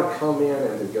 How to come in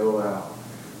and to go out.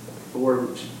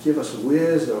 Lord, give us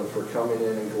wisdom for coming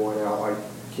in and going out like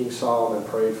King Solomon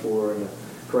prayed for, and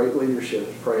great leadership.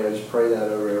 I just pray that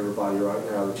over everybody right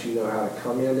now, that you know how to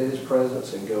come into his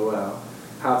presence and go out,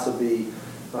 how to be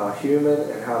human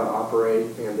and how to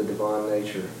operate in the divine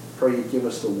nature. Pray you give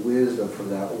us the wisdom for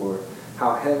that, Lord.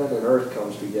 How heaven and earth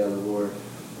comes together, Lord.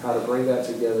 How to bring that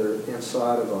together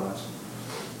inside of us.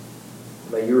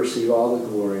 May you receive all the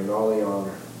glory and all the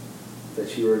honor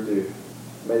that you are due.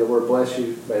 May the Lord bless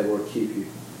you. May the Lord keep you.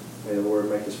 May the Lord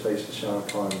make his face to shine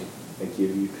upon you and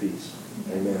give you peace.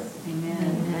 Amen. Amen.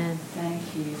 Amen. Thank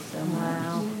you so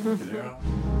much. Wow.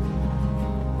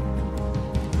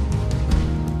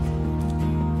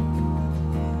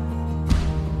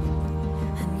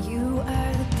 And you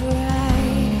are the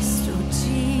brightest, oh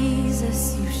Jesus,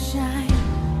 you shine.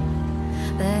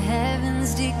 The heavens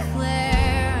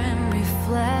declare and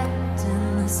reflect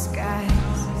in the skies.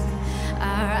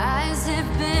 Our eyes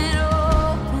have been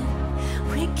open,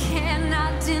 we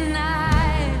cannot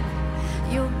deny it.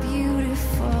 You're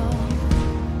beautiful,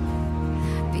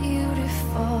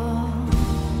 beautiful.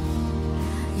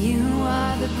 You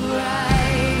are the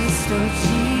brightest, oh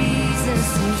Jesus,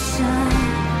 you shine.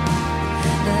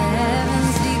 The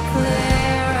heavens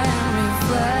declare and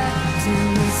reflect in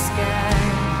the sky.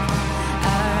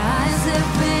 Our eyes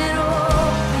have been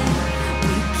open,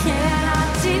 we cannot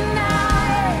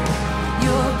deny it.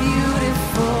 You're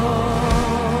beautiful,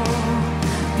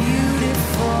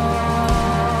 beautiful.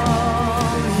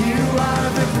 You are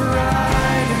the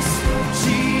brightest,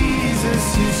 Jesus,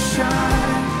 you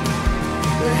shine.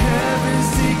 The heavens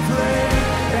declare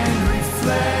and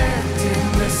reflect in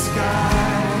the sky.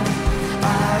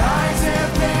 Our eyes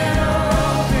have been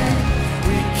open,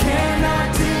 we cannot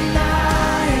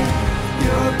deny it.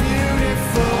 You're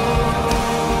beautiful,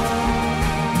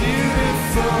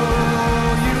 beautiful.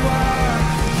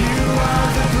 You are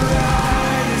the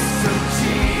brightest, so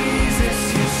Jesus,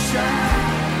 you shine.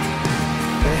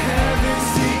 The heavens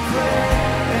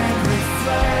declare and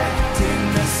reflect in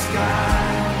the sky.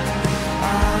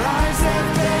 Our eyes have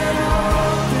been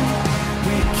open,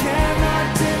 we cannot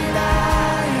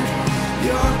deny it.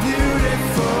 You're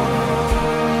beautiful,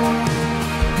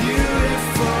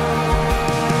 beautiful.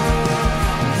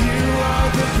 You are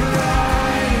the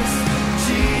brightest,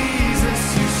 Jesus,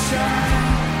 you shine.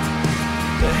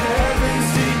 The heavens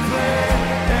declare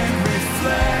and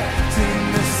reflect in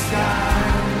the sky.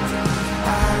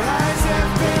 Our eyes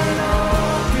have been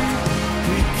open,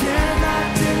 we cannot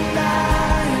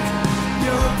deny it.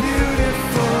 You're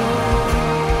beautiful,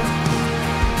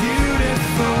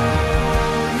 beautiful.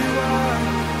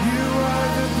 You are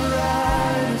the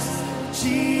brightest,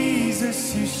 Jesus,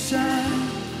 you shine.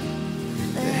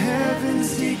 The heavens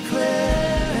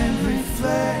declare and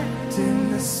reflect in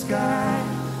the sky.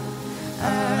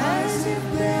 Our eyes have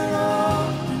been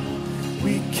open,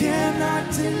 we cannot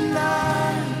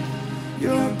deny.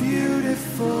 You're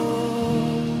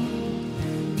beautiful,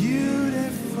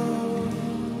 beautiful.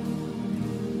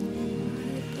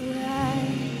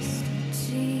 Brightest,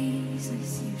 Jesus,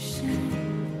 you shine.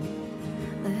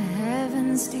 The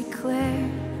heavens declare,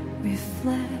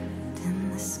 reflect in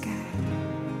the sky.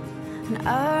 And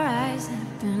our eyes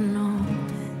have been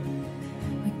open,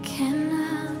 we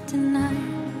cannot deny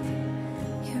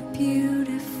your beauty.